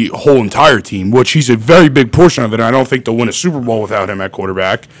is the whole entire team, which he's a very big portion of it. And I don't think they'll win a Super Bowl without him at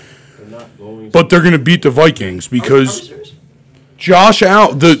quarterback. But they're going to beat the Vikings because Josh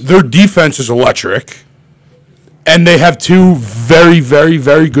Allen, their defense is electric. And they have two very, very,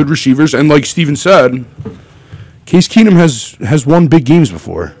 very good receivers. And like Steven said, Case Keenum has won big games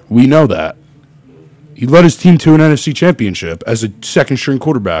before. We know that. He led his team to an NFC championship as a second-string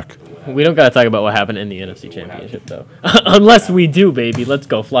quarterback. We don't got to talk about what happened in the NFC championship, though. Unless we do, baby. Let's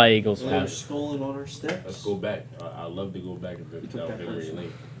go. Fly, Eagles. We're scrolling on our steps. Let's go back. I'd love to go back and tell memory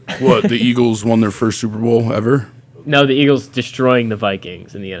lane. What, the Eagles won their first Super Bowl ever? No, the Eagles destroying the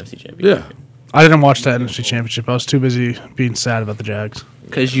Vikings in the NFC championship. Yeah. I didn't watch that NFC championship. I was too busy being sad about the Jags.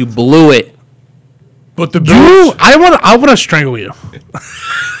 Because you blew it. But the Bills... I want to strangle you.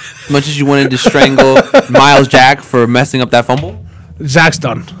 As much as you wanted to strangle Miles Jack for messing up that fumble? Zach's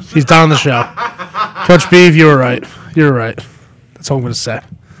done. He's done on the show. Coach Beeve, you were right. You were right. That's all I'm going to say.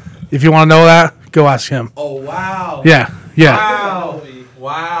 If you want to know that, go ask him. Oh, wow. Yeah.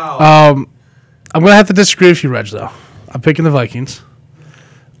 Wow. I'm going to have to disagree with you, Reg, though. I'm picking the Vikings.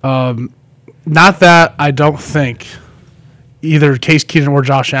 Not that I don't think either Case Keenum or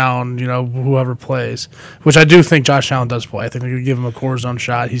Josh Allen, whoever plays, which I do think Josh Allen does play. I think they're going to give him a cortisone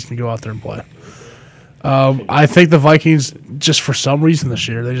shot. He's going to go out there and play. I think the Vikings, just for some reason this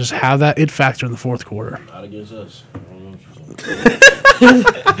year, they just have that it factor in the fourth quarter. Not against us.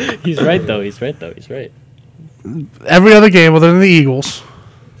 He's right, though. He's right. Every other game other than the Eagles,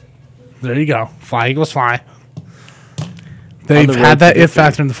 there you go. Fly, Eagles, fly. They've had that it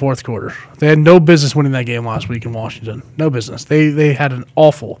factor in the fourth quarter. They had no business winning that game last week in Washington. No business. They had an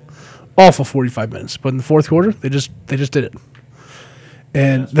awful 45 minutes. But in the fourth quarter, they just did it.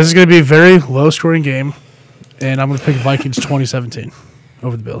 And this is going to be a very low-scoring game, and I'm going to pick Vikings 2017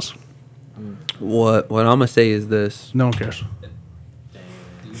 over the Bills. What I'm going to say is this. No one cares.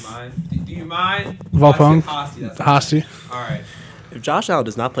 Do you mind? Volpong? Hosty. All right. If Josh Allen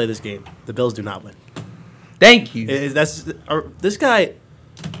does not play this game, the Bills do not win. Thank you. This guy,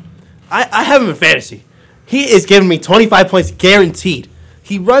 I have him in fantasy. He is giving me 25 points guaranteed.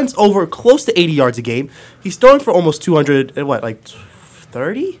 He runs over close to 80 yards a game. He's throwing for almost 200,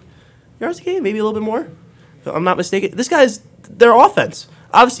 30 yards a game? Maybe a little bit more, if I'm not mistaken. This guy's their offense.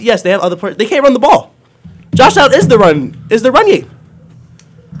 Obviously, yes, they have other players. They can't run the ball. Josh Allen is the run game.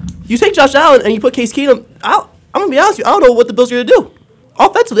 You take Josh Allen and you put Case Keenum, I'm going to be honest with you, I don't know what the Bills are going to do.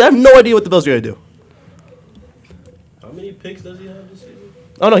 Offensively, I have no idea what the Bills are going to do. How many picks does he have this season?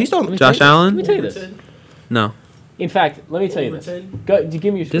 Oh, no, he's still Josh Allen? Let me tell you this. No. In fact, let me tell you this. Go,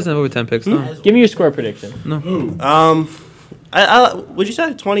 give me your He doesn't have over 10 picks, no. Give me your score prediction. No. Would you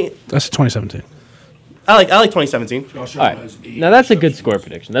say 20? That's 2017. I like 2017. All right. Now that's a good score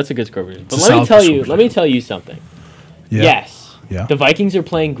prediction. But It's let me tell you something. Yeah. Yes. Yeah. The Vikings are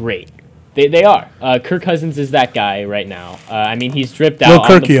playing great. They are. Kirk Cousins is that guy right now. He's dripped out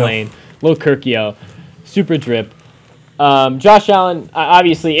on the plane. Lil Kirkio. Super drip. Josh Allen,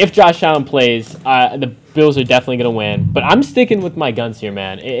 obviously, if Josh Allen plays, the Bills are definitely going to win. But I'm sticking with my guns here,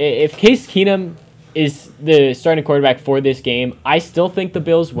 man. If Case Keenum is the starting quarterback for this game, I still think the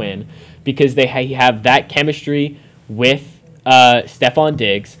Bills win because they have that chemistry with Stephon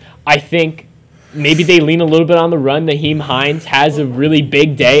Diggs. I think maybe they lean a little bit on the run. Naheem Hines has a really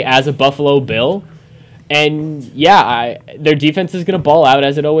big day as a Buffalo Bill. And, yeah, their defense is going to ball out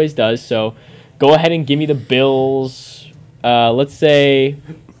as it always does. So go ahead and give me the Bills, let's say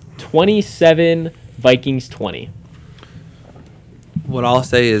 27, Vikings 20. What I'll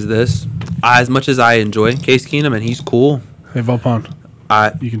say is this. As much as I enjoy Case Keenum, and he's cool. Hey, Volpon,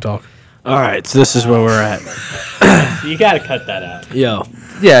 you can talk. All right, so this is where we're at. You got to cut that out. Yo,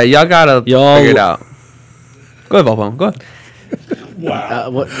 Yeah, y'all gotta figure it out. Go ahead, Volpone. Go ahead.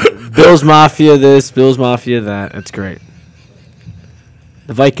 Wow. Bills Mafia this, Bills Mafia that. That's great.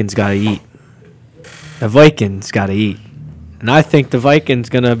 The Vikings got to eat. The Vikings got to eat. And I think the Vikings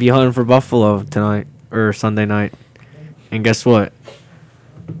going to be hunting for Buffalo tonight or Sunday night. And guess what?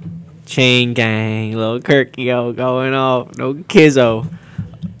 Chain gang, little Kirkio going off. No Kizzo.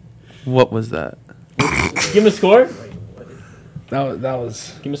 What was that? Give him a score. That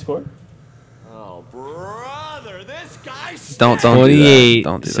was. Give him a score. Don't do that.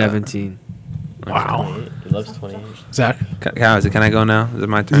 Don't do 17. Wow. He loves 28. Zach? Can I go now? Is it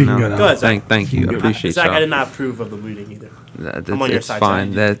my turn You now? can go now. Go ahead, Zach. Thank you. I appreciate Zach, y'all. I did not approve of the looting either. I'm on your It's side.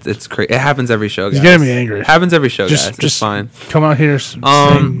 fine. It's crazy. It happens every show, guys. He's getting me angry. Happens every show, Just- guys. just It's fine. Come out here.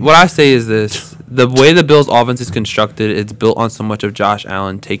 What I say is this: the way the Bills' offense is constructed, it's built on so much of Josh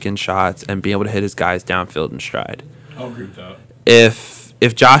Allen taking shots and being able to hit his guys downfield in stride. I'll agree with that.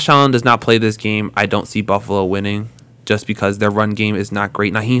 If Josh Allen does not play this game, I don't see Buffalo winning. Just because their run game is not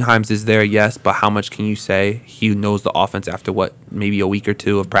great. Naheem Hines is there, yes, but how much can you say he knows the offense after maybe a week or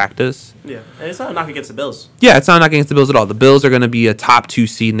two of practice? Yeah, and it's not a knock against the Bills. Yeah, it's not knocking against the Bills at all. The Bills are going to be a top 2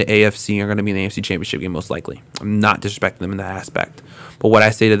 seed in the AFC and are going to be in the AFC Championship game most likely. I'm not disrespecting them in that aspect. But what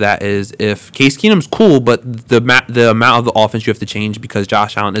I say to that is if Case Keenum's cool, but the amount of the offense you have to change because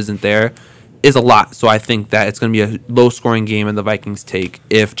Josh Allen isn't there is a lot. So I think that it's going to be a low-scoring game and the Vikings take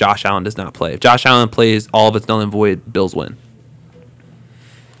if Josh Allen does not play. If Josh Allen plays, all of it's null and void, Bills win.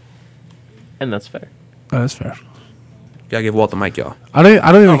 And that's fair. That's fair. Gotta give Walt the mic, y'all. I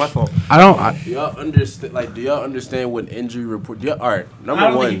don't even. my fault. Do y'all understand? Like, do y'all understand what injury report? All right, I number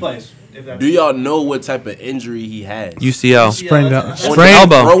don't one. think he plays. If that's Do y'all know what type of injury he has? UCL. Sprained On sprained the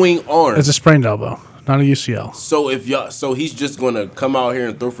elbow. throwing arm. It's a sprained elbow, not a UCL. So he's just gonna come out here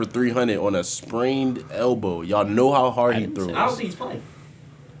and throw for 300 on a sprained elbow. Y'all know how hard he throws. I don't think he's playing.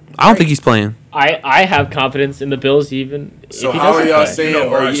 I don't think he's playing. I have confidence in the Bills even. So if he how are doesn't y'all play. saying? You know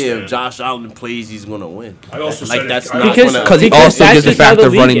where I Yeah, stand. if Josh Allen plays, he's gonna win. I also like said that's it- not Because- gonna. Because he Because also that's gives the just how factor the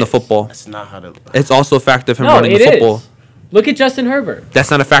of running league the is. football. That's not how to. It's also a factor of him No, running the it football. is. Look at Justin Herbert.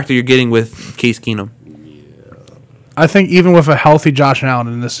 That's not a factor you're getting with Case Keenum. I think even with a healthy Josh Allen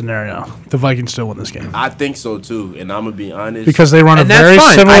in this scenario, the Vikings still win this game I think so too, and I'm gonna be honest. because they run a And that's very fine.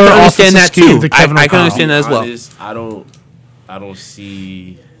 I similar can understand offensive that scheme too. to Kevin I can O'Connell. understand that as well. Honest, I don't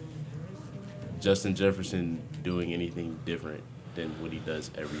see Justin Jefferson doing anything different than what he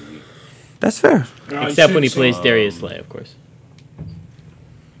does every week. That's fair. Except when he plays Darius Slay, of course.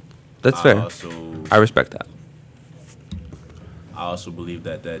 That's fair. I respect that. I also believe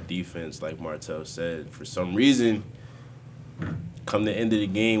that defense, like Martell said, for some reason, come the end of the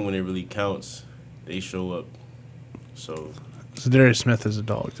game when it really counts, they show up. So Darius Smith is a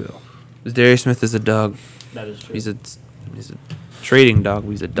dog too. Darius Smith is a dog. That is true. He's a trading dog.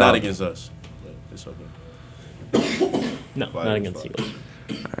 He's a dog. not against us. But it's okay. No, Fly not is against fly. Eagles.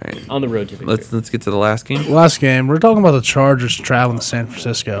 All right. On the road to victory. Let's get to the last game. Last game, we're talking about the Chargers traveling to San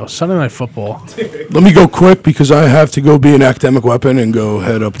Francisco. Sunday Night Football. Let me go quick because I have to go be an academic weapon and go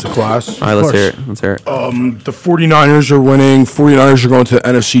head up to class. All right, let's hear it. Let's hear it. The 49ers are winning. 49ers are going to the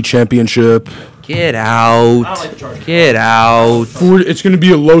NFC Championship. Get out. Get out. It's going to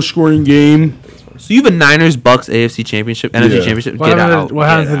be a low-scoring game. So you have a Niners Bucks AFC Championship, NFC Yeah. Championship. What Get happened out. to, what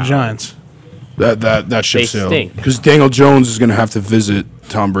happened Get to the out. Giants? That ship They sailed. stink. Because Daniel Jones is going to have to visit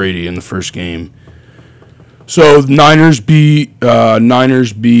Tom Brady in the first game. So Niners beat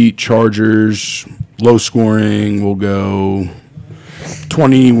Chargers. Low scoring. We'll go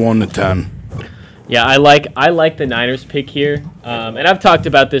 21-10. Yeah, I like the Niners pick here, and I've talked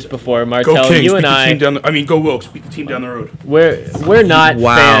about this before, Go Martell. Kings. You Beat and the team down go Wilkes. Beat the team down the road. we're not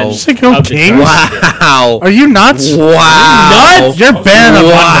Wow. fans Say go of the Kings? Chargers. Wow. Are you nuts? Wow. Nuts? You're banned on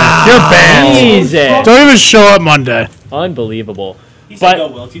Monday. You're banned. Jesus. Don't even show up Monday. Unbelievable. said But go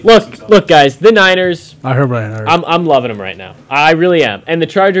Wilkes. He fixed himself. look, guys, the Niners. I heard Brian. I heard. I'm loving them right now. I really am. And the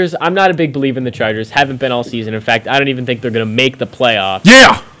Chargers, I'm not a big believer in the Chargers. Haven't been all season. In fact, I don't even think they're going to make the playoffs.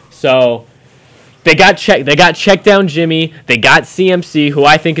 Yeah. So they got check down Jimmy. They got CMC, who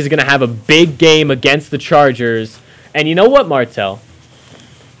I think is going to have a big game against the Chargers. And you know what, Martell?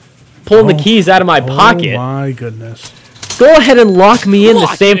 Pulling the keys out of my pocket. Oh my goodness. Go ahead and lock me in the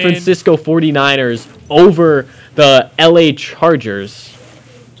Lock San it in. Francisco 49ers over the LA Chargers.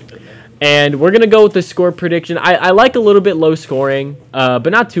 And we're going to go with the score prediction. I like a little bit low scoring, but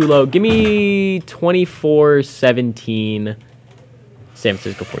not too low. Give me 24-17 San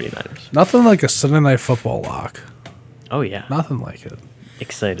Francisco 49ers. Nothing like a Sunday Night Football lock. Oh, yeah. Nothing like it.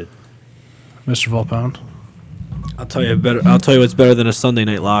 Excited. Mr. Volpound. I'll tell you what's better than a Sunday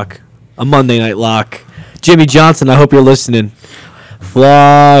night lock. A Monday night lock. Jimmy Johnson, I hope you're listening.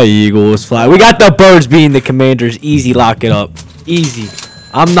 Fly, Eagles, fly. We got the Birds beating the Commanders. Easy, lock it up. Easy.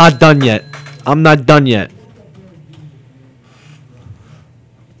 I'm not done yet.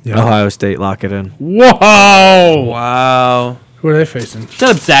 Yeah. Ohio State, lock it in. Whoa! Wow. Who are they facing?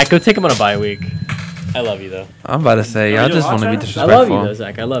 Shut up, Zach. Go take him on a bye week. I love you, though. I'm about to say, y'all just want to be disrespectful. I love you, though,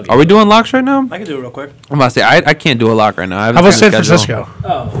 Zach. I love you. Are we doing locks right now? I can do it real quick. I'm about to say, I can't do a lock right now. I How about San Francisco?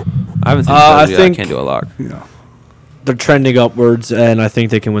 Oh. I haven't seen I I think can't do a lock. No. They're trending upwards, and I think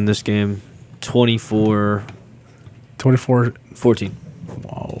they can win this game 24-14. 24-14.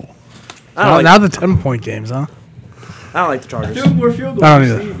 Whoa. Now the 10-point games, huh? I don't like the Chargers. Two more field goals. I don't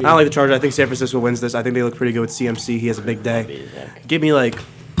either. I don't like the Chargers. I think San Francisco wins this. I think they look pretty good with CMC. He has a big day. Give me like,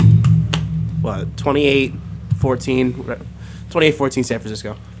 what, 28-14? 28-14 San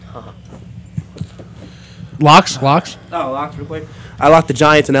Francisco. Locks? Oh, locks real quick. I locked the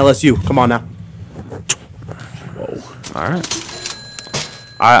Giants and LSU. Come on now. All right.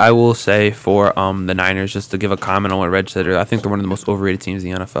 I will say for the Niners, just to give a comment on what Reg said, I think they're one of the most overrated teams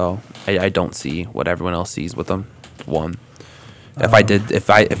in the NFL. I don't see what everyone else sees with them. One.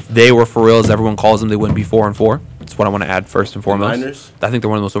 If they were for real, as everyone calls them, they wouldn't be 4-4. That's what I want to add first and foremost. Niners? I think they're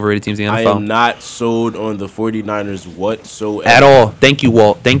one of the most overrated teams in the NFL. I am not sold on the 49ers whatsoever. At all. Thank you,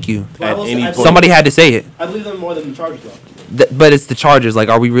 Walt. Thank you. At any point. Somebody had to say it. I believe them more than the Chargers, though. But it's the Chargers. Like,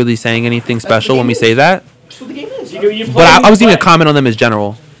 are we really saying anything special when we say that? That's what the game is. But I was even a comment on them as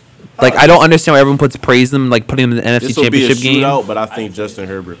general. Like, I don't understand why everyone puts praise them, like putting them in the NFC This will be a Championship game. shootout, but I think Justin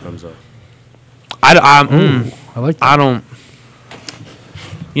Herbert comes up. I like that. I don't.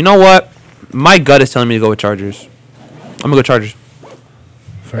 You know what? My gut is telling me to go with Chargers. I'm going to go Chargers.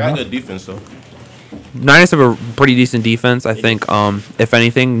 They got good defense, though. Niners have a pretty decent defense. I think, if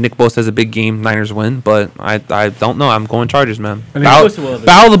anything, Nick Bosa has a big game. Niners win, but I don't know. I'm going Chargers, man. Battle of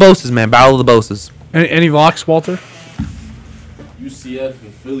the Bosas, man. Battle of the Bosas. Any locks, Walter? UCF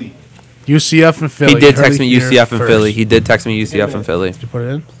and Philly. UCF and Philly. He did text me UCF and Philly. He did text me UCF and Philly. Did you put it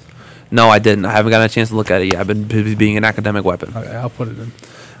in? No, I didn't. I haven't gotten a chance to look at it yet. I've been busy being an academic weapon. Okay, I'll put it in.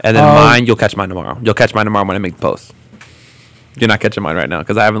 And then mine, you'll catch mine tomorrow. You'll catch mine tomorrow when I make the post. You're not catching mine right now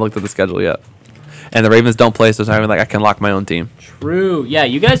because I haven't looked at the schedule yet. And the Ravens don't play, so I can lock my own team. True. Yeah,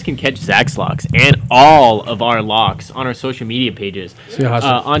 you guys can catch Zach's locks and all of our locks on our social media pages.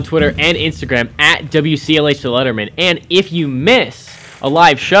 On Twitter and Instagram at WCLH the Letterman. And if you miss a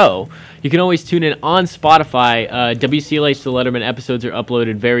live show, you can always tune in on Spotify. WCLH the Letterman episodes are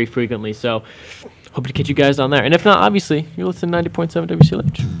uploaded very frequently, so hope to catch you guys on there. And if not, obviously, you're listening to 90.7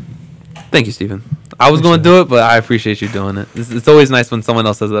 WCLH. Thank you, Steven. I was going to do it, but I appreciate you doing it. It's always nice when someone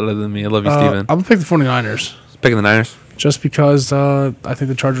else says that other than me. I love you, Steven. I'm going to pick the 49ers. Picking the Niners? Just because I think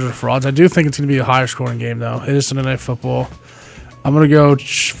the Chargers are frauds. I do think it's going to be a higher scoring game, though. It is Sunday Night Football. I'm going to go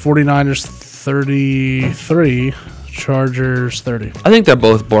 49ers 33, Chargers 30. I think they're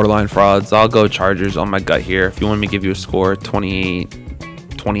both borderline frauds. I'll go Chargers on my gut here. If you want me to give you a score,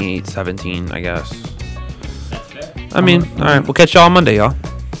 28-17, I guess. I mean, all right. We'll catch y'all on Monday, y'all.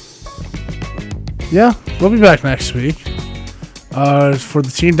 Yeah, we'll be back next week. For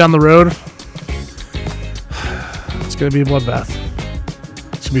the team down the road, it's going to be a bloodbath.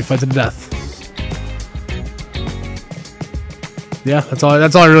 It's going to be a fight to the death. Yeah, that's all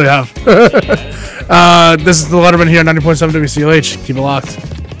I really have. This is the Letterman here on 90.7 WCLH. Keep it locked.